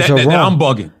feelings are wrong. That I'm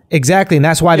bugging. Exactly. And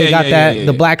that's why they got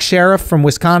the black sheriff from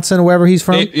Wisconsin, wherever he's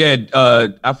from.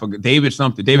 I forgot. David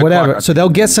something. David whatever. Clark, so they'll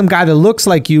get some guy that looks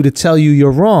like you to tell you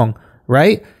you're wrong,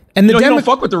 right? And he don't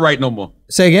fuck with the right no more.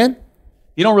 Say again?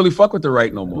 He don't really fuck with the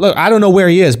right no more. Look, I don't know where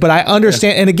he is, but I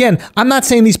understand. And again, I'm not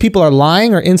saying these people are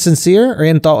lying or insincere or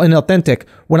inauthentic.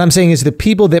 What I'm saying is the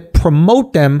people that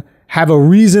promote them have a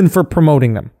reason for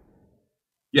promoting them.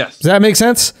 Yes. Does that make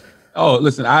sense? Oh,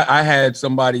 listen, I had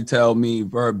somebody tell me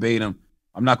verbatim,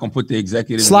 I'm not going to put the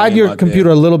executive Slide name your out computer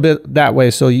there. a little bit that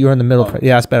way so you're in the middle.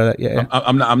 Yeah, it's better. Yeah.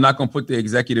 I'm not going to put the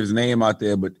executive's name out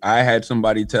there, but I had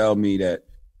somebody tell me that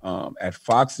at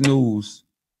Fox News,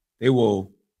 they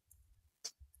will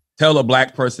tell a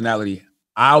black personality,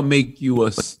 I'll make you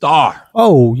a star.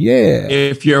 Oh, yeah.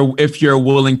 If you're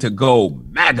willing to go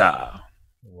MAGA.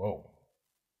 Whoa.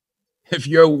 If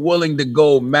you're willing to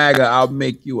go MAGA, I'll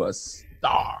make you a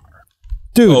star.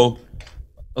 Dude. So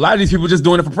a lot of these people just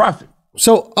doing it for profit.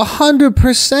 So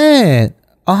 100%.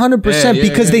 100%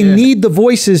 because they need the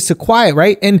voices to quiet,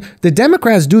 right? And the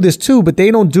Democrats do this too, but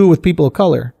they don't do it with people of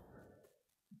color.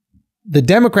 The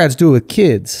Democrats do it with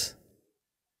kids.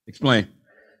 Explain.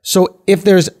 So if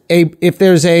there's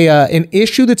an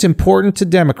issue that's important to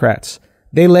Democrats,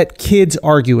 they let kids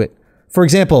argue it. For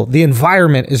example, the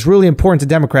environment is really important to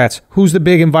Democrats. Who's the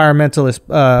big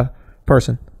environmentalist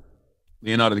person?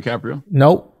 Leonardo DiCaprio?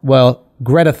 Nope. Well,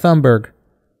 Greta Thunberg.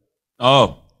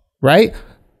 Oh. Right?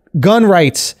 Gun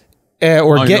rights. I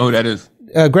don't know who that is.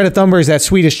 Greta Thunberg is that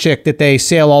Swedish chick that they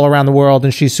sail all around the world,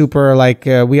 and she's super like,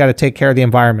 we got to take care of the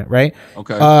environment, right?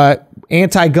 Okay.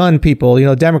 Anti-gun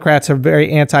people, Democrats are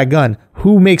very anti-gun.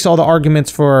 Who makes all the arguments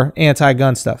for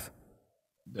anti-gun stuff?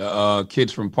 The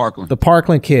kids from Parkland. The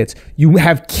Parkland kids. You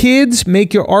have kids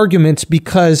make your arguments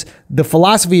because the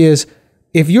philosophy is,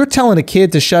 if you're telling a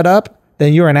kid to shut up,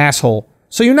 then you're an asshole.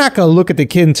 So you're not going to look at the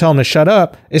kid and tell them to shut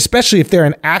up, especially if they're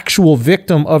an actual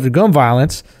victim of gun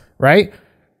violence, right?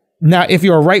 Now, if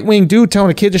you're a right-wing dude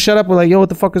telling a kid to shut up, we're like, yo, what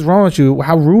the fuck is wrong with you?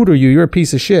 How rude are you? You're a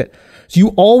piece of shit. So you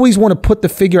always want to put the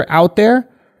figure out there.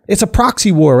 It's a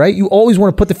proxy war, right? You always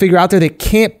want to put the figure out there that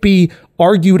can't be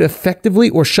argued effectively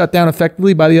or shut down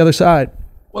effectively by the other side.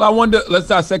 Well, I wonder, let's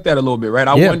dissect that a little bit, right?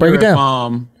 I wonder break it if,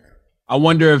 down. I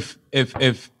wonder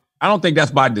if I don't think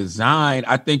that's by design.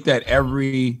 I think that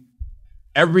every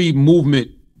movement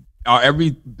or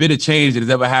every bit of change that has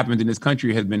ever happened in this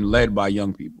country has been led by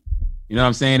young people. You know what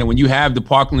I'm saying? And when you have the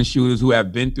Parkland shooters who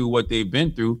have been through what they've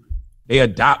been through, they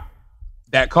adopt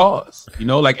that cause.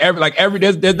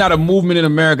 There's not a movement in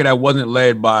America that wasn't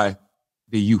led by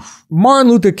the youth.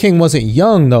 Martin Luther King wasn't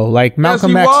young though. Like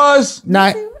Malcolm X was.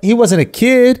 He wasn't a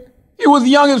kid. He was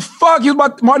young as fuck.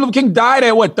 Martin Luther King died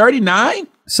at what, 39?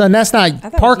 Son, that's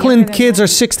not. Parkland kids are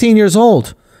 16 years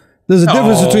old. There's a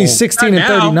difference between 16 and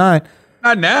 39.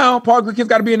 Not now. Parkland kids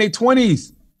got to be in their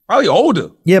 20s. Probably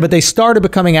older. Yeah, but they started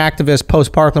becoming activists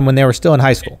post Parkland when they were still in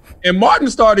high school. And Martin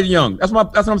started young. That's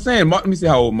what I'm saying. Let me see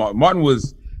how old Martin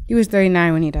was. He was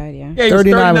 39 when he died, yeah. Yeah, he was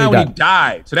 39 when he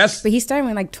died. So that's. But he started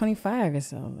when like 25 or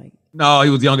so. Like. No, he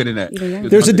was younger than that.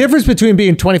 There's a difference between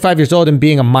being 25 years old and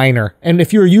being a minor. And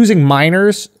if you're using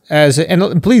minors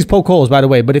and please poke holes, by the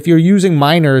way, but if you're using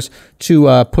minors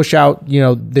to push out,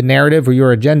 the narrative or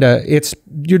your agenda,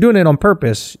 you're doing it on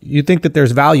purpose. You think that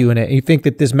there's value in it. You think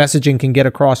that this messaging can get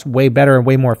across way better and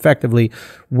way more effectively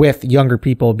with younger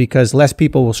people because less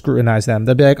people will scrutinize them.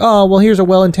 They'll be like, oh, well, here's a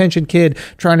well-intentioned kid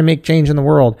trying to make change in the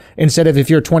world. Instead of if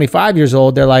you're 25 years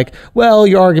old, they're like, well,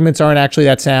 your arguments aren't actually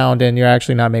that sound and you're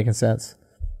actually not making sense.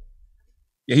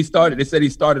 Yeah, they said he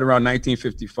started around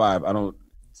 1955.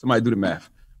 Somebody do the math.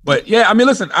 But yeah, I mean,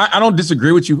 listen, I don't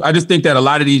disagree with you. I just think that a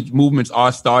lot of these movements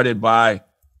are started by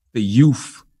the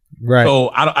youth. Right. So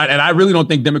I really don't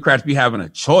think Democrats be having a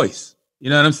choice.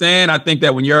 You know what I'm saying? I think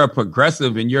that when you're a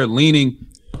progressive and you're leaning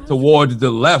towards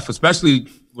the left, especially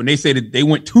when they say that they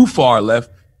went too far left,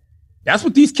 that's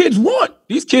what these kids want.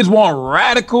 These kids want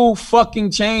radical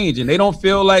fucking change, and they don't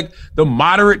feel like the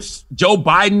moderates, Joe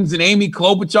Bidens and Amy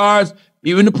Klobuchar's,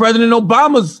 even the President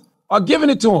Obama's are giving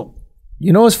it to them.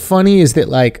 You know what's funny is that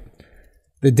like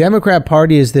the Democrat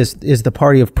Party is the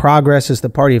party of progress, is the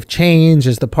party of change,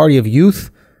 is the party of youth.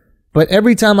 But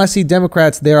every time I see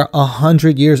Democrats, they're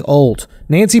 100 years old.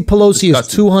 Nancy Pelosi is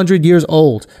 200 years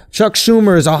old. Chuck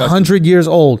Schumer is 100 years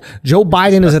old. Joe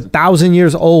Biden is 1,000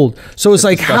 years old. So it's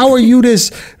like, how are you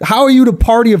the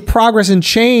party of progress and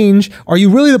change? Are you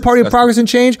really the party of progress and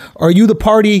change? Or are you the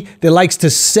party that likes to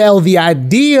sell the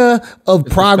idea of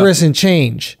progress and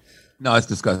change? No, it's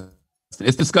disgusting.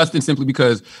 It's disgusting simply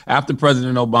because after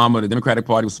President Obama, the Democratic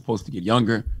Party was supposed to get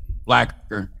younger,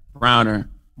 blacker, browner,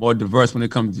 more diverse when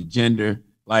it comes to gender.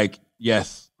 Like,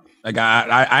 yes, like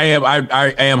I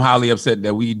am highly upset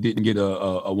that we didn't get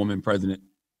a woman president.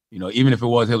 You know, even if it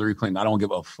was Hillary Clinton, I don't give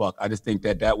a fuck. I just think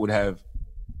that would have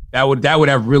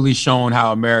really shown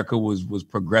how America was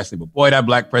progressing. But boy, that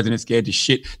black president scared the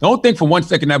shit. Don't think for 1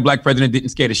 second that black president didn't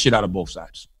scare the shit out of both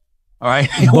sides. All right,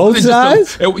 both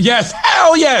sides. Yes,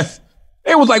 hell yes.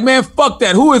 It was like, man, fuck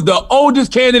that. Who is the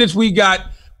oldest candidates we got?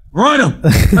 Run them.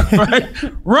 Right?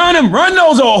 Run them. Run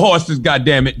those old horses,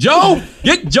 goddammit. Joe,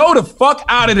 get Joe the fuck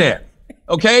out of there.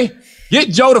 Okay? Get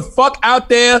Joe the fuck out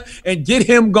there and get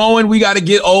him going. We got to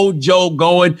get old Joe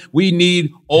going. We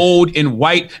need old and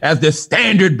white as the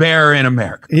standard bearer in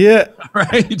America. Yeah.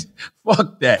 Right?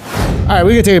 Fuck that. All right,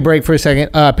 we're going to take a break for a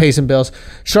second. Pay some bills.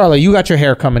 Charlotte, you got your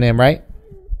hair coming in, right?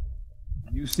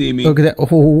 You see me. Look at that.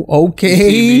 Oh,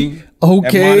 okay.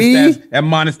 Okay. That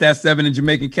Monistat 7 in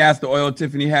Jamaican castor oil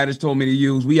Tiffany Haddish told me to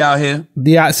use. We out here.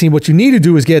 Yeah, see, what you need to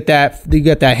do is get that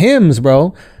Hims,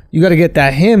 bro. You got to get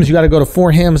that Hims. You got to go to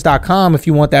 4hims.com if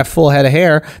you want that full head of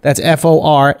hair. That's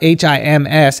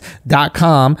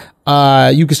FORHIMS.com.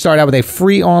 You can start out with a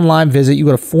free online visit. You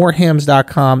go to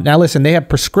 4hims.com. Now, listen, they have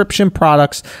prescription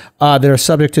products that are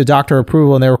subject to doctor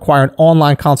approval and they require an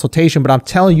online consultation. But I'm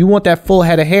telling you, you want that full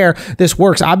head of hair. This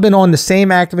works. I've been on the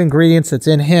same active ingredients that's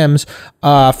in Hims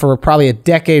for probably a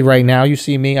decade right now. You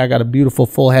see me. I got a beautiful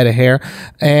full head of hair.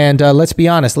 And let's be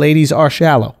honest, ladies are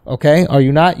shallow. Okay. Are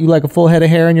you not? You like a full head of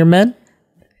hair in your men?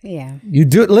 Yeah. You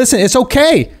do. Listen, it's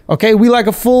okay. Okay. We like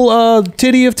a full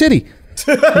titty of titty.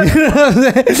 We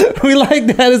like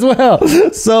that as well.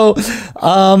 So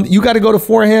you got to go to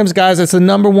 4Hims, guys. It's the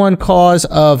 #1 cause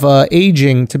of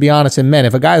aging, to be honest, in men.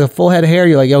 If a guy has a full head of hair,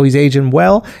 you're like, yo, he's aging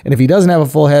well. And if he doesn't have a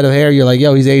full head of hair, you're like,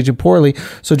 yo, he's aging poorly.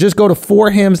 So just go to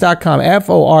 4hims.com,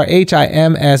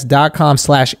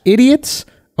 FORHIMS.com/idiots.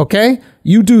 Okay,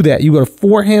 you do that. You go to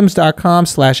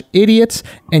 4hims.com/idiots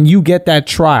and you get that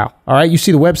trial. All right, you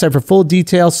see the website for full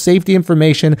details, safety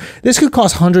information. This could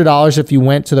cost $100 if you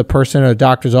went to the person or a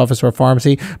doctor's office or a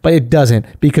pharmacy, but it doesn't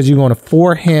because you're going to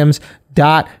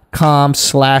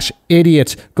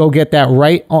 4hims.com/idiots. Go get that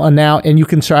right on now, and you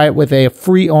can try it with a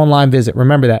free online visit.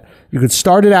 Remember that. You could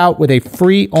start it out with a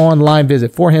free online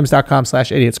visit,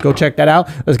 4hims.com/idiots. Go check that out.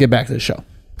 Let's get back to the show.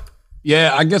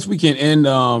 Yeah, I guess we can end.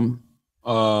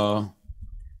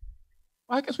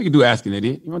 I guess we could do Ask an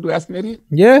Idiot. You want to do Ask an Idiot?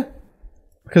 Yeah,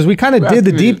 because we kind of did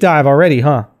the deep dive already,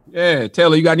 huh? Yeah,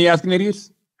 Taylor, you got any Ask an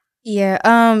Idiots? Yeah.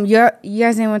 You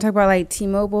guys didn't want to talk about like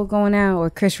T-Mobile going out or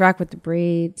Chris Rock with the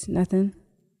braids? Nothing.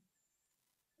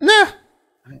 Nah.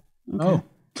 No.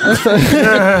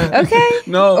 Okay.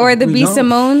 No. Or the B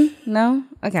Simone? No.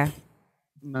 Okay.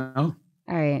 No. All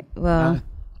right. Well.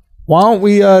 Why don't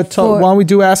we why don't we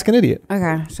do Ask an Idiot?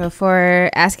 Okay, so for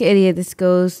Ask an Idiot, this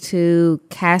goes to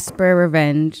Casper's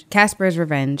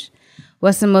Revenge.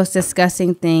 What's the most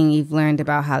disgusting thing you've learned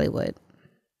about Hollywood?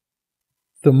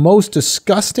 The most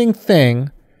disgusting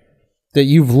thing that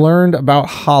you've learned about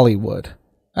Hollywood.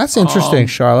 That's interesting,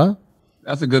 Charla.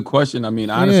 That's a good question. I mean,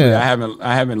 honestly, I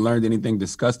haven't learned anything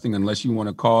disgusting unless you want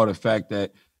to call the fact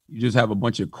that you just have a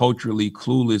bunch of culturally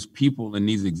clueless people in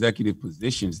these executive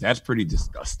positions. That's pretty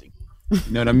disgusting.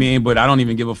 You know what I mean? But I don't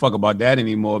even give a fuck about that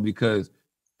anymore because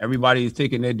everybody is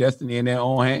taking their destiny in their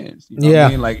own hands. You know what I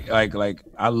mean? Like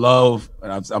I love,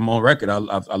 and I'm on record. I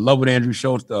love what Andrew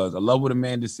Schulz does. I love what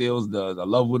Amanda Seales does. I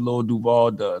love what Lil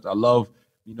Duval does. I love,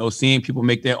 seeing people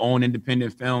make their own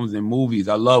independent films and movies.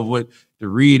 I love what The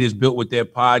Read is built with their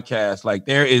podcast. Like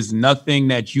there is nothing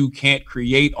that you can't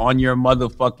create on your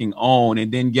motherfucking own. And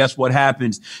then guess what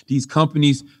happens? These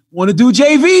companies want to do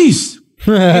JVs.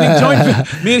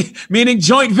 meaning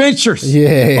joint ventures.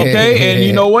 Yeah. Okay. And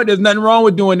you know what? There's nothing wrong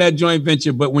with doing that joint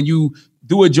venture. But when you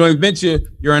do a joint venture,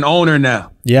 you're an owner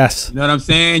now. Yes. You know what I'm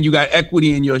saying? You got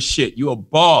equity in your shit. You're a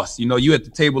boss. You at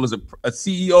the table as a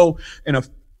CEO and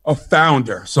a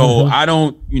founder. So I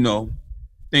don't,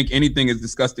 think anything is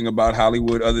disgusting about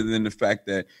Hollywood other than the fact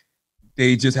that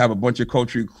they just have a bunch of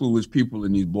culturally clueless people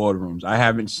in these boardrooms. I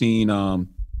haven't seen all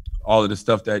of the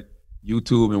stuff that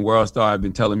YouTube and World Star have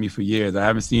been telling me for years. I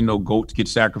haven't seen no goats get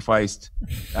sacrificed.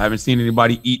 I haven't seen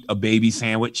anybody eat a baby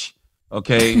sandwich.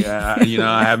 Okay, you know,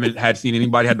 I haven't seen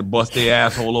anybody had to bust their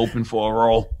asshole open for a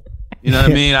roll. You know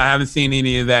what I mean? I haven't seen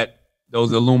any of that.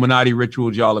 Those Illuminati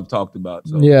rituals y'all have talked about.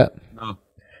 So, yeah. No.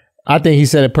 I think he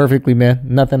said it perfectly, man.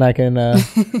 Nothing I can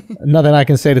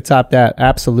say to top that.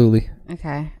 Absolutely.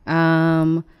 Okay.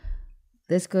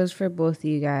 This goes for both of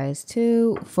you guys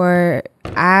too. For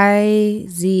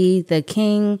IZ the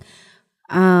King,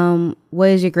 what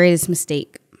is your greatest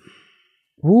mistake?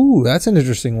 Ooh, that's an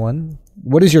interesting one.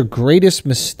 What is your greatest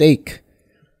mistake?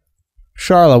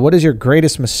 Charla, what is your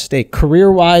greatest mistake?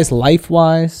 Career-wise,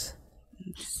 life-wise?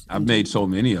 I've made so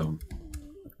many of them.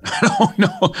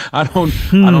 I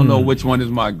don't know which one is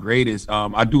my greatest.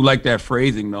 I do like that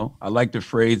phrasing though. I like the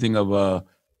phrasing of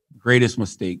greatest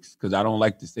mistakes, because I don't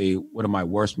like to say what are my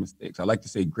worst mistakes. I like to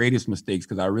say greatest mistakes,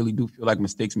 because I really do feel like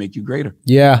mistakes make you greater.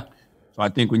 Yeah. So I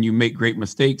think when you make great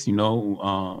mistakes, you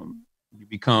know, you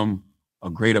become a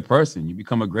greater person. You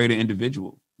become a greater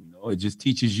individual. You know, it just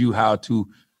teaches you how to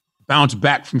bounce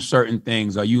back from certain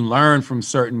things, or you learn from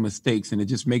certain mistakes, and it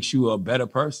just makes you a better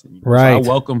person. You know? Right.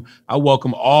 So I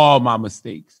welcome all my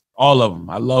mistakes, all of them.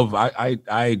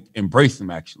 I embrace them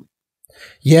actually.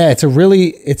 Yeah, it's a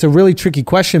really tricky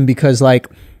question, because like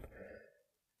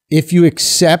if you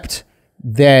accept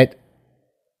that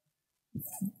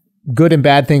good and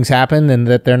bad things happen and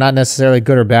that they're not necessarily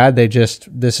good or bad,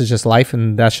 this is just life,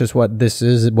 and that's just what this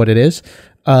is, what it is.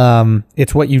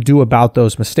 It's what you do about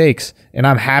those mistakes, and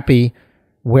I'm happy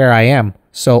where I am.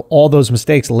 So all those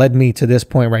mistakes led me to this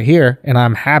point right here, and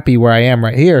I'm happy where I am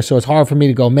right here. So it's hard for me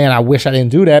to go, man, I wish I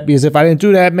didn't do that, because if I didn't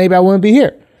do that, maybe I wouldn't be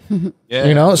here. Yeah,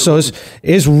 you know, absolutely. so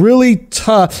it's really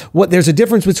tough. There's a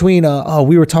difference between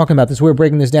we were talking about this, we were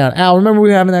breaking this down. Al, remember we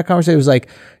were having that conversation?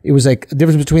 It was like a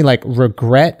difference between like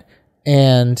regret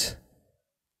and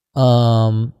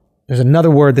there's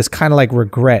another word that's kind of like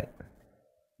regret.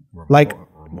 Like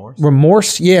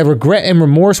remorse. Yeah, regret and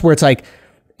remorse, where it's like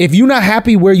if you're not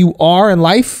happy where you are in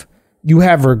life, you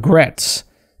have regrets.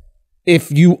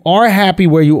 If you are happy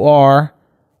where you are,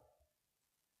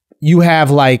 you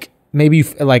have like maybe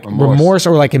like remorse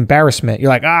or like embarrassment. You're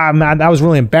like, man, that was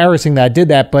really embarrassing that I did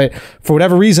that, but for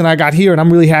whatever reason I got here and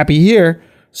I'm really happy here,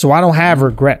 so I don't have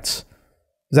regrets.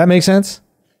 Does that make sense?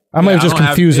 I might have just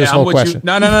confused this whole question.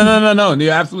 No.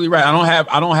 You're absolutely right.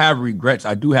 I don't have regrets.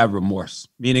 I do have remorse.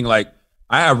 Meaning like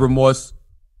I have remorse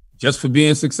just for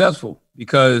being successful,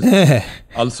 because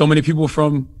so many people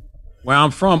from where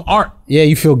I'm from aren't. Yeah,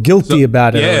 you feel guilty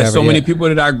about it. Yeah, so many people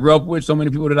that I grew up with, so many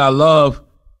people that I love,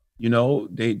 you know,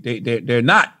 they're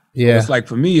not. Yeah. So it's like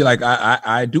for me, like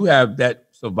I do have that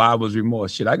survivor's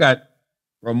remorse. Shit, I got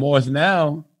remorse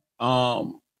now.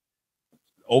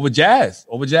 Over Jazz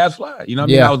Fly. You know what I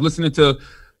mean? Yeah. I was listening to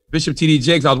Bishop T.D.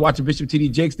 Jakes. I was watching Bishop T.D.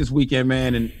 Jakes this weekend,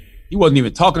 man, and he wasn't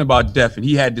even talking about death. And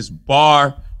he had this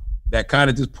bar that kind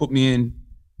of just put me in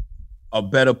a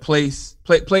better place.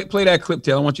 Play that clip,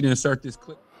 Taylor. I want you to insert this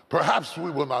clip. Perhaps we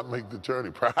will not make the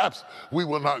journey. Perhaps we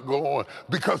will not go on.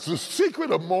 Because the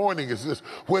secret of mourning is this.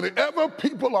 Whenever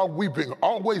people are weeping,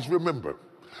 always remember,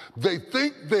 they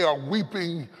think they are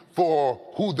weeping for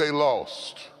who they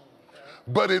lost.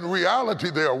 But in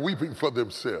reality, they are weeping for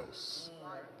themselves.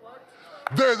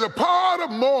 There's a part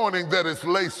of mourning that is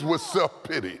laced with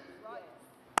self-pity.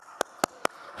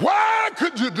 Why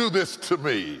could you do this to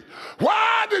me?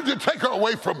 Why did you take her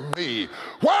away from me?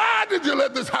 Why did you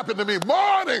let this happen to me?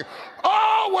 Mourning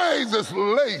always is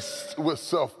laced with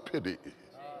self-pity.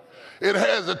 It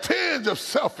has a tinge of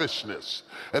selfishness.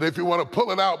 And if you want to pull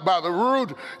it out by the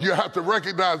root, you have to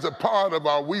recognize that part of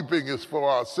our weeping is for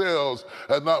ourselves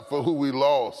and not for who we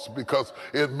lost. Because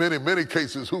in many, many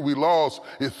cases, who we lost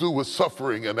is through with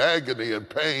suffering and agony and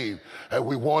pain. And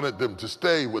we wanted them to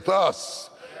stay with us,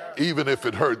 even if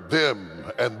it hurt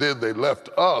them. And then they left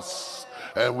us,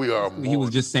 and we are mourning. He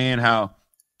was just saying how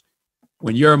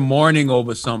when you're mourning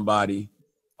over somebody,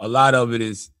 a lot of it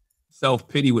is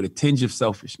self-pity with a tinge of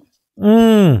selfishness.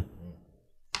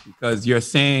 Because you're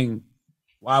saying,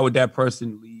 why would that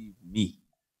person leave me?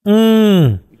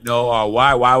 You know, or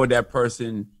why would that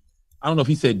person, I don't know if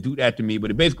he said do that to me,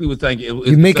 but it basically was like,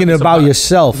 you're making it about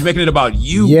yourself. You're making it about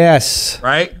you. Yes.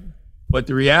 Right? But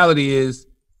the reality is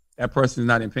that person is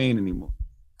not in pain anymore.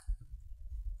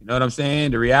 You know what I'm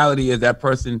saying? The reality is that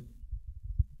person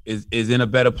is in a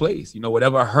better place. You know,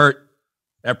 whatever hurt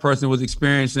that person was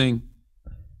experiencing,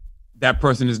 that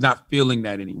person is not feeling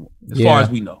that anymore, as far as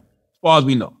we know.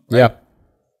 Right? Yeah.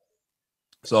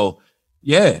 So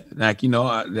Yeah, like, you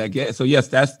know, so yes,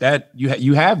 that's that.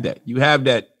 You have that. You have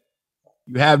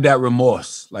that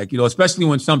remorse. Like, you know, especially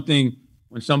when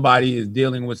somebody is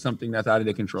dealing with something that's out of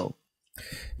their control.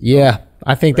 Yeah,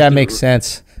 I think that makes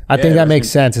sense. I think that makes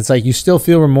sense. It's like you still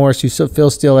feel remorse, you still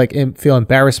feel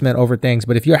embarrassment over things,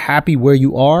 but if you're happy where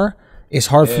you are, it's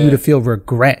hard for you to feel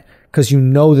regret because you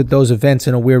know that those events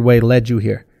in a weird way led you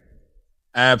here.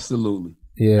 Absolutely.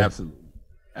 Yeah.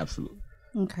 Absolutely.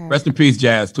 Okay. Rest in peace,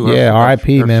 Jazz. To her. Yeah,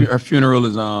 R.I.P. man. Her funeral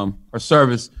is her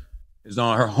service is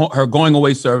on her going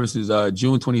away service is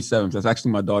June 27th. That's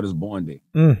actually my daughter's born day.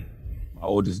 My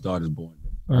oldest daughter's born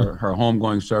day. Her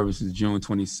homegoing service is June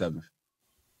 27th.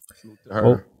 Salute to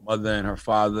her mother and her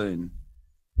father and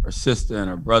her sister and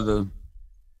her brother.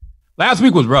 Last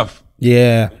week was rough.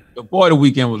 Yeah. Boy, the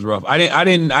weekend was rough. I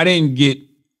didn't get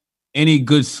any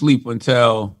good sleep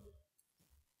until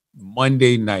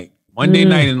Monday night. Monday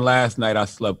night and last night I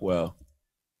slept well.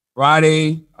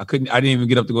 Friday, I didn't even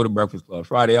get up to go to Breakfast Club.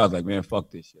 Friday, I was like, man,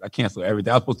 fuck this shit. I canceled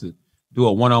everything. I was supposed to do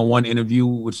a one-on-one interview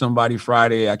with somebody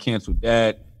Friday. I canceled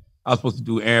that. I was supposed to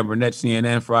do Aaron Burnett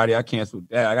CNN Friday. I canceled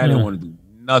that. Like, I didn't want to do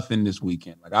nothing this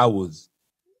weekend. Like, I was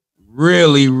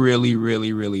really, really,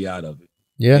 really, really out of it.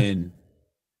 Yeah. And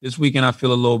this weekend I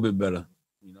feel a little bit better,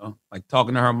 you know, like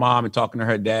talking to her mom and talking to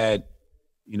her dad,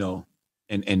 you know,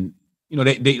 and you know,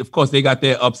 they of course they got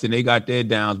their ups and they got their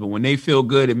downs, but when they feel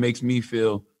good, it makes me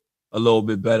feel a little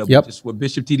bit better. Yep. But just what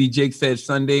Bishop T.D. Jakes said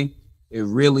Sunday, it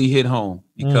really hit home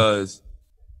because,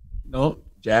 you know,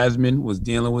 Jasmine was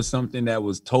dealing with something that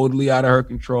was totally out of her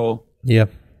control. Yeah.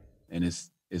 And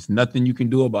it's nothing you can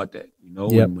do about that. You know,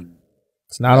 when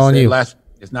it's not on you.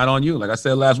 It's not on you. Like I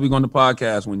said last week on the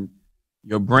podcast, when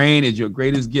your brain is your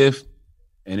greatest gift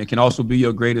and it can also be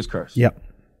your greatest curse. Yep.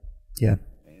 Yeah.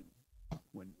 And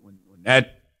when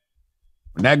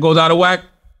that goes out of whack,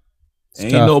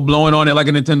 ain't tough. no blowing on it like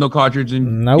a Nintendo cartridge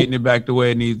and getting it back the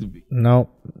way it needs to be. Nope.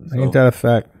 Ain't that a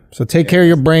fact. So take care of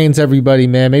your brains, everybody,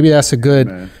 man. Maybe that's a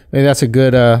good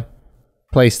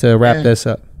place to wrap this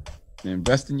up.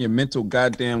 Invest in your mental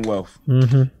goddamn wealth.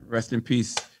 Mm-hmm. Rest in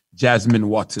peace, Jasmine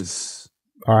Waters.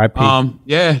 R.I.P.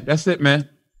 Yeah, that's it, man.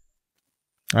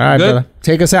 All right, brother.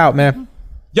 Take us out, man.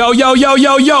 Yo.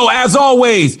 As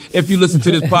always, if you listen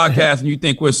to this podcast and you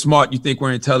think we're smart, you think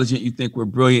we're intelligent, you think we're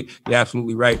brilliant, you're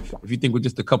absolutely right. If you think we're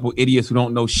just a couple idiots who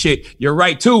don't know shit, you're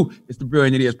right too. It's the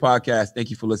Brilliant Idiots Podcast. Thank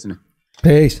you for listening.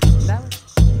 Peace. That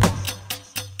was-